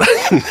 cara,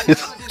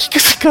 o que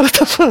esse cara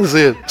tá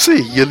fazendo?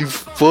 Sim, ele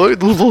foi e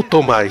não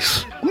voltou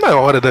mais. Na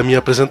hora da minha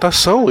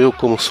apresentação, eu,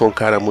 como sou um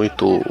cara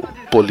muito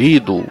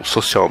polido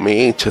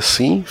socialmente,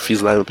 assim, fiz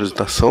lá a minha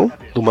apresentação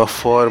de uma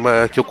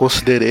forma que eu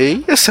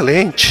considerei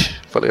excelente.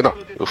 Falei, não,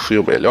 eu fui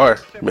o melhor,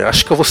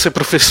 acho que eu vou ser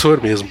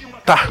professor mesmo.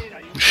 Tá,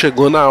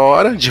 chegou na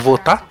hora de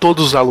votar,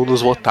 todos os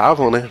alunos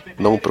votavam, né,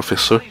 não o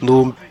professor.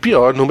 No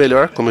pior, no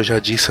melhor, como eu já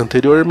disse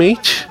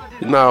anteriormente.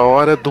 Na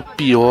hora do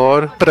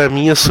pior, pra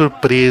minha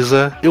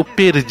surpresa, eu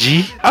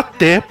perdi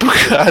até pro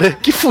cara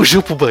que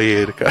fugiu pro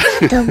banheiro, cara.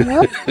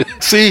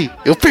 Sim,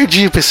 eu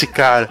perdi pra esse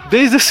cara.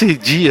 Desde esse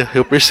dia,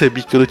 eu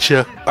percebi que eu não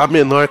tinha a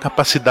menor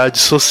capacidade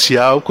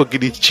social,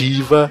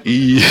 cognitiva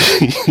e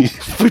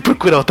fui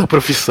procurar outra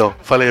profissão.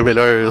 Falei, é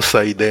melhor eu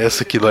sair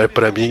dessa que não é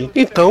pra mim.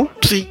 Então,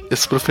 sim,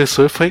 esse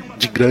professor foi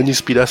de grande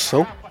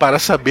inspiração para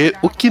saber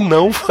o que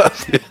não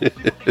fazer.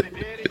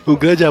 Um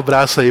grande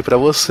abraço aí pra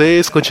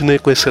vocês. Continue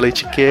com o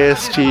excelente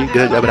cast.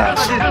 Grande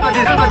abraço.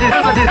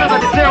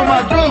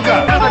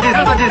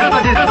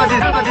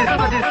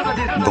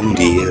 Bom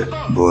dia,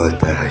 boa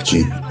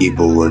tarde e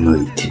boa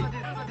noite.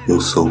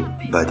 Eu sou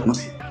Batman.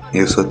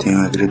 Eu só tenho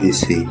a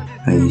agradecer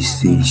a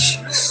esses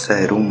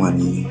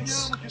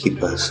ser-humaninhos que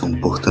passam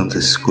por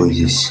tantas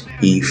coisas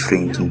e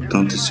enfrentam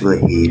tantas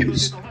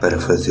barreiras para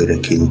fazer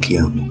aquilo que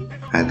amam.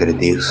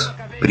 Agradeço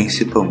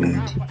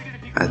principalmente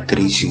a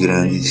 3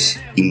 grandes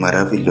e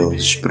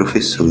maravilhosos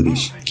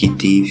professores que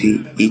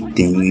tive e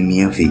tenho em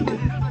minha vida.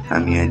 A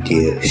minha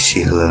tia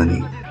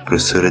Shirlane,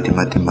 professora de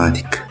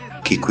matemática,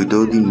 que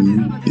cuidou de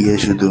mim e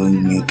ajudou em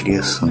minha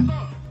criação.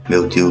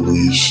 Meu tio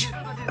Luiz,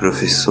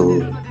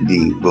 professor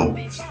de,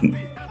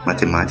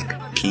 matemática,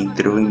 que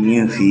entrou em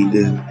minha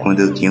vida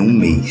quando eu tinha 1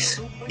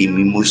 mês e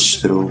me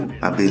mostrou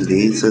a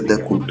beleza da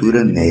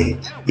cultura nerd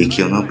e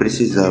que eu não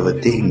precisava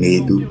ter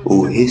medo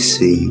ou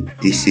receio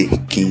de ser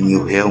quem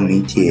eu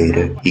realmente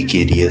era e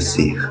queria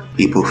ser.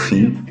 E por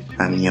fim,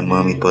 a minha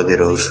mãe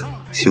poderosa,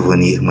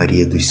 Silvanir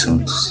Maria dos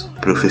Santos,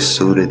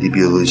 professora de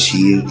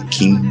Biologia,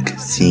 Química,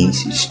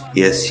 Ciências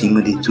e,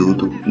 acima de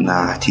tudo, na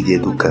arte de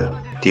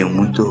educar. Tenho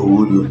muito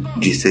orgulho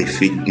de ser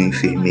filho de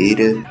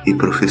enfermeira e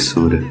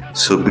professora,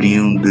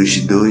 sobrinho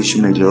dos 2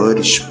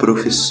 melhores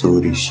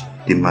professores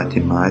de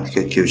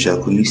matemática que eu já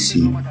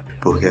conheci,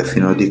 porque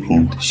afinal de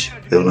contas,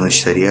 eu não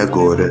estaria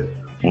agora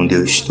onde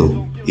eu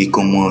estou. E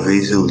como uma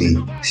vez eu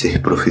li,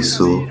 ser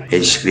professor é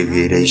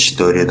escrever a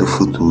história do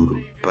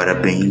futuro.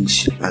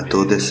 Parabéns a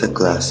toda essa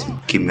classe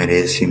que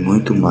merece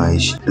muito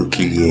mais do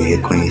que lhe é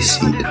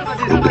reconhecido.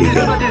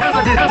 Obrigado.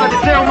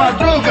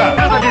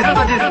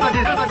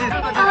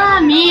 Olá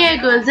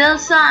amigos, eu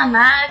sou a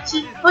Nath,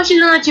 hoje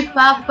no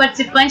Notipapo,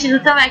 participante do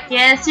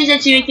TamaCast, já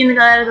estive aqui no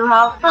Galera do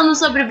RAU falando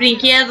sobre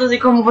brinquedos e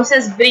como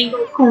vocês brincam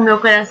com o meu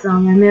coração,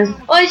 não é mesmo?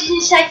 Hoje a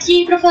gente está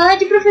aqui para falar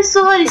de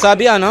professores.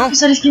 Sabia não?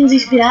 Professores que nos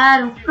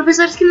inspiraram,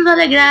 professores que nos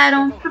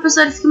alegraram,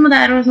 professores que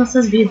mudaram as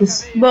nossas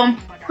vidas. Bom,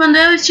 quando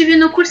eu estive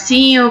no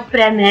cursinho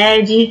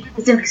pré-med,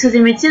 eu sempre quis fazer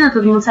medicina,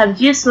 todo mundo sabe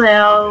disso,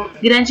 é o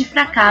grande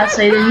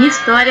fracasso aí da minha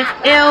história.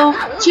 Eu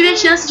tive a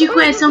chance de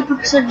conhecer um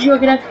professor de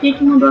geografia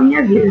que mudou a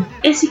minha vida.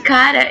 Esse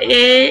cara,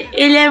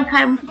 ele é um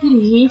cara muito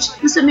inteligente,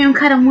 mas também um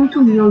cara muito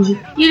humilde.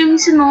 E ele me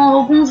ensinou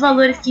alguns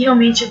valores que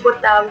realmente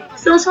importavam.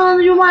 Estamos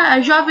falando de uma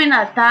jovem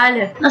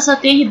Natália, na sua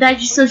tenra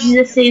idade de seus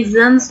 16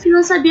 anos, que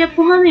não sabia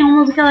porra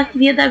nenhuma do que ela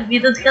queria da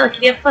vida, do que ela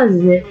queria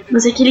fazer.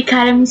 Mas aquele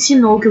cara me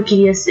ensinou o que eu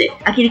queria ser.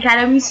 Aquele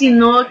cara me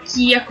ensinou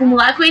que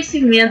acumular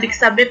conhecimento e que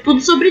saber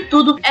tudo sobre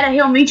tudo era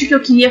realmente o que eu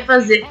queria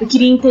fazer. Eu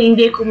queria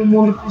entender como o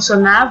mundo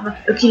funcionava,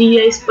 eu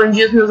queria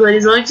expandir os meus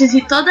horizontes,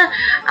 e toda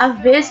a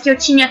vez que eu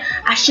tinha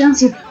a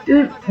chance,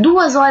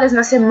 2 horas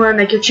na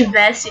semana que eu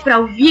tivesse pra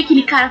ouvir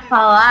aquele cara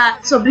falar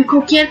sobre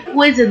qualquer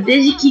coisa,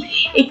 desde que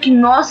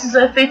equinócios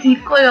ou efeito de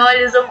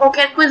Coriolis ou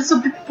qualquer coisa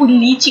sobre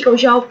política ou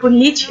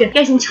geopolítica que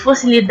a gente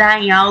fosse lidar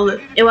em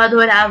aula, eu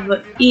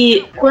adorava.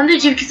 E quando eu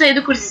tive que sair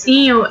do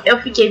cursinho, eu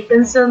fiquei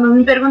pensando,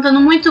 me perguntando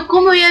muito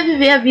como eu ia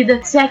viver a vida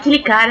sem aquele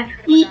cara.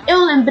 E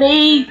eu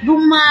lembrei de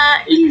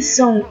uma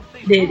lição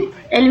dele.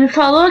 Ele me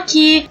falou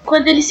que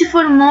quando ele se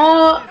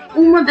formou,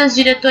 uma das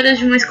diretoras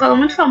de uma escola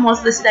muito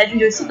famosa da cidade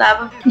onde eu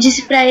estudava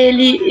disse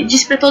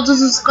pra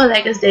todos os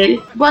colegas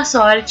dele, boa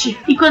sorte.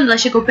 E quando ela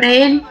chegou pra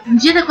ele, no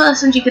dia da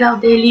colação de grau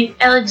dele,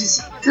 ela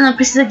disse, você não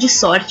precisa de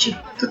sorte,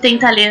 tu tem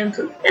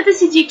talento. Eu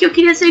decidi que eu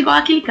queria ser igual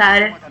aquele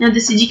cara. Eu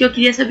decidi que eu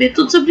queria saber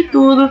tudo sobre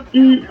tudo.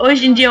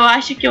 Hoje em dia eu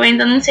acho que eu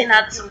ainda não sei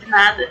nada sobre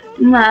nada,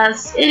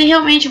 mas ele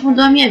realmente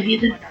mudou a minha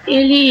vida.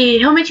 Ele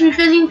realmente me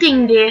fez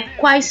entender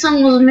quais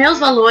são os meus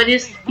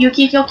valores e o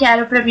que eu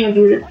quero pra minha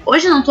vida.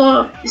 Hoje eu não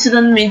tô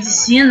estudando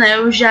medicina,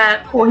 eu já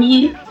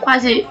corri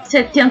quase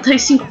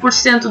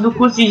 75% do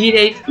curso de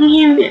Direito.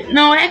 E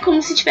não é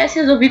como se tivesse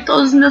resolvido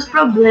todos os meus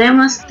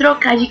problemas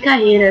trocar de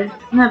carreira.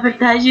 Na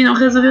verdade, não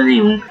resolveu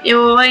nenhum.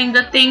 Eu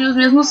ainda tenho os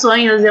mesmos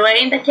sonhos, eu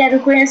ainda quero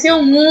conhecer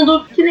o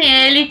mundo que nem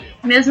ele,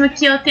 mesmo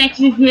que eu tenha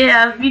que viver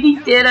a vida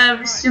inteira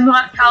vestindo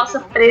uma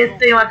calça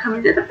preta e uma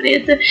camiseta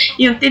preta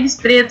e um tênis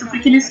preto,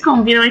 porque eles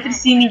combinam entre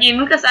si, ninguém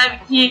nunca sabe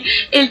que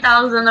ele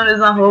tá usando a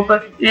mesma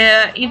roupa.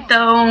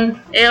 Então,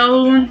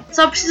 eu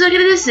só preciso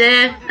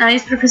agradecer a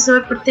esse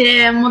professor por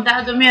ter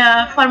mudado a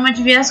minha forma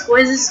de ver as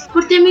coisas,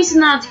 por ter me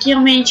ensinado o que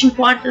realmente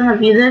importa na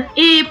vida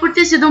e por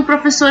ter sido um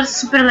professor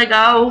super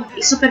legal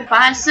e super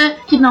parça,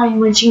 que não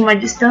mantinha uma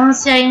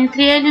distância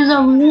entre ele e os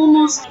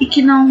alunos e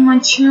que não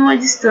mantinha uma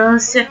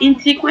distância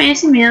entre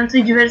conhecimento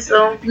e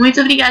diversão.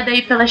 Muito obrigada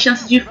aí pela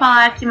chance de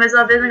falar aqui mais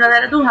uma vez na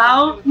galera do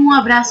RAU. Um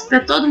abraço pra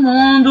todo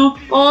mundo.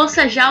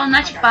 Ouça já o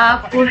Nath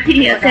Papo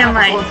e até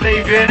mais.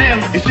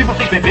 E se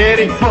vocês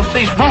beberem,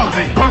 vocês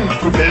morrem. Vamos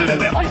pro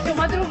beleléu.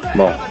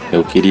 Bom,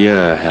 eu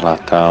queria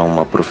relatar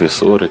uma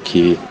professora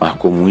que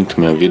marcou muito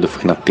minha vida,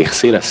 foi na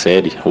 3ª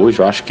série. Hoje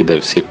eu acho que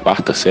deve ser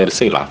 4ª série,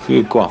 sei lá,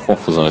 ficou uma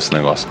confusão esse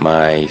negócio.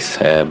 Mas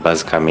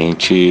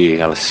basicamente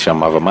ela se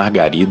chamava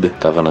Margarida,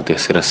 estava na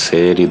 3ª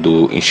série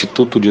do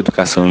Instituto de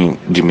Educação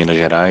de Minas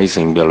Gerais,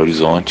 em Belo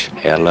Horizonte.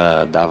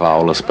 Ela dava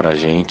aulas pra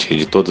gente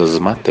de todas as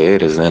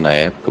matérias, né, na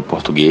época,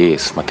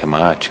 português,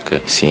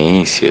 matemática,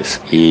 ciências,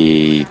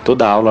 e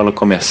toda aula ela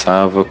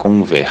começava com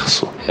um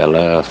verso.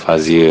 Ela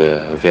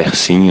fazia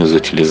versinhos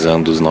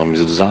utilizando os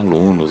nomes dos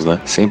alunos, né?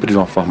 Sempre de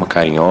uma forma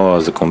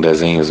carinhosa, com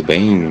desenhos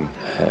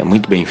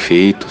muito bem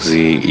feitos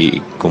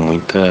e com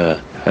muita...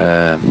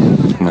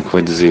 como é que eu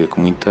vou dizer?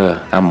 Com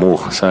muita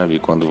amor, sabe?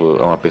 Quando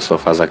uma pessoa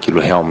faz aquilo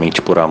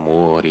realmente por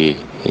amor e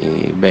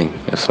bem,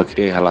 eu só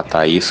queria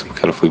relatar isso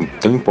porque ela foi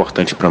tão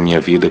importante para minha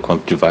vida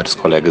quanto de vários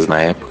colegas na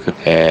época.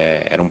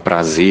 Era um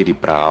prazer ir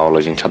para aula,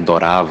 a gente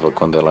adorava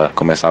quando ela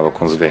começava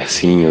com os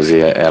versinhos e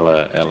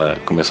ela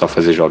começou a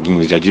fazer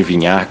joguinhos de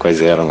adivinhar quais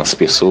eram as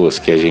pessoas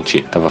que a gente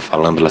estava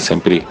falando. Ela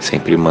sempre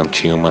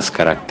mantinha umas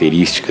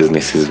características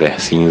nesses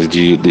versinhos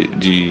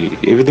de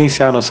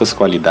evidenciar nossas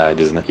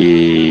qualidades, né?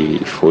 E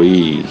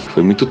foi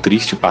muito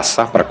triste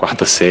passar para a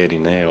 4ª série,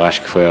 né? Eu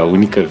acho que foi a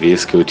única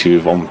vez que eu tive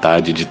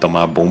vontade de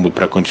tomar bomba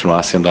para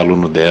continuar sendo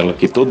aluno dela,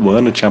 e todo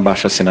ano tinha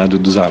abaixo-assinado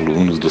dos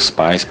alunos, dos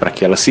pais, para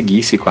que ela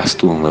seguisse com as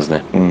turmas,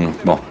 né?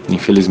 Bom,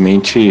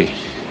 infelizmente,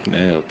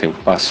 né, o tempo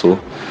passou.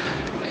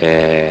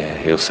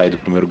 Eu saí do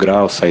 1º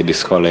grau, saí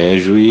desse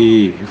colégio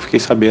e fiquei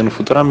sabendo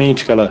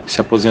futuramente que ela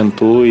se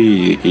aposentou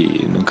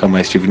e nunca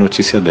mais tive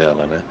notícia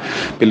dela, né?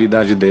 Pela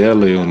idade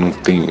dela, eu não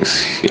tenho,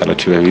 se ela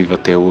estiver viva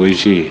até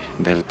hoje,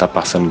 deve estar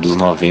passando dos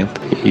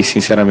 90, e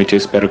sinceramente eu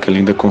espero que ela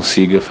ainda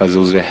consiga fazer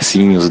os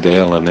versinhos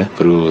dela, né,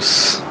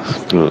 pros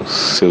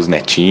seus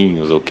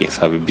netinhos ou quem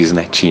sabe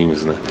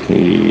bisnetinhos, né?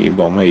 E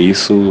bom, é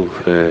isso.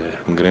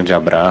 Um grande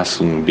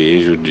abraço, um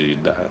beijo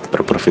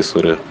para a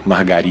professora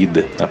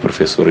Margarida, a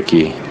professora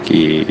que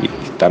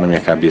tá na minha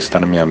cabeça, tá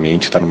na minha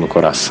mente, tá no meu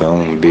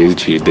coração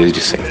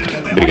desde sempre.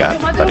 Obrigado.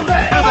 Valeu.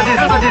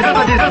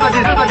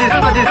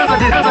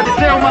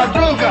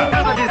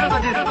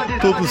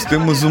 Todos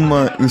temos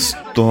uma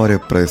história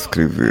para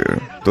escrever.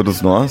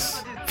 Todos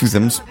nós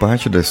fizemos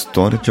parte da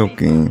história de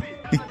alguém.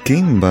 E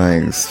quem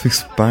mais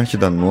fez parte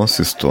da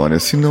nossa história,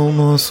 senão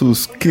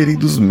nossos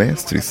queridos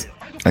mestres?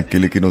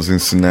 Aquele que nos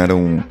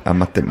ensinaram a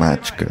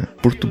matemática,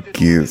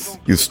 português,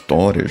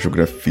 história,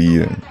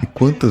 geografia e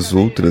quantas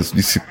outras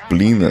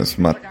disciplinas,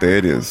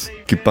 matérias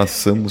que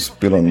passamos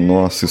pela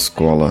nossa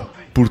escola,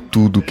 por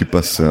tudo que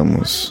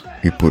passamos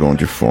e por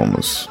onde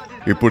fomos.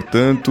 E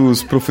portanto,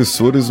 os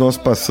professores nós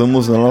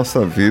passamos na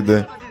nossa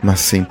vida, mas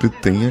sempre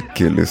tem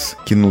aqueles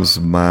que nos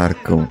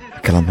marcam,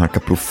 aquela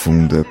marca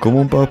profunda,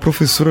 como a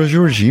professora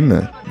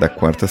Georgina, da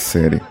 4ª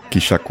série,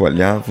 que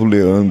chacoalhava o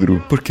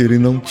Leandro porque ele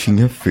não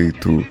tinha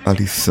feito a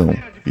lição.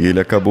 E ele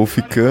acabou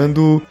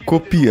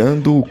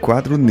copiando o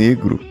quadro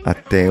negro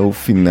até o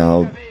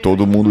final.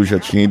 Todo mundo já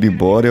tinha ido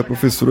embora e a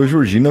professora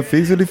Georgina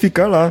fez ele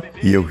ficar lá.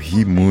 E eu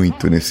ri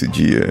muito nesse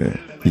dia.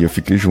 E eu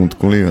fiquei junto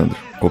com o Leandro,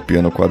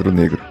 copiando o quadro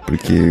negro,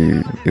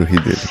 porque eu ri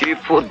dele. Se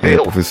fodeu.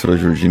 A professora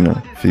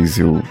Georgina fez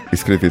eu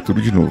escrever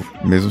tudo de novo,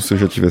 mesmo se eu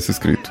já tivesse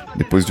escrito.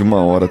 Depois de 1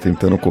 hora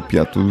tentando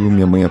copiar tudo,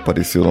 minha mãe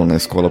apareceu lá na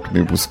escola pra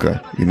me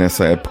buscar. E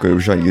nessa época eu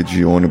já ia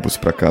de ônibus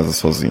pra casa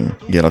sozinho.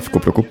 E ela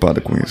ficou preocupada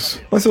com isso.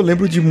 Mas eu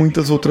lembro de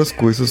muitas outras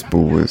coisas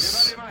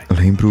boas. Eu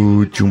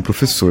lembro de um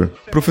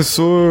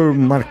professor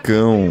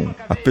Marcão,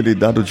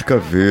 apelidado de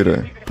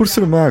Caveira, Por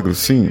ser magro,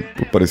 sim.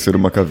 Por parecer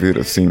uma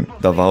caveira, sim.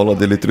 Dava aula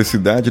de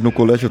eletricidade no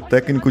Colégio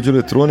Técnico de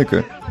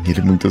Eletrônica. E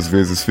ele muitas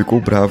vezes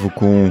ficou bravo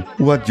com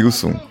o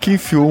Adilson, que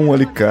enfiou um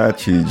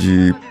alicate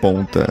de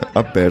ponta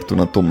aberto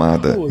na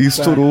tomada e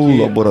estourou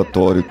o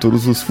laboratório,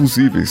 todos os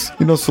fusíveis.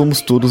 E nós fomos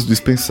todos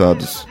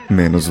dispensados,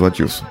 menos o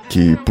Adilson,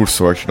 que por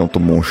sorte não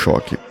tomou um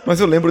choque.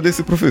 Mas eu lembro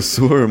desse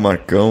professor,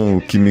 Marcão,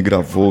 o que me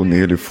gravou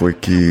nele foi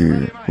que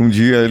um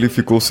dia ele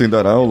ficou sem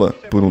dar aula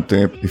por um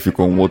tempo e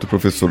ficou um outro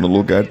professor no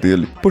lugar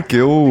dele,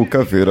 porque o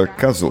Caveira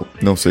casou.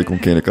 Não sei com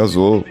quem ele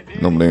casou,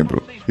 não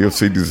lembro. Eu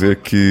sei dizer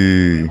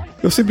que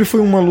eu sempre fui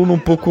um aluno um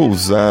pouco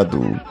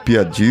ousado,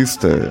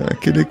 piadista,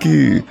 aquele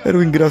que era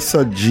o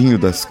engraçadinho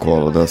da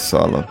escola, da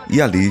sala.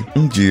 E ali,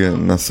 um dia,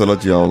 na sala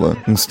de aula,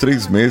 uns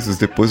 3 meses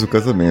depois do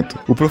casamento,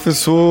 o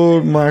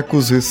professor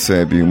Marcos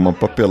recebe uma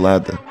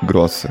papelada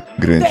grossa,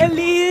 grande,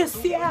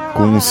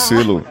 com um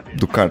selo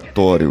do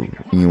cartório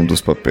em um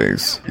dos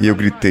papéis. E eu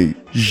gritei: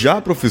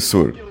 "Já,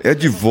 professor, é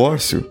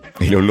divórcio."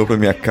 Ele olhou pra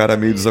minha cara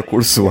meio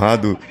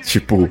desacorçoado,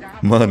 tipo: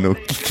 "Mano, o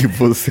que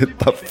você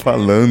tá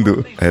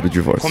falando?" Era o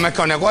divórcio. Como é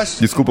que é o negócio?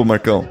 Desculpa,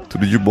 Marcão.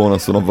 Tudo de bom na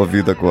sua nova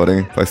vida agora,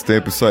 hein? Faz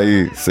tempo isso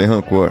aí, sem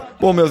rancor.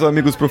 Bom, meus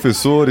amigos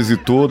professores e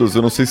todos,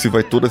 eu não sei se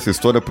vai toda essa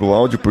história pro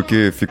áudio,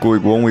 porque ficou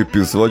igual um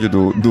episódio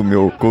do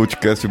meu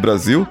Coachcast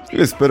Brasil.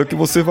 Eu espero que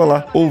você vá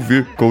lá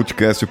ouvir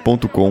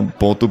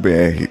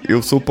coachcast.com.br.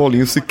 Eu sou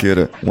Paulinho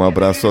Siqueira. Um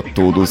abraço a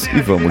todos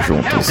e vamos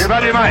juntos. Que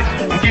vale mais?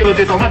 1 quilo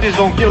de tomates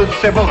ou 1 quilo de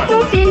cebola?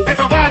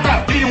 Então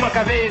bata, vire uma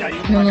caveira.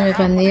 Meu nome é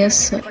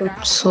Vanessa, eu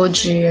sou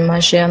de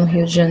Magé, no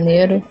Rio de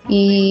Janeiro,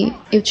 e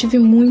eu tive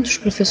muitos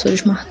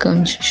professores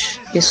marcantes,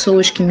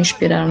 pessoas que me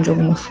inspiraram de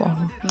alguma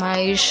forma.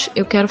 Mas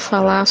eu quero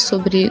falar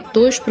sobre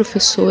 2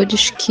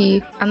 professores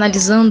que,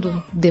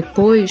 analisando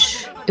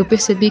depois, eu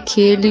percebi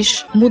que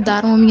eles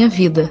mudaram a minha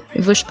vida.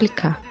 Eu vou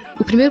explicar.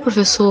 O primeiro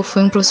professor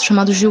foi um professor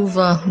chamado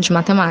Gilvan, de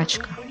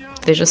matemática.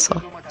 Veja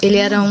só. Ele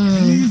era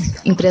um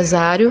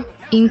empresário,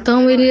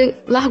 então ele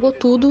largou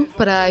tudo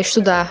para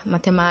estudar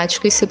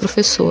matemática e ser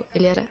professor.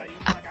 Ele era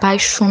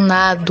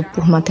apaixonado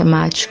por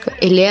matemática.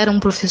 Ele era um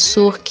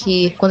professor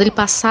que, quando ele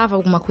passava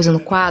alguma coisa no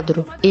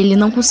quadro, ele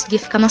não conseguia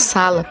ficar na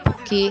sala,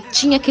 porque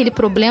tinha aquele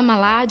problema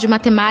lá de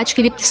matemática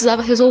que ele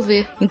precisava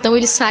resolver. Então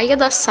ele saía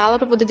da sala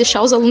para poder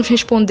deixar os alunos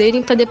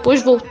responderem, para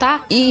depois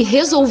voltar e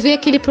resolver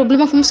aquele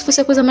problema como se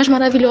fosse a coisa mais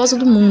maravilhosa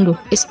do mundo.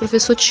 Esse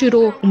professor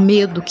tirou o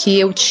medo que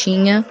eu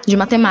tinha de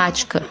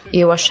matemática.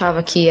 Eu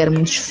achava que era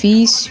muito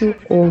difícil,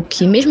 ou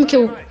que mesmo que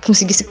eu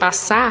conseguisse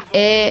passar,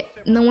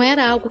 não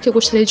era algo que eu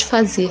gostaria de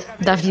fazer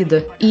da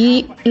vida.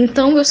 E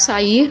então eu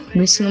saí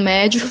do ensino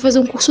médio e fui fazer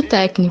um curso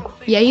técnico.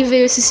 E aí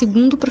veio esse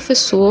segundo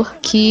professor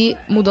que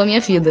mudou a minha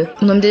vida.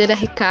 O nome dele era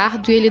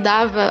Ricardo e ele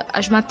dava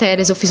as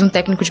matérias. Eu fiz um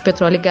técnico de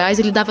petróleo e gás,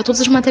 ele dava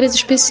todas as matérias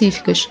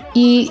específicas.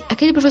 E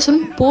aquele professor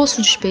era um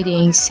poço de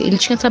experiência. Ele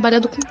tinha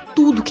trabalhado com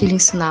tudo que ele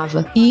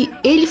ensinava. E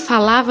ele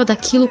falava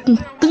daquilo com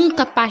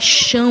tanta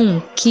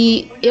paixão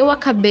que eu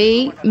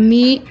acabei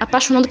me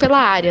apaixonando pela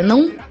área.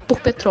 Não por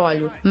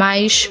petróleo,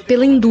 mas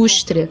pela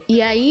indústria. E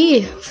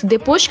aí,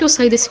 depois que eu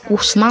saí desse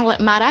curso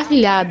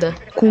maravilhada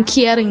com o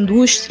que era a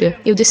indústria,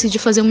 eu decidi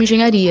fazer uma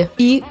engenharia.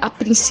 E, a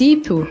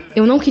princípio,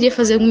 eu não queria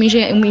fazer uma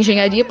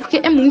engenharia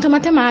porque é muita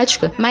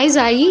matemática. Mas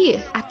aí,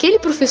 aquele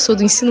professor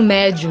do ensino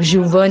médio,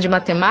 Gilvan, de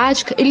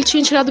matemática, ele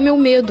tinha tirado meu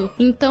medo.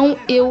 Então,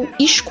 eu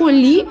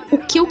escolhi o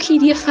que eu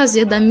queria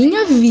fazer da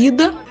minha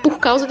vida por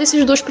causa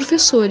desses 2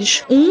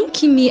 professores. Um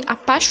que me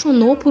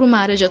apaixonou por uma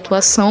área de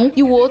atuação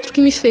e o outro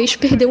que me fez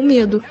perder o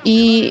medo.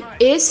 E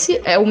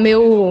esse é o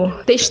meu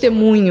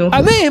testemunho,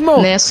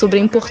 né, sobre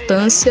a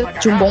importância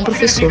de um bom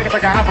professor. Essa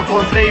garrafa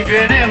contém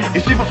veneno, e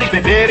se vocês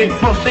beberem,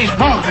 vocês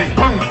morrem.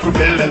 Vamos pro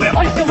beleléu.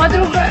 Olha, seu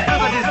Madruga.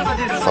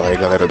 Fala aí,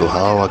 galera do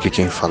RAU, aqui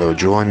quem fala é o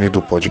Johnny,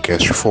 do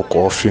podcast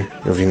Focoff.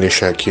 Eu vim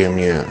deixar aqui a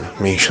minha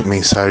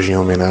mensagem em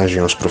homenagem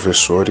aos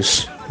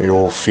professores.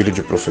 Eu, filho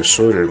de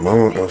professor,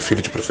 irmão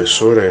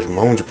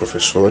de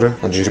professora,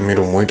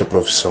 admiro muito a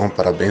profissão,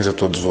 parabéns a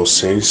todos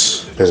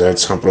vocês. Apesar de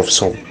ser uma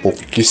profissão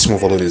pouquíssimo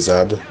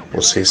valorizada,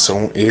 vocês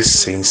são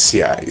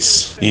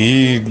essenciais.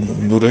 E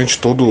durante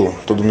todo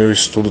o meu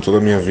estudo, toda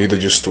a minha vida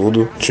de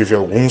estudo, tive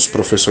alguns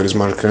professores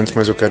marcantes,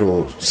 mas eu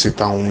quero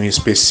citar um em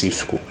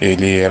específico.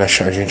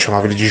 A gente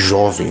chamava ele de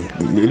jovem.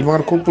 Ele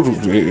marcou por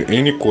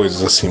N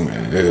coisas, assim.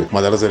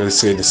 Uma delas era ele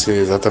ser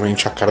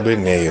exatamente a cara do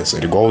Enéas,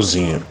 era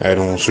igualzinho.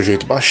 Era um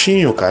sujeito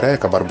baixinho,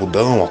 careca,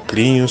 barbudão,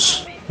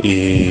 óculos,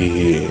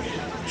 e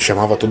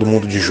chamava todo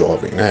mundo de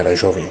jovem, né? Era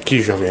jovem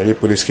aqui, jovem ali,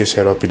 por isso que esse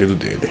era o apelido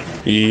dele.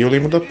 E eu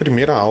lembro da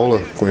primeira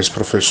aula com esse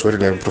professor,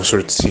 ele era um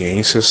professor de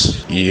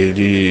ciências, e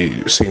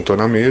ele sentou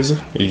na mesa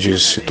e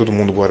disse: todo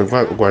mundo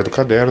guarda o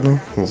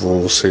caderno,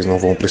 vocês não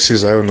vão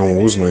precisar, eu não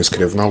uso, não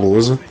escrevo na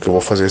lousa, o que eu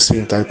vou fazer é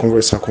sentar e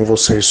conversar com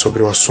vocês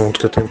sobre o assunto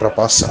que eu tenho para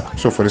passar.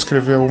 Se eu for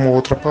escrever uma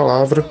outra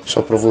palavra,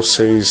 só para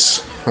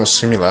vocês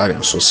assimilarem,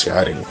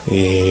 associarem.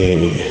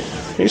 E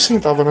Ele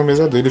sentava na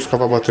mesa dele e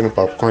ficava batendo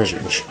papo com a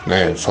gente,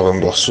 né? Falando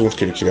do assunto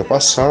que ele queria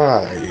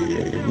passar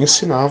e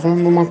ensinava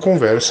numa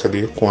conversa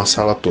ali com a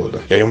sala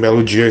toda. E aí um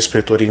belo dia a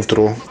inspetora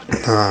entrou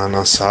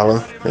na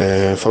sala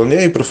falando: e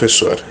aí,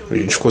 professor? A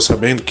gente ficou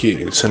sabendo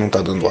que você não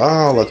tá dando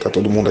aula, tá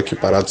todo mundo aqui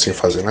parado sem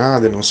fazer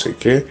nada e não sei o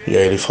quê. E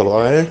aí ele falou: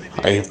 ah, é?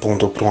 Aí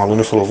apontou pra um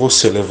aluno e falou: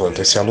 você,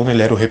 levanta. Esse aluno,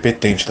 ele era o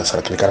repetente da sala,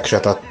 aquele cara que já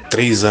tá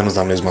 3 anos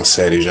na mesma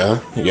série já,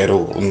 e era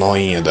o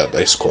noinha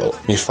da escola.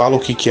 Me fala o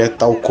que é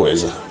tal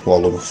coisa. O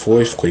aluno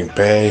foi, ficou em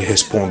pé e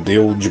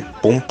respondeu de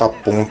ponta a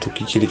ponta o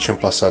que ele tinha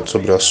passado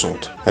sobre o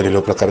assunto. Aí ele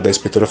olhou pra cara da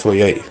inspetora e falou: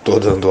 e aí, tô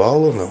dando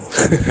aula ou não?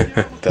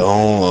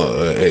 Então,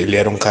 ele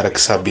era um cara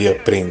que sabia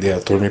aprender a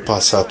turma e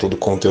passar todo o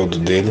conteúdo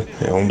dele.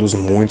 É um dos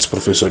muitos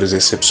professores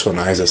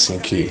excepcionais, assim,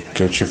 que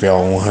eu tive a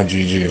honra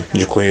de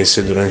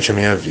conhecer durante a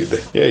minha vida.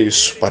 E é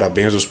isso.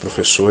 Parabéns aos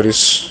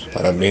professores.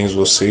 Parabéns,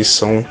 vocês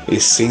são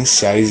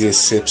essenciais e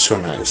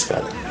excepcionais,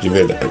 cara. De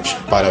verdade.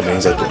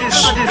 Parabéns a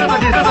todos.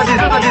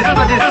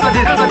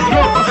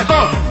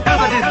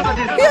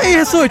 E aí,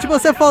 Rissut,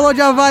 você falou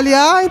de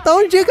avaliar,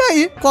 então diga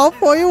aí, qual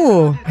foi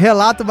o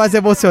relato mais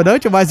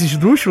emocionante, o mais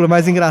esdrúxulo,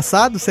 mais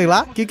engraçado, sei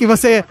lá? O que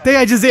você tem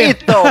a dizer?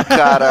 Então,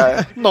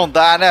 cara, não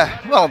dá, né?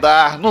 Não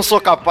dá, não sou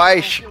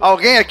capaz.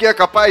 Alguém aqui é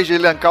capaz de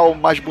elencar o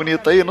mais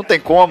bonito aí? Não tem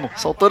como.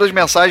 São todas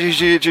mensagens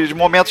de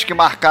momentos que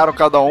marcaram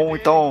cada um,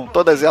 então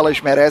todas elas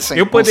merecem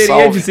Eu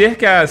poderia dizer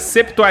que a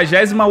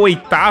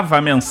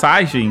 78ª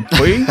mensagem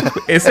foi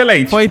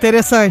excelente. Foi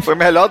interessante. Foi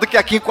melhor do que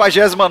a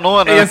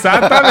 59ª.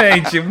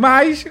 Exatamente,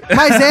 mas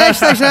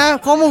extras, né?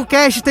 Como o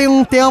cast tem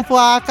um tempo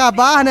a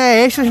acabar,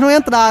 né? Extras não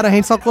entraram. A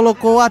gente só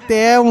colocou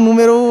até um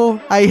número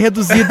aí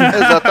reduzido.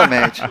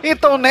 Exatamente.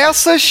 Então,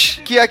 nessas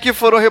que aqui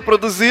foram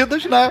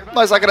reproduzidas, né?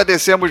 Nós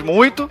agradecemos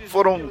muito.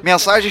 Foram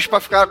mensagens pra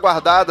ficar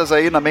guardadas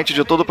aí na mente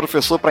de todo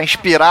professor, pra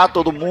inspirar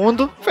todo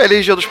mundo.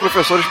 Feliz Dia dos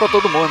Professores pra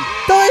todo mundo.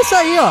 Então é isso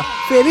aí, ó.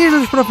 Feliz Dia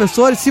dos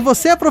Professores. Se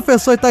você é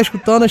professor e tá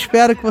escutando,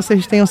 espero que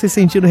vocês tenham se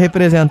sentido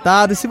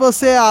representados. Se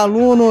você é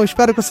aluno,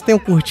 espero que você tenha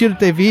curtido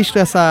ter visto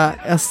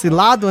esse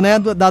lado, né,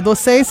 da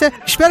docência.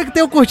 Espero que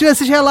tenham curtido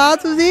esses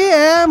relatos e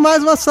é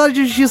mais uma história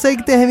de justiça aí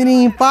que termina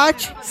em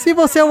empate. Se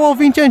você é um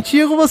ouvinte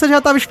antigo, você já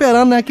tava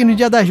esperando, né, que no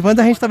Dia das Mães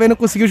a gente também não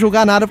conseguiu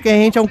julgar nada, porque a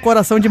gente é um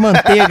coração de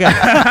manteiga.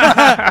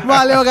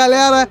 Valeu,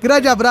 galera.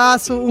 Grande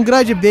abraço, um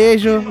grande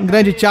beijo, um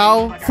grande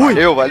tchau. Fui.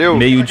 Valeu.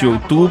 Meio de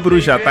outubro,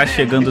 já tá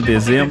chegando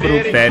dezembro,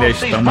 férias,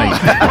 tamo aí.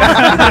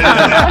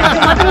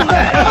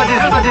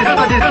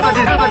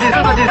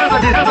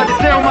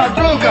 Seu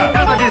Madruga!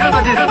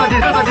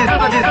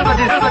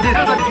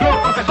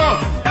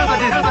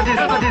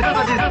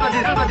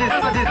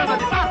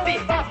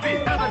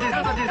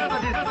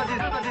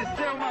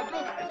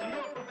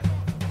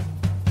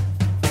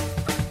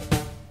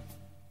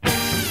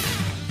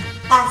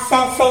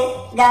 Acessem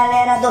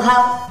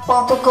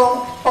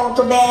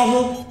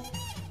galeradoral.com.br.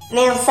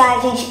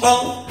 Mensagens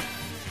em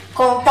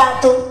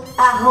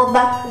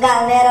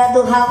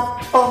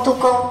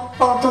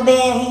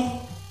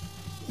contato@galeradoral.com.br.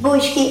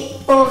 Busque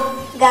por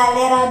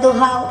Galera do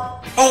RAU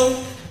em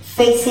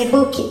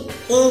Facebook,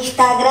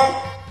 Instagram,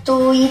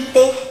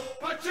 Twitter